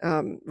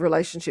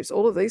relationships,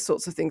 all of these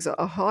sorts of things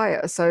are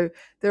higher. So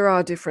there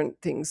are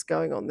different things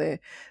going on there.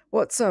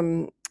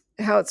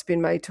 How it's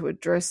been made to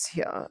address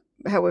here,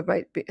 how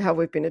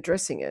we've been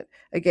addressing it,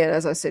 again,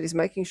 as I said, is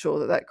making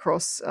sure that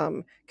cross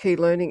key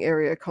learning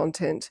area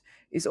content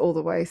is all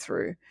the way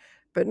through,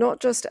 but not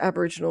just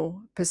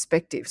Aboriginal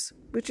perspectives,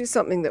 which is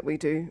something that we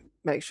do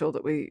make sure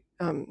that we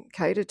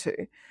cater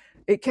to.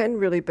 It can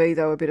really be,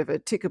 though, a bit of a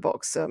ticker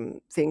box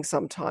thing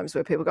sometimes,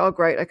 where people go, oh,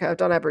 great, okay, I've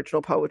done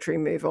Aboriginal poetry,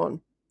 move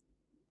on.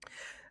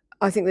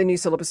 I think the new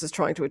syllabus is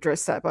trying to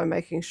address that by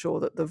making sure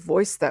that the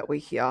voice that we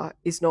hear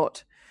is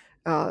not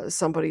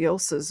somebody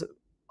else's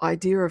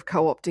idea of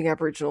co-opting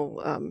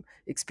Aboriginal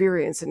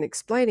experience and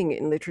explaining it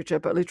in literature,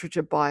 but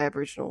literature by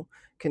Aboriginal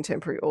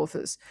contemporary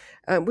authors,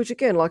 which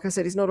again, like I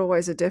said, is not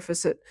always a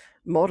deficit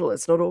model.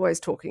 It's not always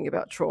talking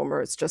about trauma.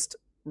 It's just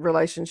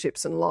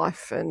relationships and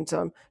life and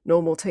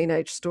normal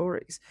teenage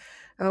stories.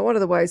 One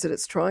of the ways that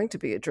it's trying to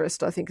be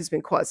addressed, I think, has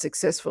been quite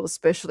successful,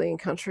 especially in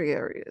country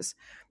areas,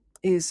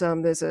 is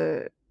there's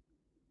a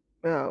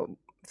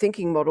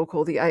thinking model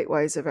called the 8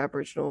 Ways of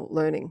Aboriginal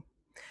Learning.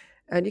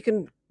 And you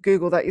can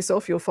Google that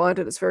yourself, you'll find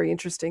it. It's very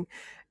interesting.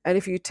 And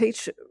if you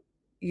teach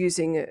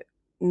using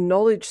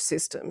knowledge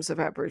systems of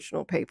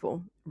Aboriginal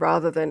people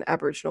rather than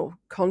Aboriginal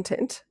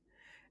content,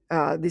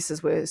 this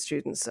is where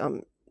students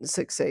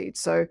succeed.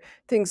 So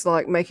things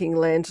like making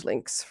land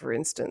links, for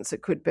instance,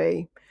 it could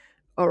be,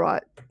 all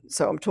right,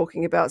 so I'm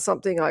talking about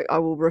something, I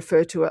will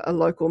refer to a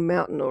local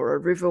mountain or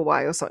a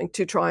riverway or something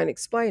to try and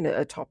explain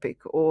a topic,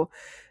 or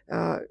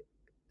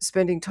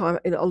spending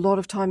a lot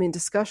of time in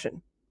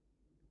discussion,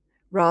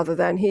 rather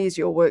than here's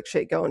your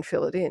worksheet, go and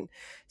fill it in.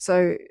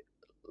 So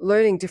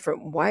learning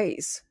different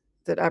ways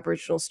that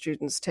Aboriginal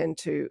students tend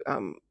to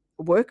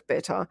work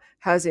better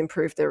has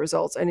improved their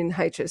results. And in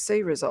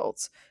HSC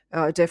results,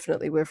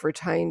 definitely we've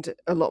retained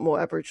a lot more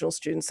Aboriginal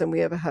students than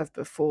we ever have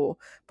before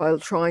by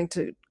trying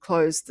to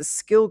close the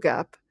skill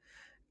gap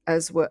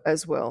as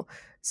well.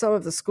 Some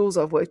of the schools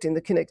I've worked in,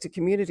 the Connected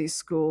Communities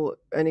School,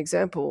 an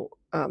example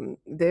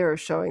there of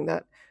showing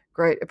that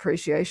great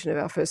appreciation of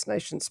our First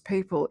Nations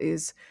people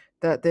is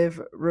that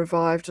they've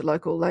revived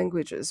local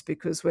languages,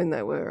 because when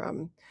they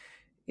were,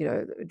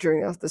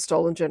 during the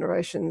stolen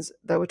generations,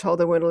 they were told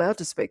they weren't allowed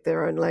to speak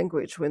their own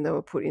language when they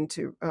were put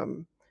into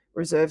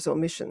reserves or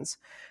missions.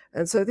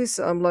 And so this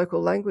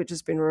local language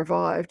has been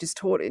revived, is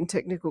taught in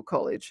technical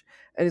college,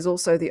 and is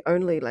also the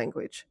only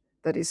language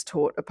that is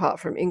taught apart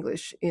from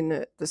English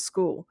in the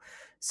school.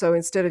 So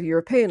instead of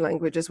European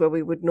languages, where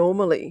we would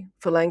normally,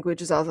 for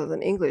languages other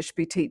than English,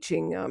 be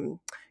teaching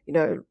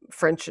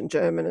French and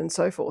German and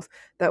so forth,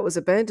 that was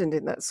abandoned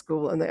in that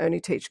school, and they only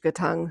teach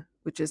Gatang,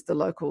 which is the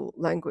local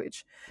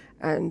language.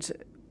 And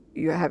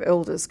you have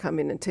elders come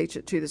in and teach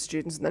it to the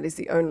students, and that is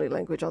the only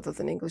language other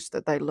than English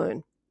that they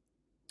learn.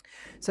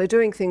 So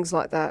doing things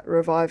like that,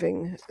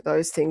 reviving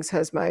those things,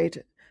 has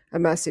made a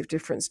massive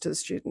difference to the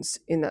students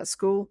in that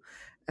school,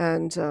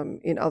 and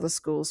in other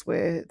schools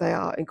where they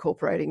are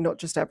incorporating not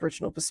just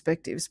Aboriginal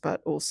perspectives,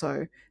 but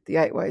also the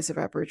 8 Ways of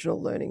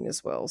Aboriginal Learning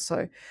as well.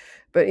 So,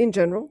 but in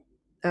general,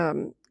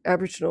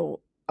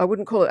 Aboriginal, I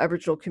wouldn't call it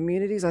Aboriginal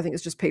communities. I think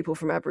it's just people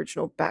from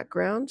Aboriginal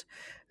background.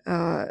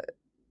 They're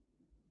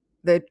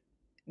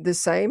the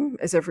same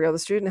as every other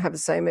student, have the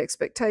same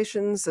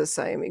expectations, the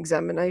same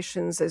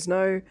examinations. There's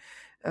no,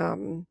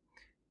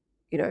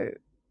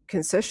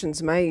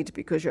 concessions made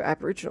because you're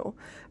Aboriginal.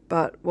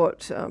 But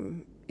what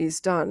is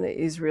done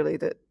is really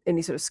that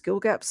any sort of skill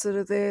gaps that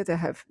are there, they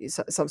have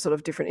some sort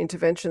of different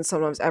interventions,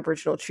 sometimes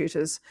Aboriginal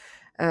tutors,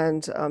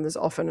 and there's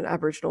often an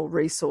Aboriginal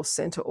resource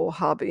centre or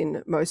hub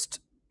in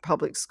most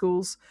public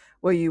schools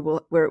where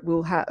it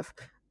will have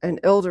an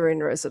elder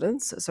in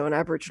residence, so an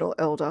Aboriginal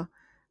elder,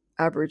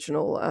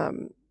 Aboriginal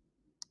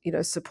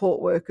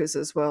support workers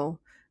as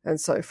well, and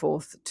so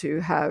forth,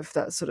 to have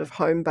that sort of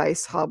home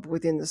base hub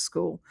within the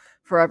school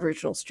for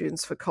Aboriginal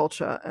students for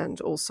culture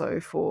and also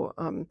for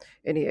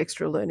any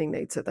extra learning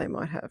needs that they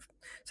might have.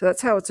 So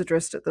that's how it's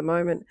addressed at the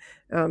moment.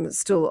 It's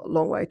still a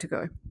long way to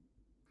go.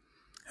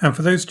 And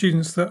for those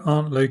students that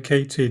aren't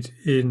located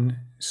in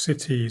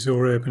cities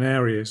or urban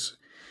areas,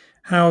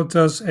 how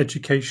does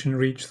education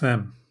reach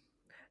them?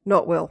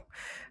 Not well.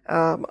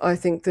 I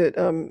think that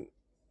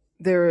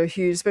there are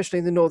huge, especially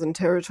in the Northern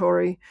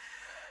Territory,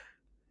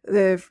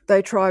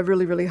 they try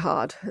really, really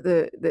hard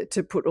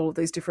to put all of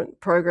these different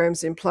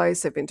programs in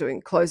place. They've been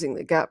doing Closing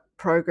the Gap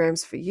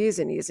programs for years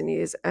and years and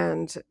years,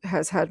 and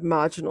has had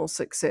marginal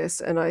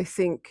success. And I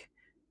think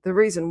the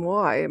reason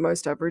why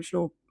most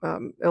Aboriginal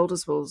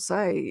elders will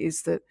say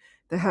is that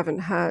they haven't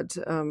had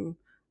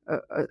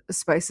a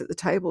space at the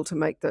table to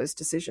make those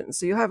decisions.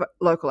 So you have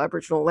local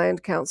Aboriginal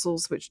land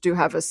councils, which do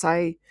have a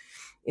say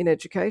in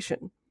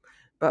education,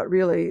 but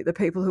really the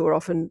people who are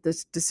often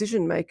the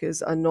decision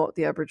makers are not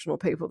the Aboriginal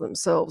people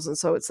themselves. And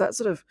so it's that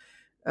sort of,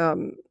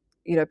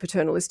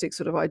 paternalistic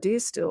sort of idea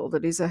still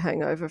that is a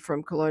hangover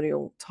from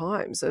colonial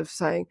times of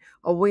saying,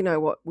 oh, we know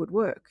what would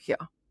work here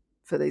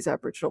for these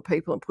Aboriginal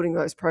people, and putting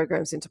those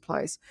programs into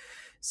place.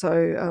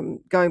 So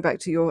going back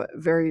to your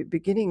very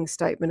beginning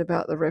statement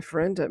about the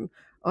referendum,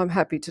 I'm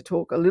happy to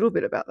talk a little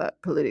bit about that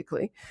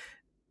politically,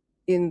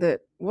 in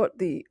that what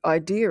the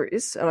idea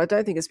is, and I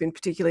don't think it's been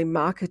particularly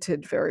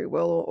marketed very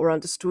well or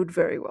understood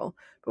very well,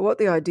 but what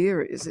the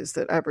idea is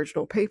that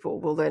Aboriginal people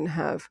will then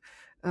have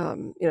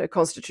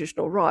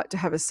constitutional right to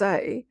have a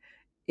say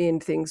in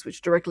things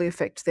which directly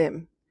affect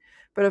them.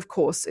 But of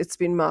course, it's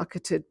been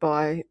marketed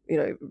by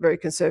very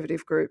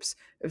conservative groups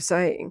of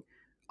saying,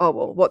 oh,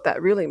 well, what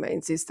that really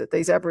means is that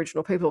these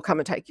Aboriginal people will come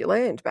and take your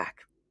land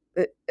back.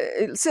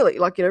 It's silly,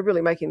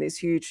 really making these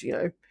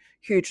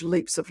huge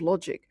leaps of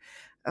logic.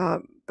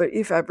 But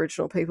if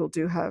Aboriginal people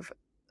do have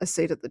a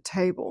seat at the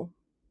table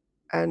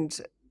and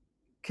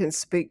can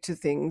speak to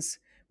things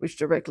which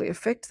directly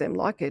affect them,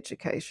 like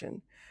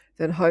education,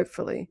 then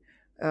hopefully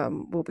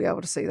we'll be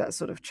able to see that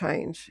sort of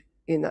change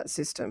in that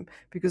system.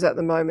 Because at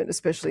the moment,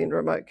 especially in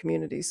remote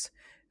communities,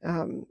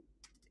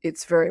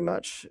 it's very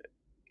much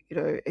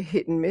a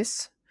hit and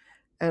miss.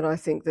 And I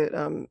think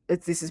that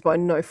this is by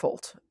no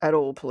fault at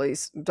all.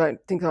 Police, don't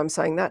think I'm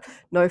saying that.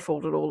 No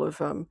fault at all of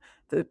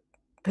the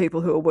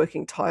people who are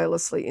working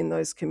tirelessly in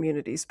those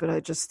communities. But I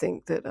just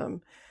think that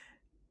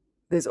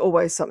there's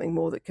always something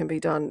more that can be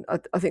done.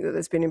 I think that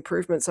there's been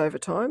improvements over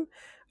time.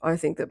 I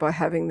think that by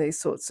having these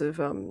sorts of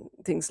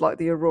things like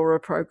the Aurora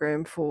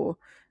program for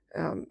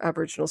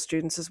Aboriginal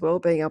students as well,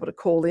 being able to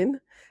call in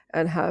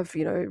and have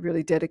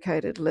really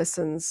dedicated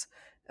lessons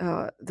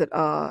that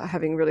are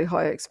having really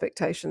high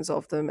expectations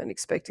of them and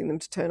expecting them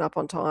to turn up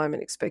on time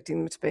and expecting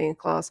them to be in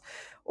class,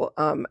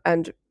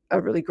 and a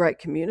really great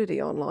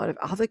community online of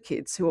other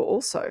kids who are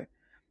also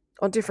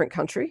on different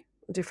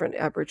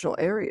Aboriginal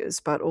areas,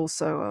 but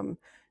also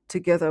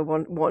together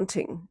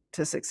wanting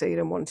to succeed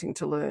and wanting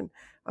to learn.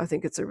 I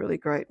think it's a really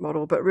great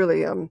model, but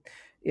really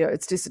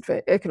it's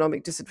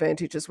economic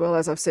disadvantage as well,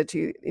 as I've said to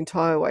you the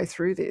entire way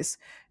through this,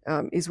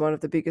 is one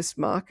of the biggest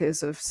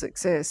markers of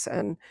success.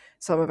 And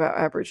some of our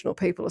Aboriginal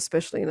people,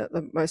 especially in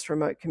the most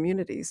remote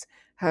communities,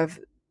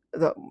 have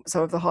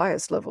some of the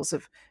highest levels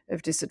of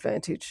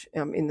disadvantage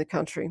in the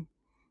country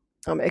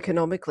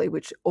economically,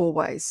 which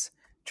always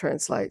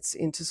translates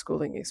into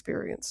schooling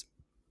experience.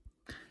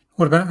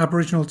 What about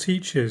Aboriginal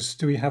teachers?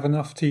 Do we have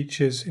enough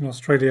teachers in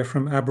Australia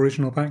from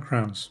Aboriginal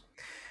backgrounds?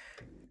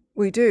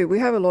 We do. We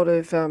have a lot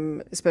of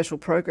special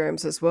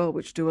programs as well,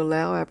 which do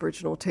allow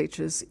Aboriginal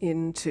teachers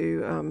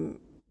into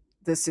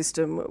the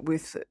system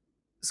with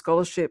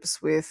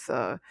scholarships, with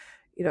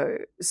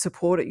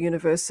support at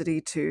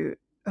university to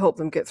help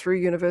them get through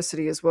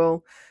university as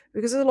well,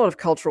 because there's a lot of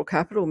cultural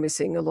capital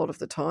missing a lot of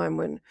the time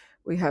when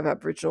we have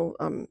Aboriginal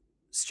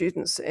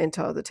students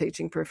enter the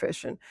teaching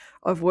profession.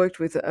 I've worked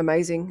with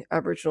amazing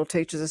Aboriginal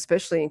teachers,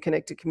 especially in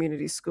connected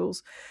community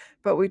schools,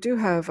 but we do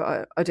have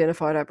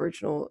identified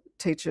Aboriginal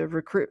teacher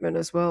recruitment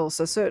as well.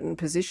 So certain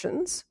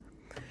positions,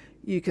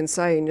 you can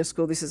say in your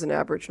school, this is an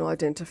Aboriginal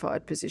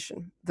identified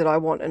position, that I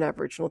want an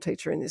Aboriginal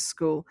teacher in this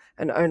school,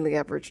 and only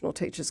Aboriginal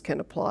teachers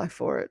can apply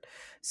for it.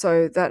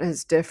 So that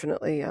has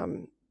definitely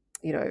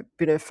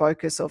been a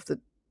focus of the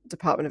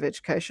Department of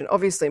Education.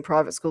 Obviously in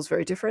private schools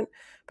very different,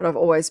 but I've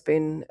always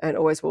been and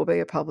always will be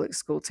a public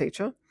school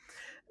teacher.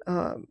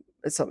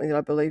 It's something that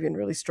I believe in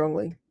really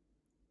strongly,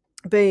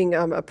 being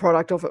a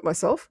product of it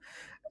myself.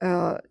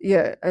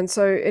 And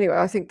so anyway,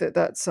 I think that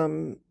that's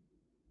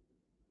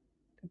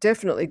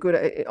definitely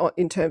good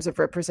in terms of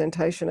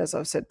representation, as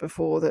I've said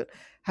before, that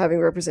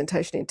having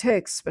representation in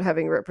text, but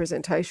having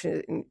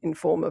representation in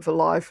form of a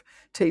live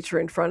teacher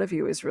in front of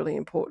you is really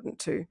important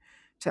to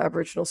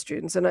Aboriginal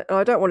students. And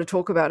I don't want to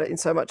talk about it in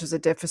so much as a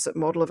deficit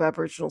model of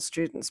Aboriginal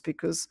students,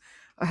 because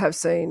I have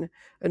seen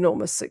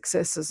enormous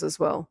successes as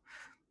well.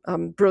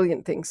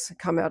 Brilliant things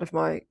come out of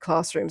my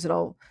classrooms, and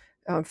I'll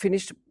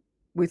finish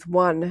with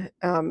one.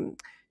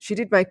 She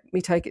did make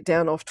me take it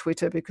down off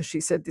Twitter because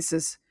she said this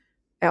is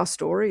our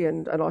story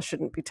and I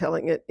shouldn't be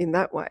telling it in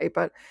that way.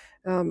 But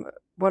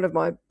one of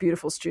my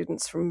beautiful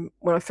students from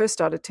when I first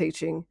started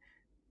teaching,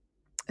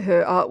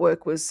 her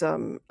artwork was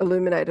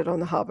illuminated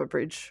on the Harbour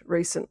Bridge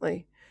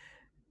recently,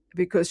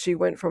 because she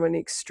went from an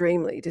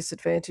extremely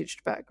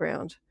disadvantaged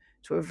background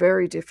to a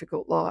very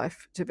difficult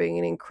life to being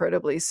an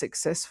incredibly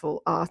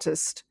successful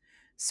artist,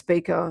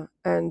 speaker,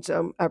 and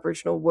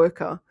Aboriginal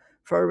worker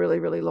for a really,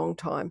 really long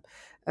time.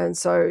 And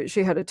so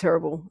she had a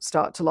terrible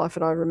start to life,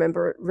 and I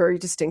remember it very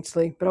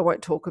distinctly, but I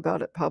won't talk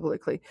about it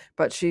publicly.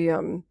 But she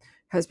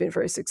has been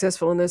very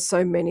successful, and there's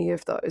so many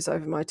of those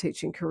over my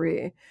teaching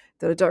career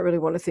that I don't really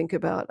want to think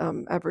about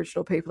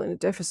Aboriginal people in a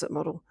deficit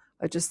model.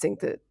 I just think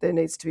that there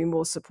needs to be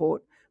more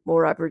support,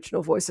 more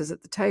Aboriginal voices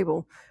at the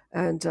table,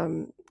 and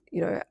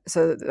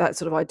so that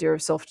sort of idea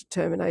of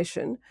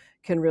self-determination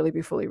can really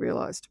be fully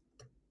realised.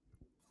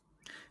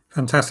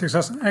 Fantastic. So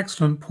that's an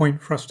excellent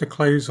point for us to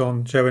close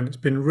on, Jo, and it's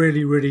been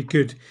really, really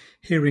good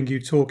hearing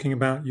you talking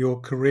about your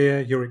career,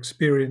 your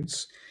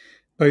experience,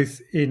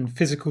 both in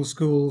physical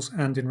schools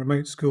and in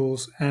remote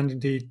schools, and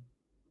indeed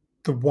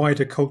the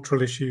wider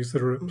cultural issues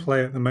that are at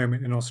play at the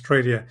moment in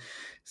Australia.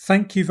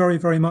 Thank you very,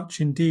 very much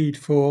indeed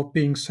for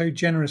being so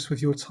generous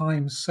with your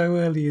time so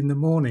early in the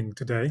morning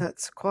today.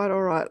 That's quite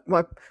all right.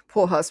 My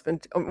poor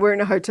husband, we're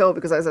in a hotel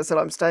because, as I said,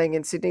 I'm staying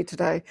in Sydney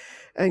today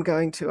and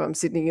going to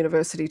Sydney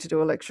University to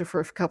do a lecture for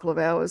a couple of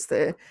hours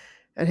there.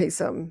 And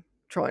he's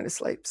trying to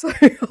sleep, so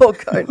I'll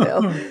go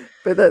now.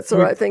 But that's all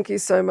right. Thank you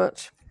so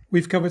much.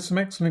 We've covered some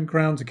excellent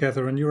ground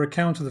together, and your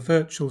account of the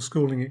virtual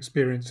schooling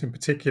experience in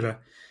particular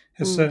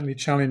has certainly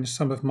challenged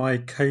some of my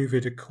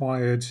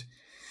COVID-acquired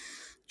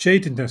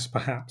jadedness,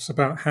 perhaps,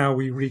 about how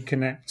we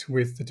reconnect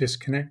with the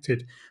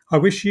disconnected. I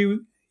wish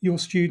you, your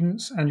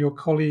students and your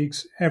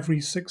colleagues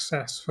every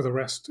success for the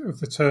rest of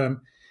the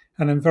term,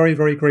 and I'm very,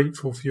 very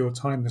grateful for your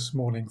time this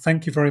morning.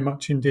 Thank you very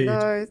much indeed.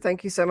 No,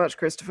 thank you so much,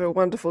 Christopher.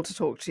 Wonderful to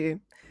talk to you.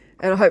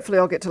 And hopefully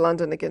I'll get to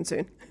London again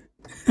soon.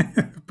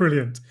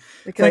 Brilliant.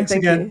 Okay, Thanks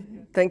thank again.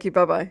 you. Thank you.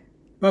 Bye-bye.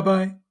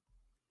 Bye-bye.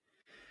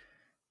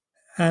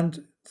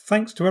 And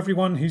thanks to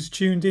everyone who's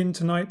tuned in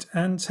tonight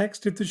and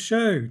texted the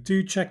show.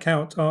 Do check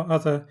out our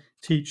other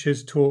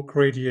Teachers Talk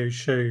radio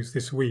shows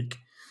this week.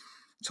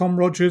 Tom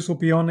Rogers will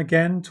be on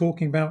again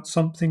talking about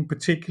something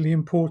particularly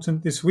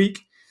important this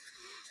week.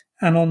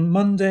 And on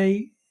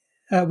Monday,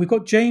 we've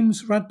got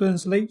James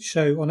Radburn's Late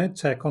Show on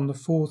EdTech on the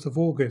 4th of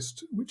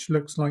August, which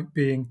looks like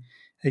being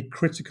a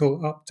critical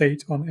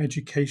update on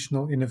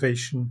educational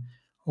innovation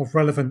of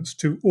relevance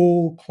to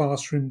all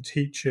classroom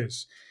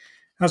teachers.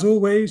 As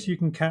always, you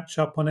can catch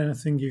up on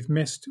anything you've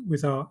missed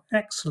with our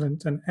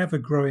excellent and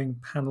ever-growing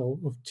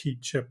panel of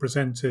teacher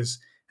presenters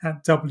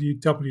at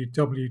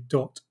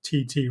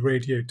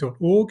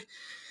www.ttradio.org.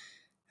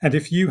 And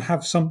if you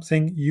have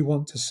something you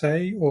want to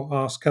say or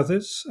ask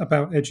others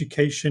about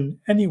education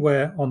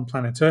anywhere on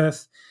planet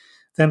Earth,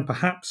 then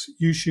perhaps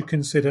you should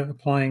consider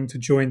applying to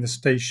join the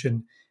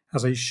station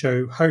as a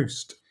show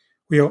host.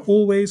 We are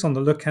always on the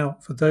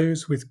lookout for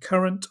those with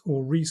current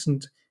or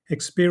recent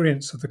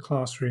experience of the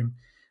classroom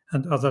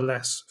and other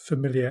less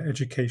familiar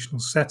educational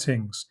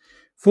settings.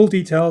 Full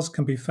details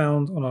can be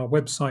found on our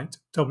website,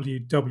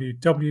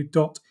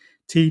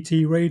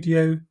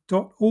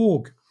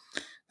 www.ttradio.org.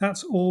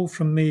 That's all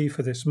from me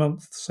for this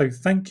month, so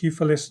thank you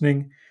for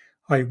listening.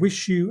 I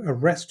wish you a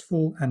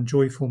restful and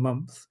joyful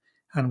month,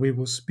 and we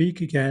will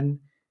speak again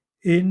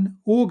in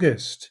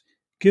August.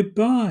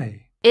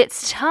 Goodbye.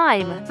 It's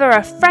time for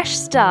a fresh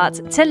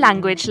start to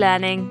language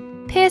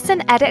learning.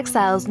 Pearson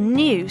EdXL's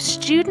new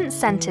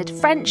student-centred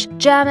French,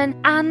 German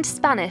and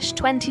Spanish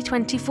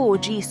 2024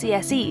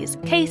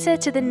 GCSEs cater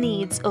to the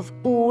needs of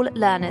all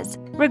learners,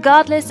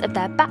 regardless of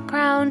their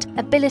background,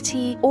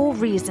 ability or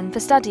reason for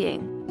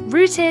studying.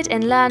 Rooted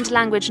in learned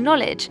language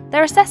knowledge,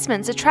 their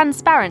assessments are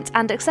transparent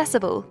and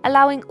accessible,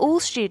 allowing all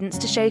students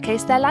to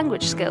showcase their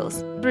language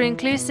skills. Through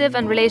inclusive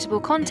and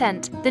relatable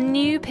content, the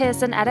new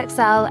Pearson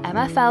EdXL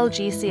MFL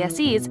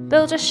GCSEs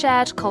build a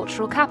shared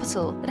cultural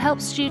capital that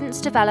helps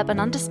students develop an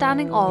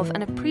understanding of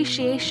and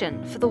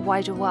appreciation for the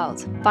wider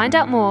world. Find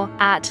out more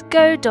at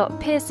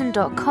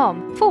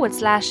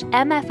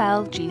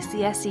go.pearson.com/MFL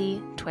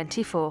GCSE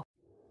 24.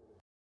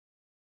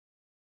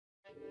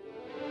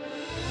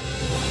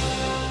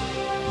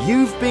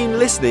 You've been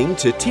listening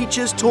to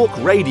Teachers Talk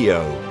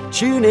Radio.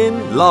 Tune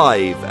in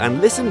live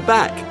and listen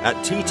back at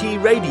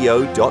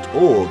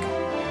ttradio.org.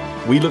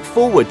 We look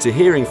forward to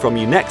hearing from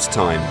you next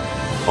time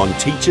on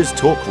Teachers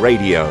Talk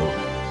Radio.